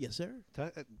 huh? Yes, sir.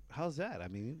 How's that? I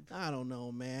mean, I don't know,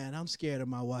 man. I'm scared of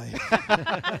my wife.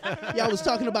 Yeah, I was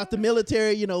talking about the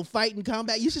military, you know, fighting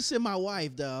combat. You should send my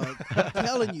wife, dog. I'm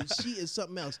telling you, she is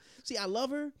something else. See, I love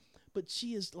her, but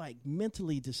she is like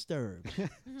mentally disturbed.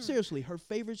 Seriously, her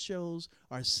favorite shows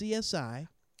are CSI,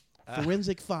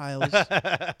 Forensic Files,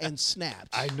 and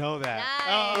Snaps. I know that.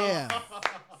 Yeah.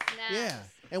 Yeah.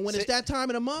 And when it's that time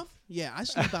of the month, yeah, I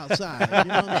sleep outside. You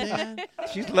know what I'm saying?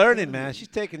 She's learning, man. She's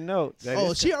taking notes.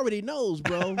 Oh, she already knows,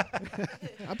 bro.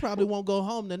 I probably won't go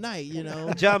home tonight, you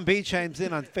know. John B chimes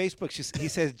in on Facebook. He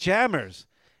says jammers.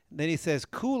 And then he says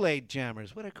Kool-Aid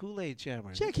jammers. What are Kool-Aid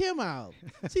jammers? Check him out.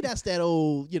 See, that's that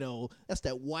old, you know, that's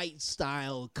that white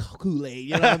style Kool-Aid.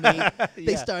 You know what I mean?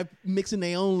 They start mixing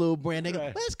their own little brand. They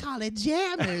go, let's call it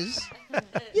jammers.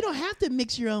 You don't have to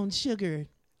mix your own sugar.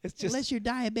 It's just unless you're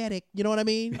diabetic, you know what I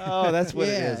mean? Oh, that's what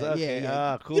it is. Okay,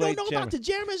 Kool-Aid you don't know about the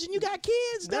jammers and you got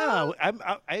kids, no?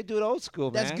 I do it old school,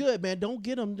 man. That's good, man. Don't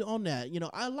get them on that. You know,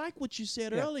 I like what you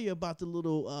said earlier about the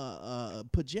little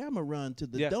pajama run to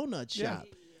the donut shop.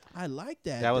 I like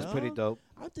that. That was pretty dope.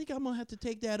 I think I'm gonna have to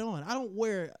take that on. I don't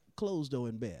wear clothes though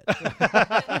in bed.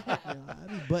 I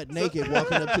be butt naked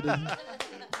walking up to the.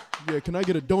 Yeah, can I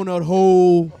get a donut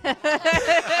hole?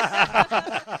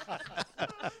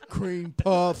 Cream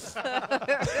puff.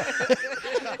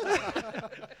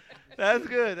 That's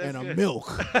good. And a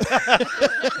milk.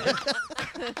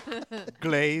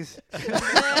 Glaze.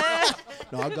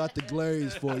 No, I got the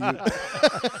glaze for you.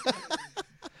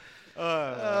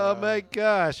 Oh my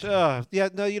gosh! Yeah,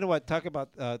 no, you know what? Talk about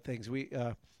things. When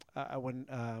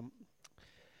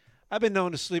I've been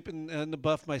known to sleep in the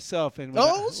buff myself, and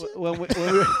when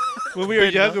we were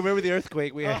younger, remember the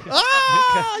earthquake we had?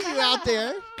 Oh, you out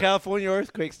there? California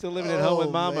earthquake, still living at home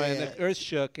with Mama, and the earth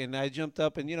shook, and I jumped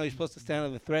up, and you're supposed to stand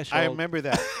on the threshold. I remember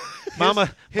that. Mama,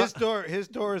 his door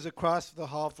is across the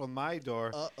hall from my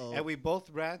door, and we both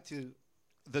ran to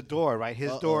the door, right?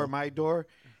 His door, my door.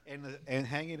 And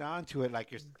hanging on to it like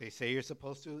they say you're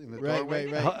supposed to in the doorway.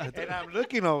 Right. And I'm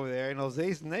looking over there, and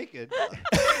Jose's naked.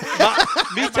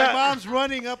 My mom's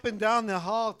running up and down the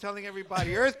hall telling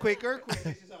everybody, earthquake. And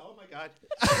she's like, oh, my God.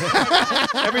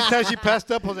 Every time she passed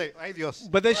up, Jose, ay Dios.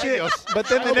 But then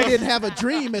they didn't have a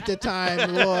dream at the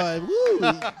time. Boy, woo,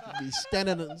 be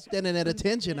standing at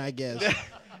attention, I guess.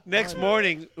 Next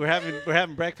morning, we're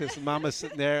having breakfast, and Mama's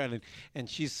sitting there, and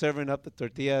she's serving up the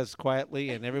tortillas quietly,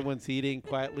 and everyone's eating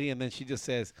quietly, and then she just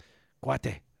says,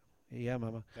 "Cuate." Yeah,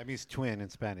 Mama. That means twin in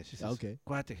Spanish. She says, okay.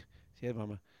 Cuate. Yeah,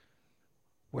 Mama.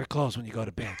 Wear clothes when you go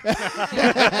to bed.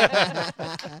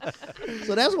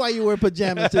 So that's why you wear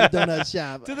pajamas to the donut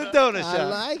shop. To the donut shop. I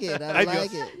like it. I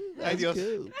like it. That's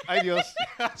cool. Adios.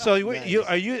 So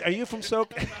are you from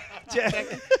SoCal?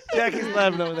 Jackie's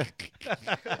laughing over there.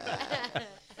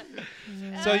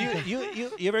 So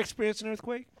you ever experienced an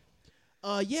earthquake?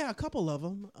 Yeah, a couple of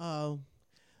them.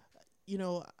 You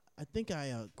know, I think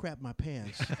I crapped my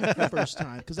pants the first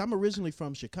time because I'm originally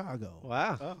from Chicago.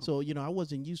 Wow. Oh. So, you know, I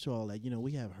wasn't used to all that. You know,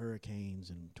 we have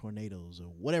hurricanes and tornadoes or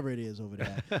whatever it is over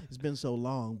there. It's been so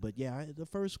long. But, yeah, the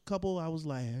first couple, I was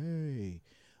like, hey,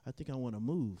 I think I want to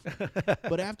move.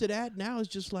 But after that, now it's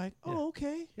just like, oh,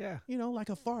 okay. Yeah. You know, like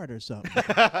a fart or something.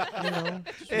 You know,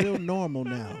 it's real normal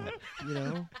now, you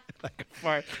know. Like a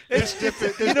fart. There's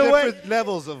different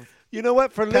levels of. You know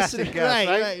what? For listeners,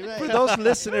 right. For those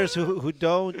listeners who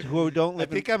don't live, I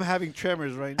think I'm having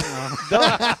tremors right now.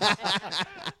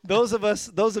 those of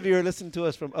you who are listening to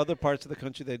us from other parts of the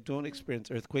country that don't experience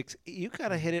earthquakes, you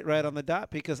kind of hit it right on the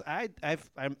dot because I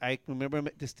remember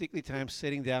distinctly times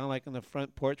sitting down like on the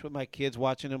front porch with my kids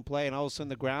watching them play, and all of a sudden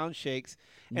the ground shakes,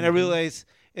 and I realize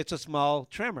it's a small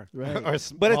tremor, right?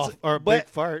 Or a big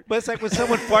fart. But it's like when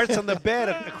someone farts on the bed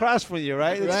across from you,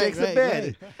 right? It shakes the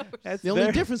bed. Right. The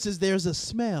only difference is there's a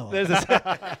smell.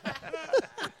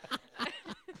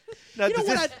 Now, you know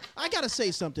what? I got to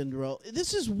say something, bro.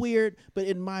 This is weird, but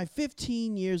in my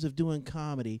 15 years of doing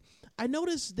comedy, I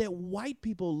noticed that white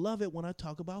people love it when I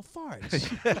talk about farts.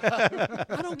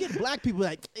 I don't get black people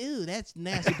like, ew, that's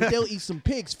nasty, but they'll eat some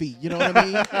pig's feet. You know what I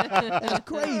mean? That's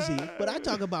crazy. But I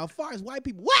talk about farts. White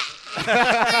people,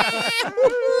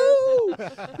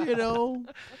 you know.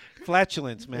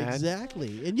 Flatulence, man.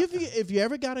 Exactly. And if you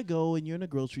ever got to go and you're in a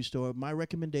grocery store, my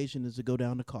recommendation is to go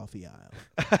down the coffee aisle.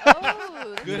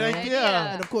 Oh, good idea.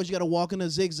 And, of course, you got to walk in a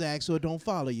zigzag so it don't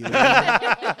follow you.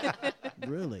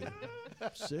 Really.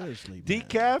 Seriously, man.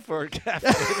 Decaf or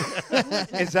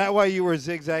caffeine? Is that why you were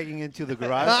zigzagging into the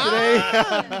garage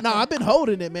today? No, I've been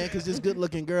holding it, man, because this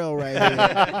good-looking girl right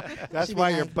here. That's She be why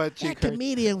like, your butt cheek That hurts.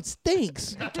 comedian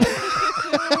stinks.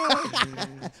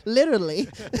 Literally.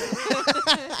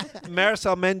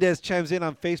 Marisol Mendez chimes in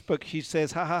on Facebook. She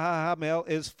says, ha ha ha ha, Mel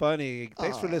is funny.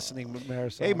 Thanks for listening,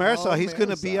 Marisol. Hey, Marisol, Oh, he's going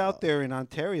to be Marisol. out there in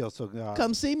Ontario. So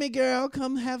Come see me, girl.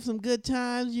 Come have some good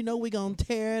times. You know we gonna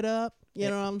tear it up. You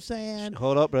know what I'm saying?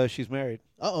 Hold up, bro. She's married.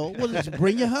 Uh-oh. Well, just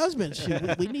bring your husband.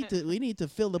 Shoot, we need to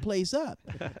fill the place up.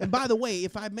 And by the way,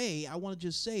 if I may, I want to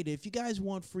just say that if you guys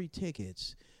want free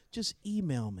tickets, just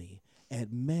email me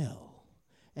at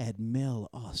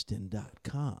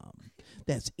mel@melaustin.com.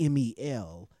 That's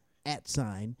MEL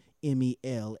 @MELAUSTIN.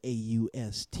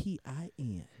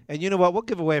 And you know what? We'll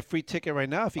give away a free ticket right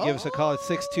now if you give us a call at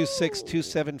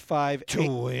 626-275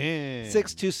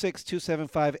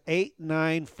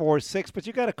 626-275-8946. But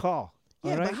you got to call.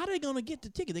 Yeah, all right? but how are they going to get the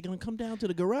ticket? They're going to come down to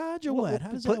the garage or what?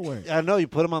 How does that work? I know you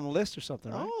put them on the list or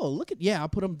something, right? Oh, look at I'll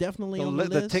put them definitely on the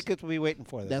list. The tickets will be waiting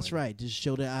for them. That's right. Just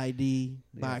show the ID,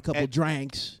 buy a couple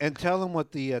drinks. And tell them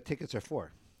what the tickets are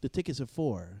for. The tickets are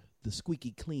for the Squeaky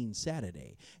Clean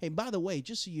Saturday. And by the way,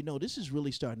 just so you know, this is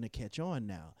really starting to catch on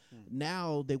now.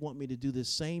 Now they want me to do this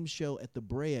same show at the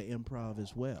Brea Improv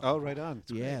as well. Oh, right on.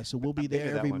 That's Yeah, great. so we'll be I've been to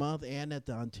there that every one. month and at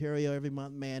the Ontario every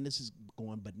month. Man, this is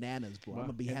going bananas, boy. Wow. I'm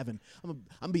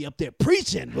gonna be up there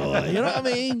preaching, boy. You know what I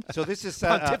mean? So this is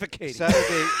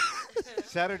Pontificating.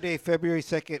 Saturday, February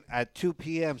 2nd at 2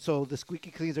 p.m. So the Squeaky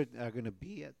Cleans are going to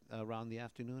be at around the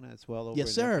afternoon as well. Over Yes,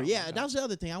 in sir. Improv. Yeah, that was the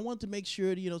other thing. I wanted to make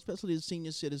sure, especially the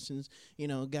senior citizens,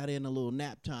 got in a little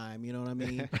nap time. You know what I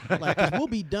mean? 'Cause we'll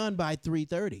be done by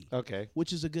 3:30. Okay.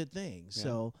 Which is a good thing.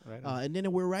 So, right on. and then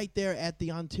we're right there at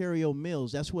the Ontario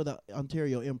Mills. That's where the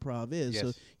Ontario Improv is.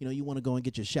 Yes. So, you want to go and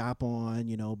get your shop on.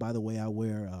 By the way, I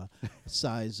wear a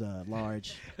size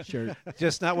large shirt.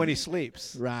 Just not when he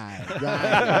sleeps. Right.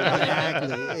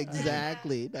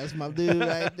 Exactly. That's my dude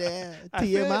right there.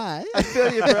 TMI. I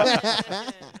feel you, bro.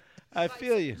 I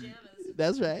feel you.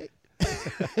 That's right.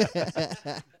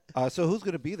 So who's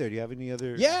going to be there? Do you have any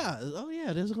other? Yeah. Oh,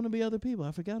 yeah. There's going to be other people.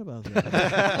 I forgot about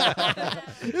that.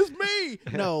 It's me.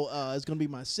 No, it's going to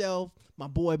be myself. My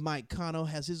boy Mike Cano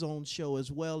has his own show as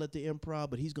well at the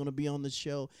Improv, but he's going to be on the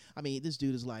show. I mean, this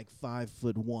dude is like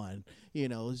 5'1".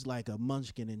 He's like a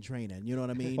munchkin in training. You know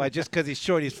what I mean? Why, just because he's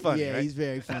short, he's funny, Yeah, right? he's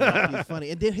very funny. He's funny.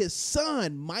 And then his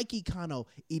son, Mikey Cano,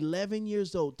 11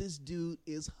 years old. This dude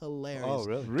is hilarious. Oh,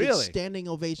 really? Gets Really? standing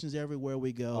ovations everywhere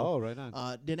we go. Oh, right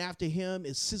on. Then after him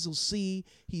is Sizzle C.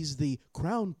 He's the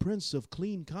crown prince of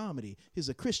clean comedy. He's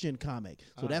a Christian comic,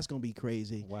 so that's gonna be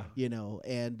crazy. Wow.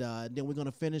 And then we're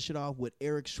gonna finish it off with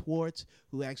Eric Schwartz,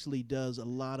 who actually does a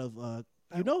lot of.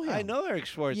 You know him. I know Eric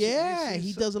Schwartz. Yeah, He's- he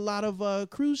he's- does a lot of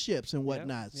cruise ships and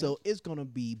whatnot. yeah. So it's going to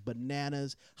be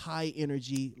bananas, high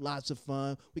energy, lots of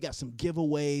fun. We got some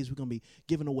giveaways. We're going to be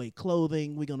giving away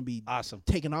clothing. We're going to be Awesome.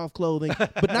 taking off clothing,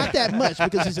 but not that much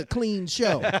because it's a clean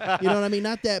show. You know what I mean?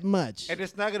 Not that much. And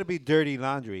it's not going to be dirty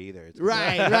laundry either. It's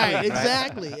Right.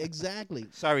 Exactly.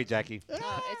 Sorry, Jackie. No,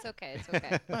 it's okay. It's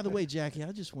okay. By the way, Jackie,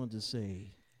 I just wanted to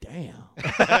say, damn.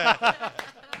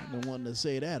 I've been wanting to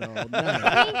say that all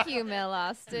night. Thank you, Mel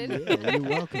Austin. Yeah, you're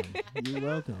welcome. You're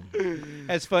welcome.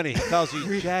 That's funny. He calls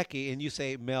you Jackie, and you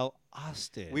say Mel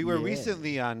Austin. We were Yeah.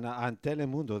 recently on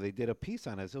Telemundo. They did a piece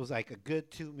on us. It was like a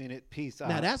good 2-minute piece.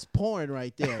 Now that's porn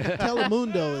right there.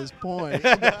 Telemundo is porn.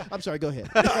 I'm sorry. Go ahead.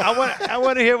 I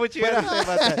want to hear what you have to say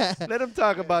about that. Let him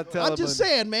talk about Telemundo. I'm just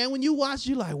saying, man. When you watch,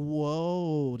 you're like,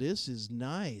 "Whoa, this is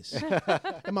nice."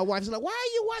 And my wife's like, "Why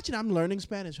are you watching?" I'm learning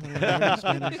Spanish. Honey. I'm learning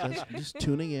Spanish. That's just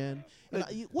tuning in. And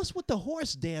what's with the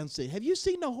horse dancing? Have you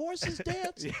seen the horses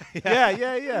dance?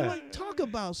 Yeah. Like, talk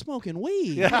about smoking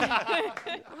weed. I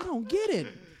don't get it.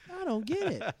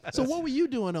 So what were you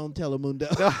doing on Telemundo?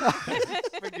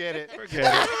 Forget it.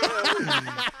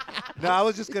 No, I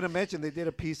was just going to mention they did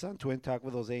a piece on Twin Talk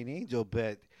with Jose and Angel,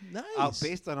 but Nice.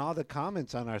 based on all the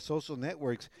comments on our social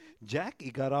networks, Jackie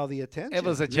got all the attention. It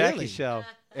was a Jackie Really? show.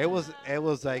 It was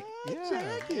like, Jackie, look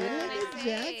at Hey,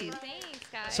 Jackie. thanks,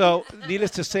 guys. So,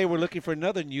 needless to say, we're looking for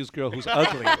another news girl who's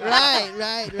ugly. Right.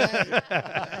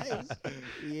 Nice.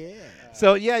 Yeah.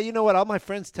 So, yeah, you know what? All my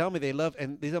friends tell me they love,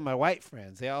 and these are my white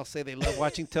friends. They all say they love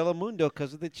watching Telemundo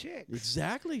because of the chicks.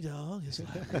 Exactly, dog. It's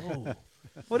like, whoa.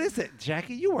 What is it,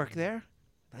 Jackie? You work there.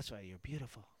 That's why you're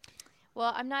beautiful.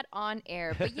 Well, I'm not on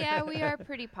air, but yeah, we are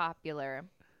pretty popular.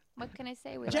 What can I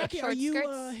say? We Jackie, like short are you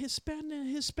skirts.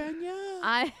 Hispania?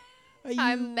 I Are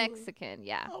I'm Mexican.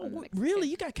 Yeah. Oh, I'm Mexican. really?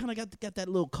 You got that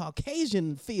little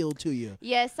Caucasian feel to you.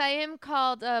 Yes, I am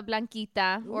called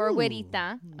Blanquita or Ooh.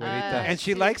 Güerita. And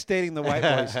she likes dating the white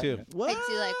boys too. What? I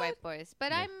do like white boys,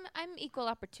 but I'm equal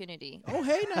opportunity. Oh,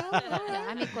 hey now. Yeah,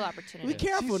 I'm equal opportunity. Be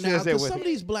careful She now, says that because with- some of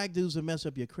these black dudes will mess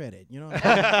up your credit. You know.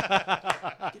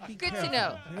 Be Good to careful.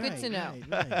 know. Good to know.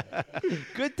 Right.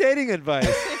 Good dating advice.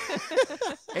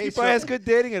 Hey, He so- probably has good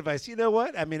dating advice. You know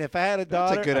what? I mean, if I had a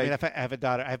That's a daughter, good I mean, idea. if I have a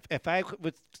daughter, if I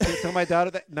would tell my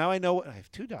daughter that now I know I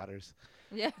have two daughters.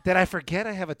 Yeah. Did I forget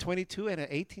I have a 22 and an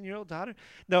 18-year-old daughter?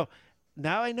 No.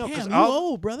 Now I know because Damn, you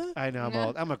old, brother. I know I'm Yeah.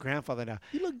 old. I'm a grandfather now.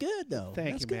 You look good though.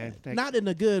 Thank That's you, good. man. Thank Not in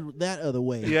a good that other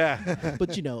way. Yeah. But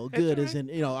good all as in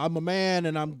I'm a man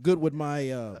and I'm good with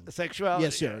my Sexuality.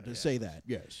 yes sir to say that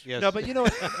yes. Yes. No, but you know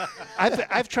what?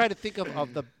 I've tried to think of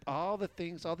all the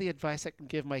things, all the advice I can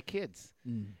give my kids,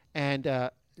 and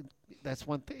that's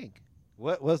one thing.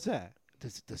 What's that?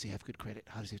 Does he have good credit?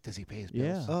 How does he pay his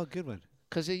Yeah. bills? Oh, good one.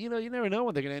 Because you never know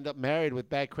when they're going to end up married with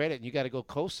bad credit, and you got to go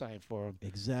co-sign for them.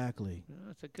 Exactly.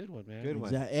 That's a good one, man. Good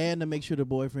one. And to make sure the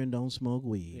boyfriend don't smoke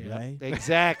weed, Yeah, right?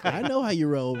 exactly. I know how you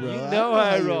roll, bro. You I know how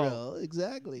I you roll.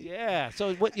 Exactly. Yeah.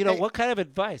 So what what kind of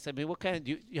advice? I mean, what kind of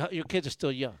your kids are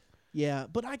still young. Yeah,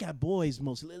 but I got boys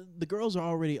mostly. The girls are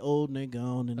already old and they're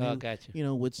gone, and Oh, they,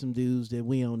 gotcha. with some dudes that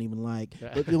we don't even like.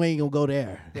 Right. But we ain't gonna go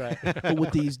there. Right. But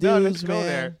with these dudes, No, let's go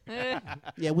man, there.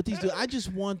 yeah, with these dudes, I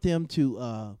just want them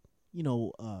to,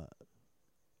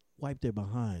 wipe their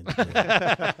behinds. bro.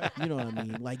 You know what I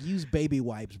mean? Like use baby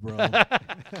wipes, bro.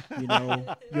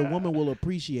 Your woman will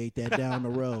appreciate that down the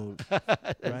road,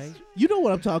 right? You know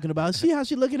what I'm talking about. See how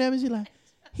she looking at me? She like,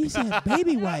 he said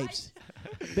baby wipes.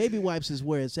 Baby wipes is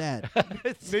where it's at.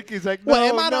 Nikki's like, no, Well,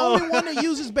 am I no. the only one that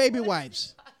uses baby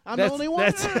wipes? I'm the only one.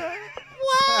 That's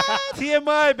What?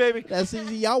 TMI, baby. That's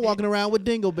easy. Y'all walking around with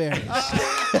dingleberries.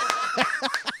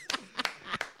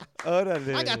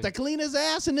 I got the cleanest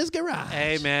ass in this garage.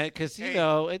 Hey, man, because,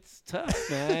 it's tough,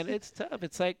 man. It's tough.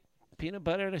 It's like peanut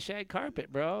butter and a shag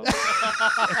carpet, bro.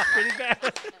 It's pretty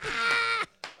bad.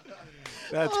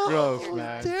 That's gross,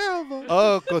 man. Terrible.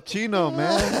 Oh, cochino,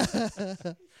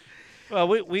 man. Well,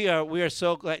 we are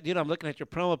so glad. I'm looking at your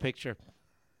promo picture.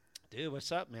 Dude,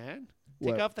 what's up, man?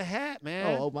 Take What? off the hat,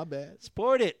 man. Oh, my bad.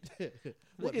 Sport it.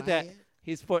 What, Look at my that. hat?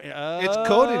 He's sporting. Oh, It's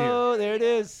cold in here. Oh, there it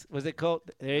is. Was it cold?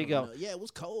 There you go. Yeah, it was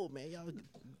cold, man. Y'all give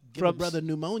From a brother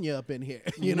pneumonia up in here.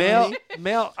 You know what I Mel, mean?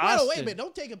 Mel Austin. No, wait a minute.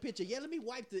 Don't take a picture. Yeah, let me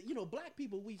wipe the. Black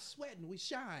people, we sweating, we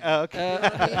shine. Okay.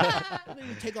 Let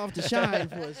me take off the shine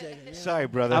for a second. Yeah. Sorry,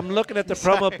 brother. I'm looking at the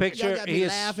promo Y'all picture. got He me is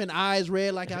laughing, eyes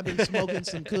red, like I've been smoking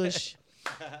some Kush.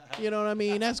 You know what I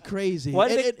mean? That's crazy. What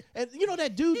And, did and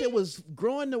that dude that was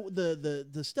growing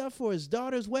the stuff for his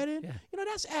daughter's wedding. Yeah.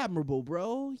 That's admirable,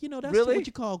 bro. That's Really? what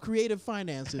you call creative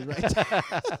finances, right?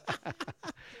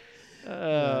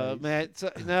 man.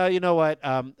 So, no, you know what?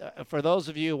 For those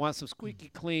of you who want some squeaky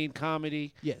clean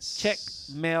comedy, Yes. check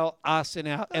Mel Austin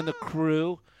out and the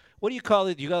crew. What do you call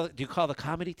it? Do you call the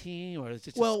comedy team, or is it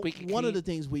just Well, squeaky one of clean? the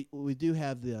things we do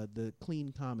have the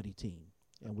clean comedy team,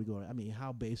 and we go. I mean,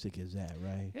 how basic is that,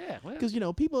 right? Yeah, well, Because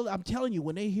people, I'm telling you,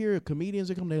 when they hear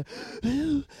comedians are coming,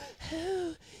 they're,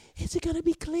 is it gonna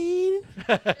be clean?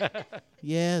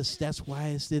 Yes, that's why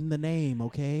it's in the name.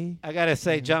 Okay. I gotta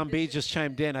say, John B just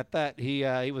chimed in. I thought he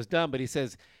was done, but he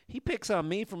says he picks on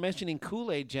me for mentioning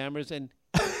Kool-Aid jammers and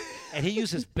he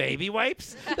uses baby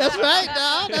wipes. That's right,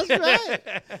 dog. That's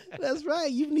right. That's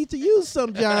right. You need to use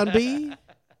some, John B.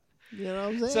 You know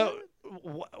what I'm saying? So,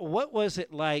 what was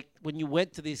it like when you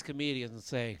went to these comedians and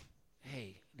say,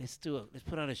 "Hey, let's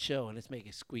put on a show and let's make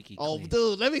it squeaky oh, clean"?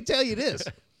 dude, let me tell you this: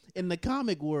 in the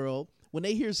comic world, when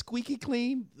they hear squeaky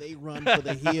clean, they run for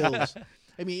the hills.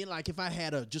 I mean, like if I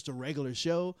had just a regular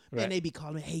show, Right. then they'd be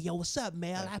calling me, "Hey, yo, what's up,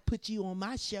 Mel? I put you on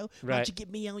my show. Why Right. don't you get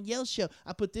me on your show?"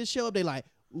 I put this show up. They like,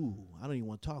 "Ooh, I don't even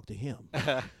want to talk to him.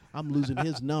 I'm losing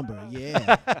his number."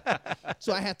 Yeah.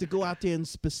 So I have to go out there and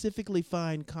specifically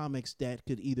find comics that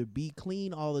could either be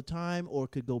clean all the time or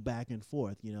could go back and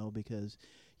forth, because,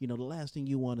 the last thing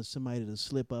you want is somebody to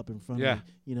slip up in front Yeah.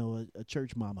 of, a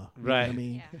church mama. You know Right. what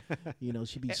I mean?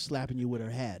 She'd be slapping you with her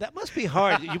hat. That must be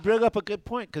hard. You bring up a good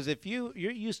point because if you've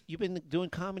been doing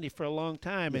comedy for a long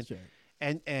time That's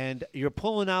right. and you're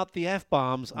pulling out the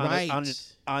F-bombs on Right.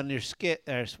 on your skit,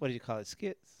 or what do you call it?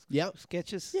 Skits? Yep.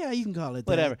 Sketches? Yeah, you can call it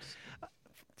Whatever. that.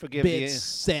 Forgive Bits, me.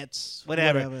 sets,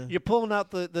 Whatever. You're pulling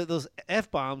out those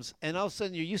F-bombs, and all of a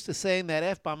sudden you're used to saying that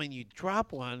F-bomb, and you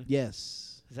drop one.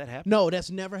 Yes. Does that happen? No,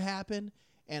 that's never happened.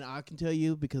 And I can tell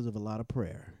you because of a lot of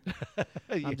prayer.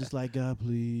 Yeah. I'm just like, God,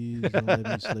 please don't let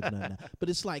me slip nothing out. But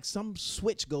it's like some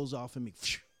switch goes off in me.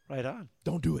 Right on.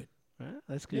 Don't do it. Well,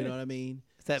 that's good. You know what I mean?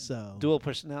 Is that So- dual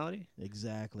personality?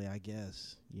 Exactly, I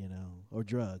guess, or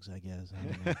drugs, I guess. I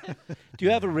don't know. Do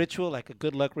you have a ritual, like a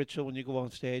good luck ritual when you go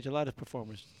on stage? A lot of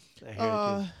performers. I hear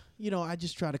I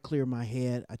just try to clear my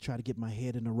head. I try to get my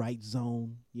head in the right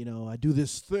zone. I do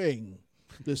this thing.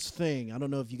 I don't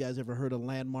know if you guys ever heard of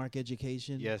landmark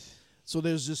education. Yes. So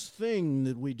there's this thing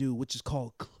that we do, which is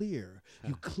called clear.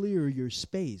 You clear your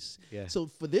space. Yeah. So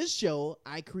for this show,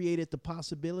 I created the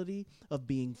possibility of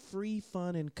being free,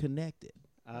 fun, and connected.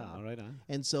 right on.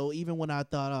 And so even when I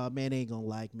thought, oh, man, they ain't going to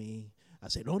like me, I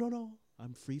said, no.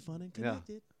 I'm free, fun, and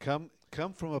connected. Come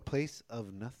from a place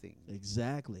of nothing.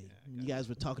 Exactly. You guys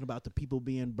were talking about the people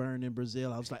being burned in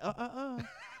Brazil. I was like, I'm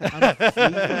free, fun, and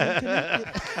connected.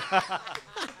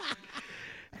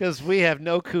 Because we have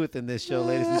no couth in this show,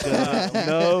 ladies and gentlemen.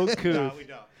 No couth. No, we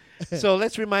don't. So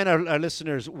let's remind our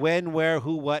listeners when, where,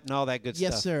 who, what, and all that good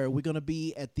Yes, stuff. sir. We're going to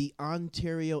be at the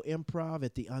Ontario Improv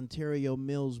at the Ontario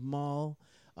Mills Mall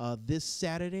this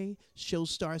Saturday. Show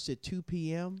starts at 2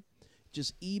 p.m.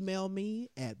 Just email me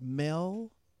at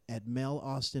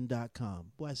mel@melaustin.com.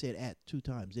 Boy, I said at 2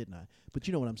 times, didn't I? But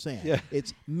you know what I'm saying. Yeah.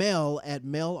 It's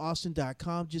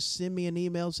mel@melaustin.com. Just send me an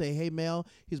email. Say, hey, Mel,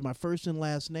 here's my first and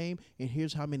last name, and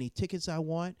here's how many tickets I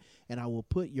want, and I will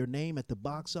put your name at the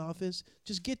box office.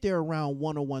 Just get there around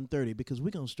 1 or 1:30 because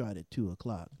we're going to start at 2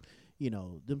 o'clock.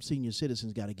 Them senior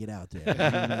citizens got to get out there. You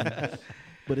know what I mean?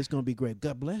 But it's going to be great.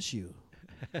 God bless you.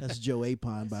 That's Joe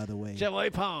Apon, by the way. Joe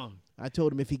Apon. I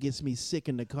told him if he gets me sick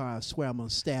in the car, I swear I'm going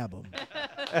to stab him.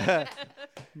 Get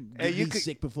you me could-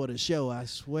 sick before the show, I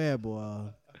swear, boy.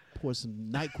 I'll pour some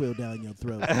NyQuil down your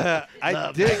throat.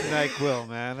 I dig NyQuil,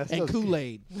 man. That's and so-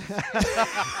 Kool-Aid.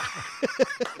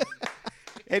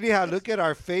 Anyhow, look at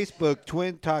our Facebook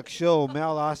Twin Talk Show.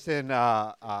 Mel Austin,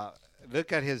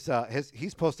 look at his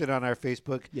he's posted on our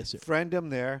Facebook. Yes, sir. Friend him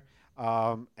there.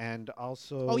 And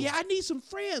also... Oh, yeah, I need some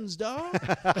friends, dog.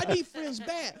 I need friends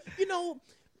bad.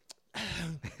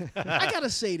 I got to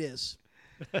say this.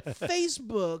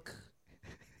 Facebook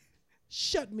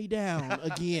shut me down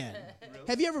again.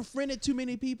 Have you ever friended too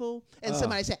many people and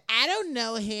somebody said, I don't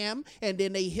know him, and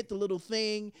then they hit the little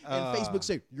thing and Facebook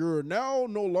say, you're now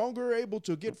no longer able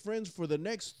to get friends for the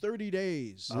next 30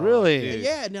 days. Really? And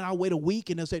yeah, and then I'll wait a week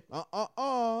and they'll say,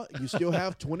 you still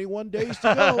have 21 days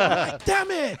to go. I'm like, damn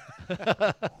it.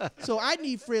 So I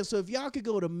need friends. So if y'all could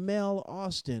go to Mel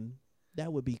Austin,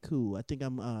 that would be cool. I think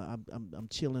I'm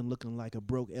chilling, looking like a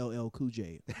broke LL Cool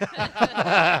J.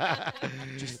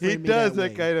 Just He friend me does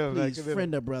that way. kind of, Please like,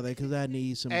 friend a brother because I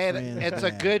need some And friends. it's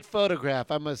a bad. good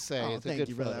photograph, I must say. Oh, It's a thank good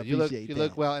you, brother. I photo. You look appreciate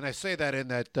look that. well, and I say that in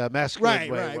that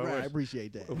masculine way. Right. I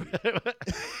appreciate that.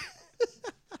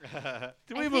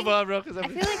 Do we move on, bro? Because I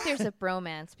feel like there's a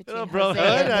bromance between Little Jose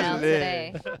bromance. and That's Mel it.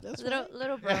 today. That's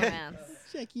Little bromance.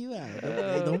 Check you out.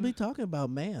 Hey, don't be talking about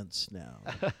mans now.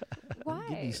 Don't get me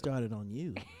Why? started on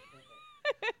you.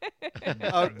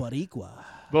 Oh. Boricua.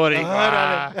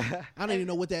 Boricua. I don't even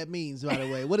know what that means, by the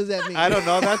way. What does that mean? I don't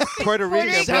know. That's Puerto Rican,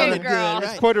 Rican brother. Sounded girl. good,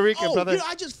 It's right? Puerto Rican, Oh, brother.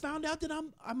 I just found out that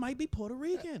I might be Puerto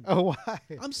Rican. Oh, why?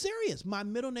 I'm serious. My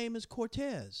middle name is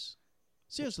Cortez.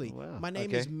 Seriously, Wow. my name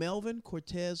Okay. is Melvin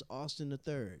Cortez Austin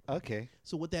III. Okay.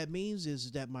 So what that means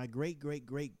is that my great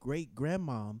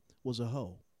grandmom was a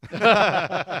hoe.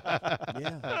 Yeah.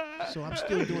 So I'm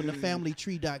still doing the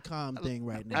familytree.com thing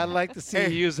right now. I'd like to see you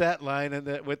use that line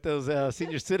with those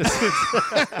senior citizens.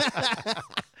 Your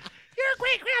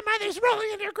great grandmother's rolling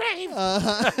in her grave.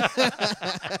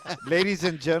 Ladies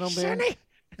and gentlemen,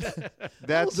 That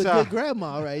that's was a good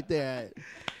grandma right there.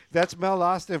 that's Mel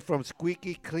Austin from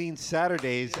Squeaky Clean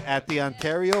Saturdays at the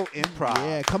Ontario Improv.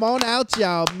 Yeah, come on out,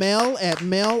 y'all.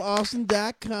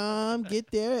 Mel@melaustin.com. Get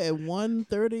there at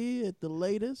 1:30 at the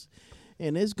latest,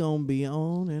 and it's gonna be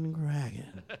on and cracking.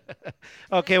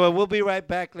 Okay, well, we'll be right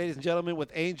back, ladies and gentlemen,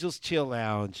 with Angels Chill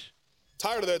Lounge.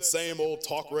 Tired of that same old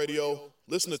talk radio?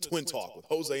 Listen to Twin Talk with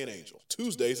Jose and Angel,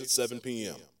 Tuesdays at 7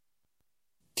 p.m.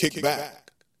 Kick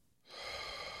back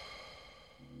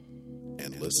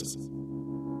and listen.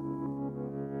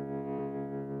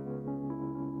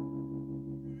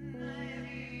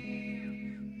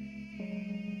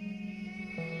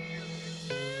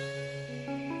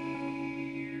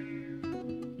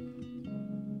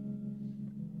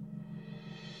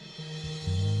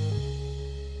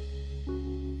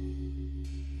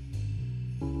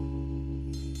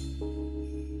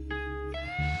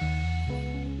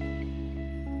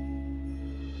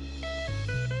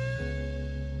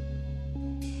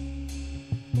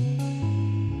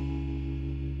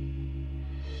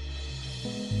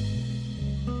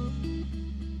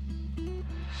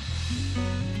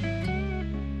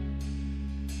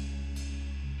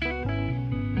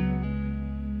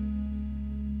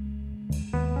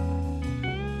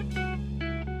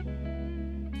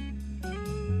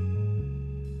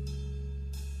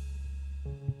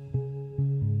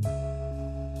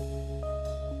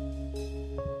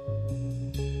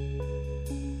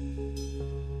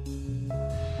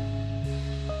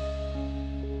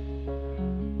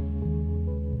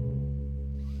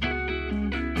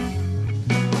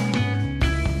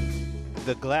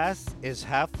 The glass is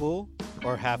half full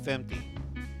or half empty.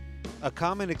 A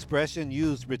common expression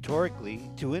used rhetorically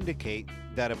to indicate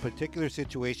that a particular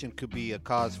situation could be a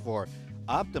cause for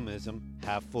optimism,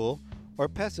 half full, or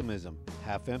pessimism,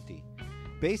 half empty.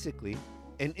 Basically,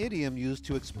 an idiom used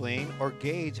to explain or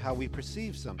gauge how we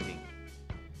perceive something.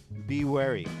 Be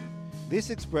wary. This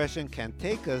expression can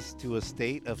take us to a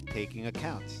state of taking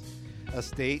accounts, a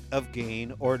state of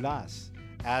gain or loss,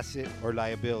 asset or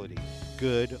liability,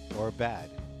 good or bad,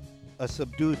 a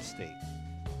subdued state.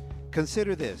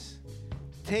 Consider this.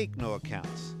 Take no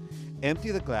accounts.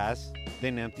 Empty the glass,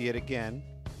 then empty it again,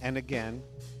 and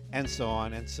so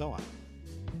on and so on.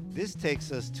 This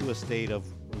takes us to a state of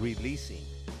releasing,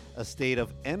 a state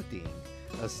of emptying,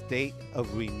 a state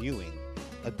of renewing,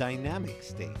 a dynamic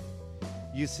state.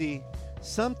 You see,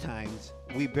 sometimes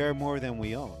we bear more than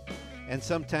we own, and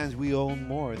sometimes we own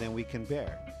more than we can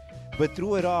bear. But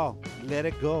through it all, let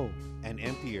it go and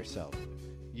empty yourself.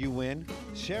 You win,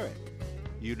 share it.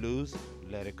 You lose,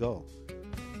 let it go.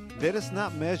 Let us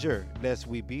not measure lest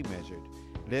we be measured.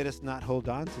 Let us not hold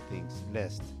on to things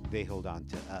lest they hold on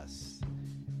to us.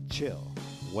 Chill.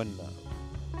 One love.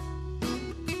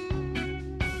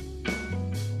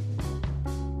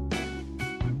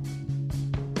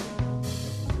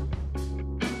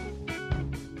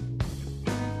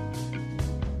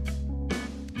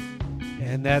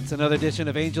 And that's another edition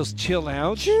of Angel's Chill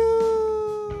Lounge.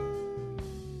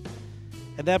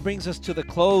 And that brings us to the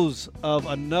close of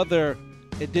another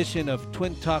edition of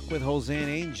Twin Talk with Jose and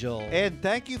Angel. And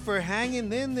thank you for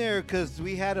hanging in there because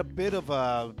we had a bit of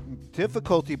a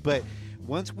difficulty, but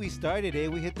once we started,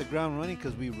 we hit the ground running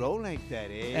because we roll like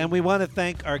that, And we want to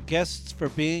thank our guests for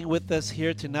being with us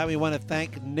here tonight. We want to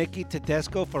thank Nikki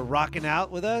Tedesco for rocking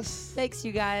out with us. Thanks,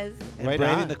 you guys. And Right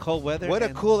braving on. the cold weather. What a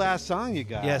and- cool ass song you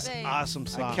got. Yes, Thanks. awesome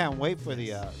song. I can't wait for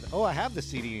the. I have the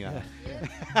CD.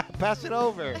 Pass it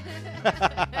over.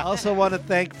 I also want to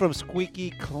thank from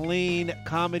Squeaky Clean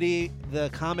Comedy, the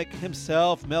comic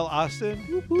himself, Mel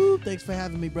Austin. Woo-hoo. Thanks for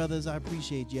having me, brothers. I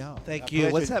appreciate y'all. Thank A you.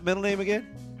 pleasure. What's that middle name again?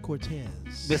 Cortez.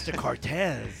 Mr.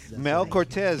 Cortez. That's Mel right.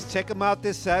 Cortez. Check him out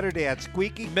this Saturday at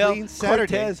Squeaky Mel Clean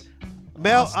Saturdays. Cortez.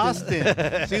 Mel Austin.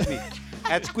 Excuse me.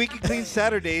 At Squeaky Clean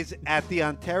Saturdays at the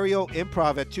Ontario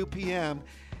Improv at 2 p.m.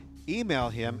 Email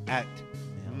him at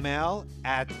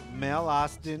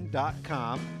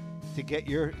mel@melaustin.com to get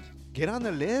on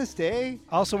the list,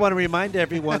 Also want to remind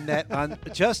everyone that on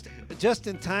just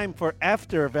in time for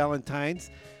after Valentine's,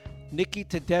 Nikki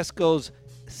Tedesco's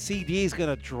CD is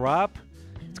going to drop.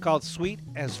 It's called Sweet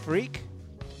as Freak.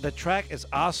 The track is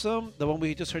awesome. The one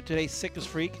we just heard today, Sick as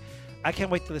Freak. I can't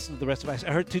wait to listen to the rest of it.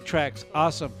 I heard 2 tracks.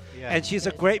 Awesome. Yeah. And she's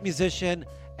a great musician.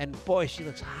 And boy, she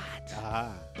looks hot.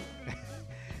 Ah.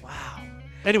 Wow.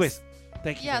 Anyways,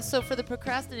 thank you. Yeah, so for the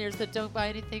procrastinators that don't buy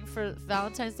anything for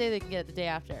Valentine's Day, they can get it the day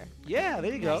after. Yeah,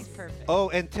 there you go. Nice, perfect. Oh,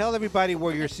 and tell everybody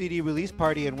where your CD release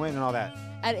party and when and all that.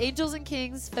 At Angels and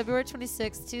Kings, February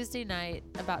 26th, Tuesday night,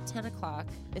 about 10 o'clock.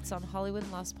 It's on Hollywood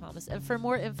and Las Palmas. And for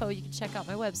more info, you can check out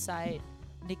my website,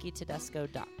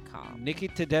 NikkiTedesco.com. Nikki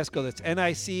Tedesco. That's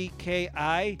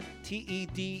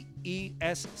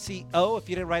NICKITEDESCO. If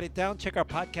you didn't write it down, check our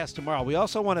podcast tomorrow. We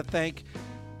also want to thank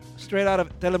straight out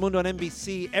of Telemundo on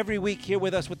NBC every week here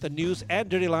with us with the news and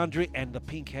Dirty Laundry and the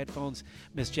pink headphones,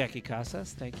 Miss Jackie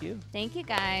Casas. Thank you. Thank you,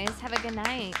 guys. Have a good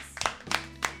night.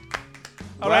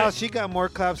 All Wow, right. she got more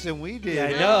claps than we did.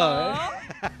 Yeah,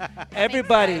 I know.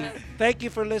 Everybody, thank you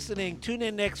for listening. Tune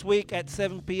in next week at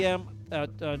 7 p.m.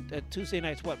 Tuesday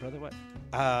nights. What, brother? What?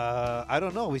 I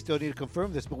don't know. We still need to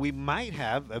confirm this, but we might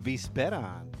have a Vispera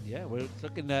on. Yeah, we're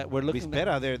looking at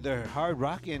Vispera, they're hard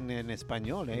rocking in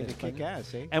Espanol, In They kick Espanol.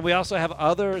 ass, And we also have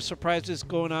other surprises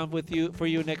going on with you for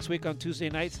you next week on Tuesday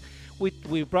nights.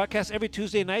 We broadcast every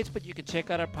Tuesday nights, but you can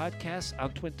check out our podcast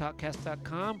on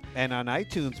twintalkcast.com. And on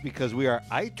iTunes because we are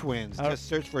iTwins. All Just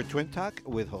search for Twin Talk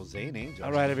with Jose and Angel.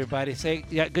 All right, everybody. Say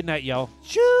good night, y'all.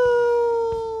 Shoo!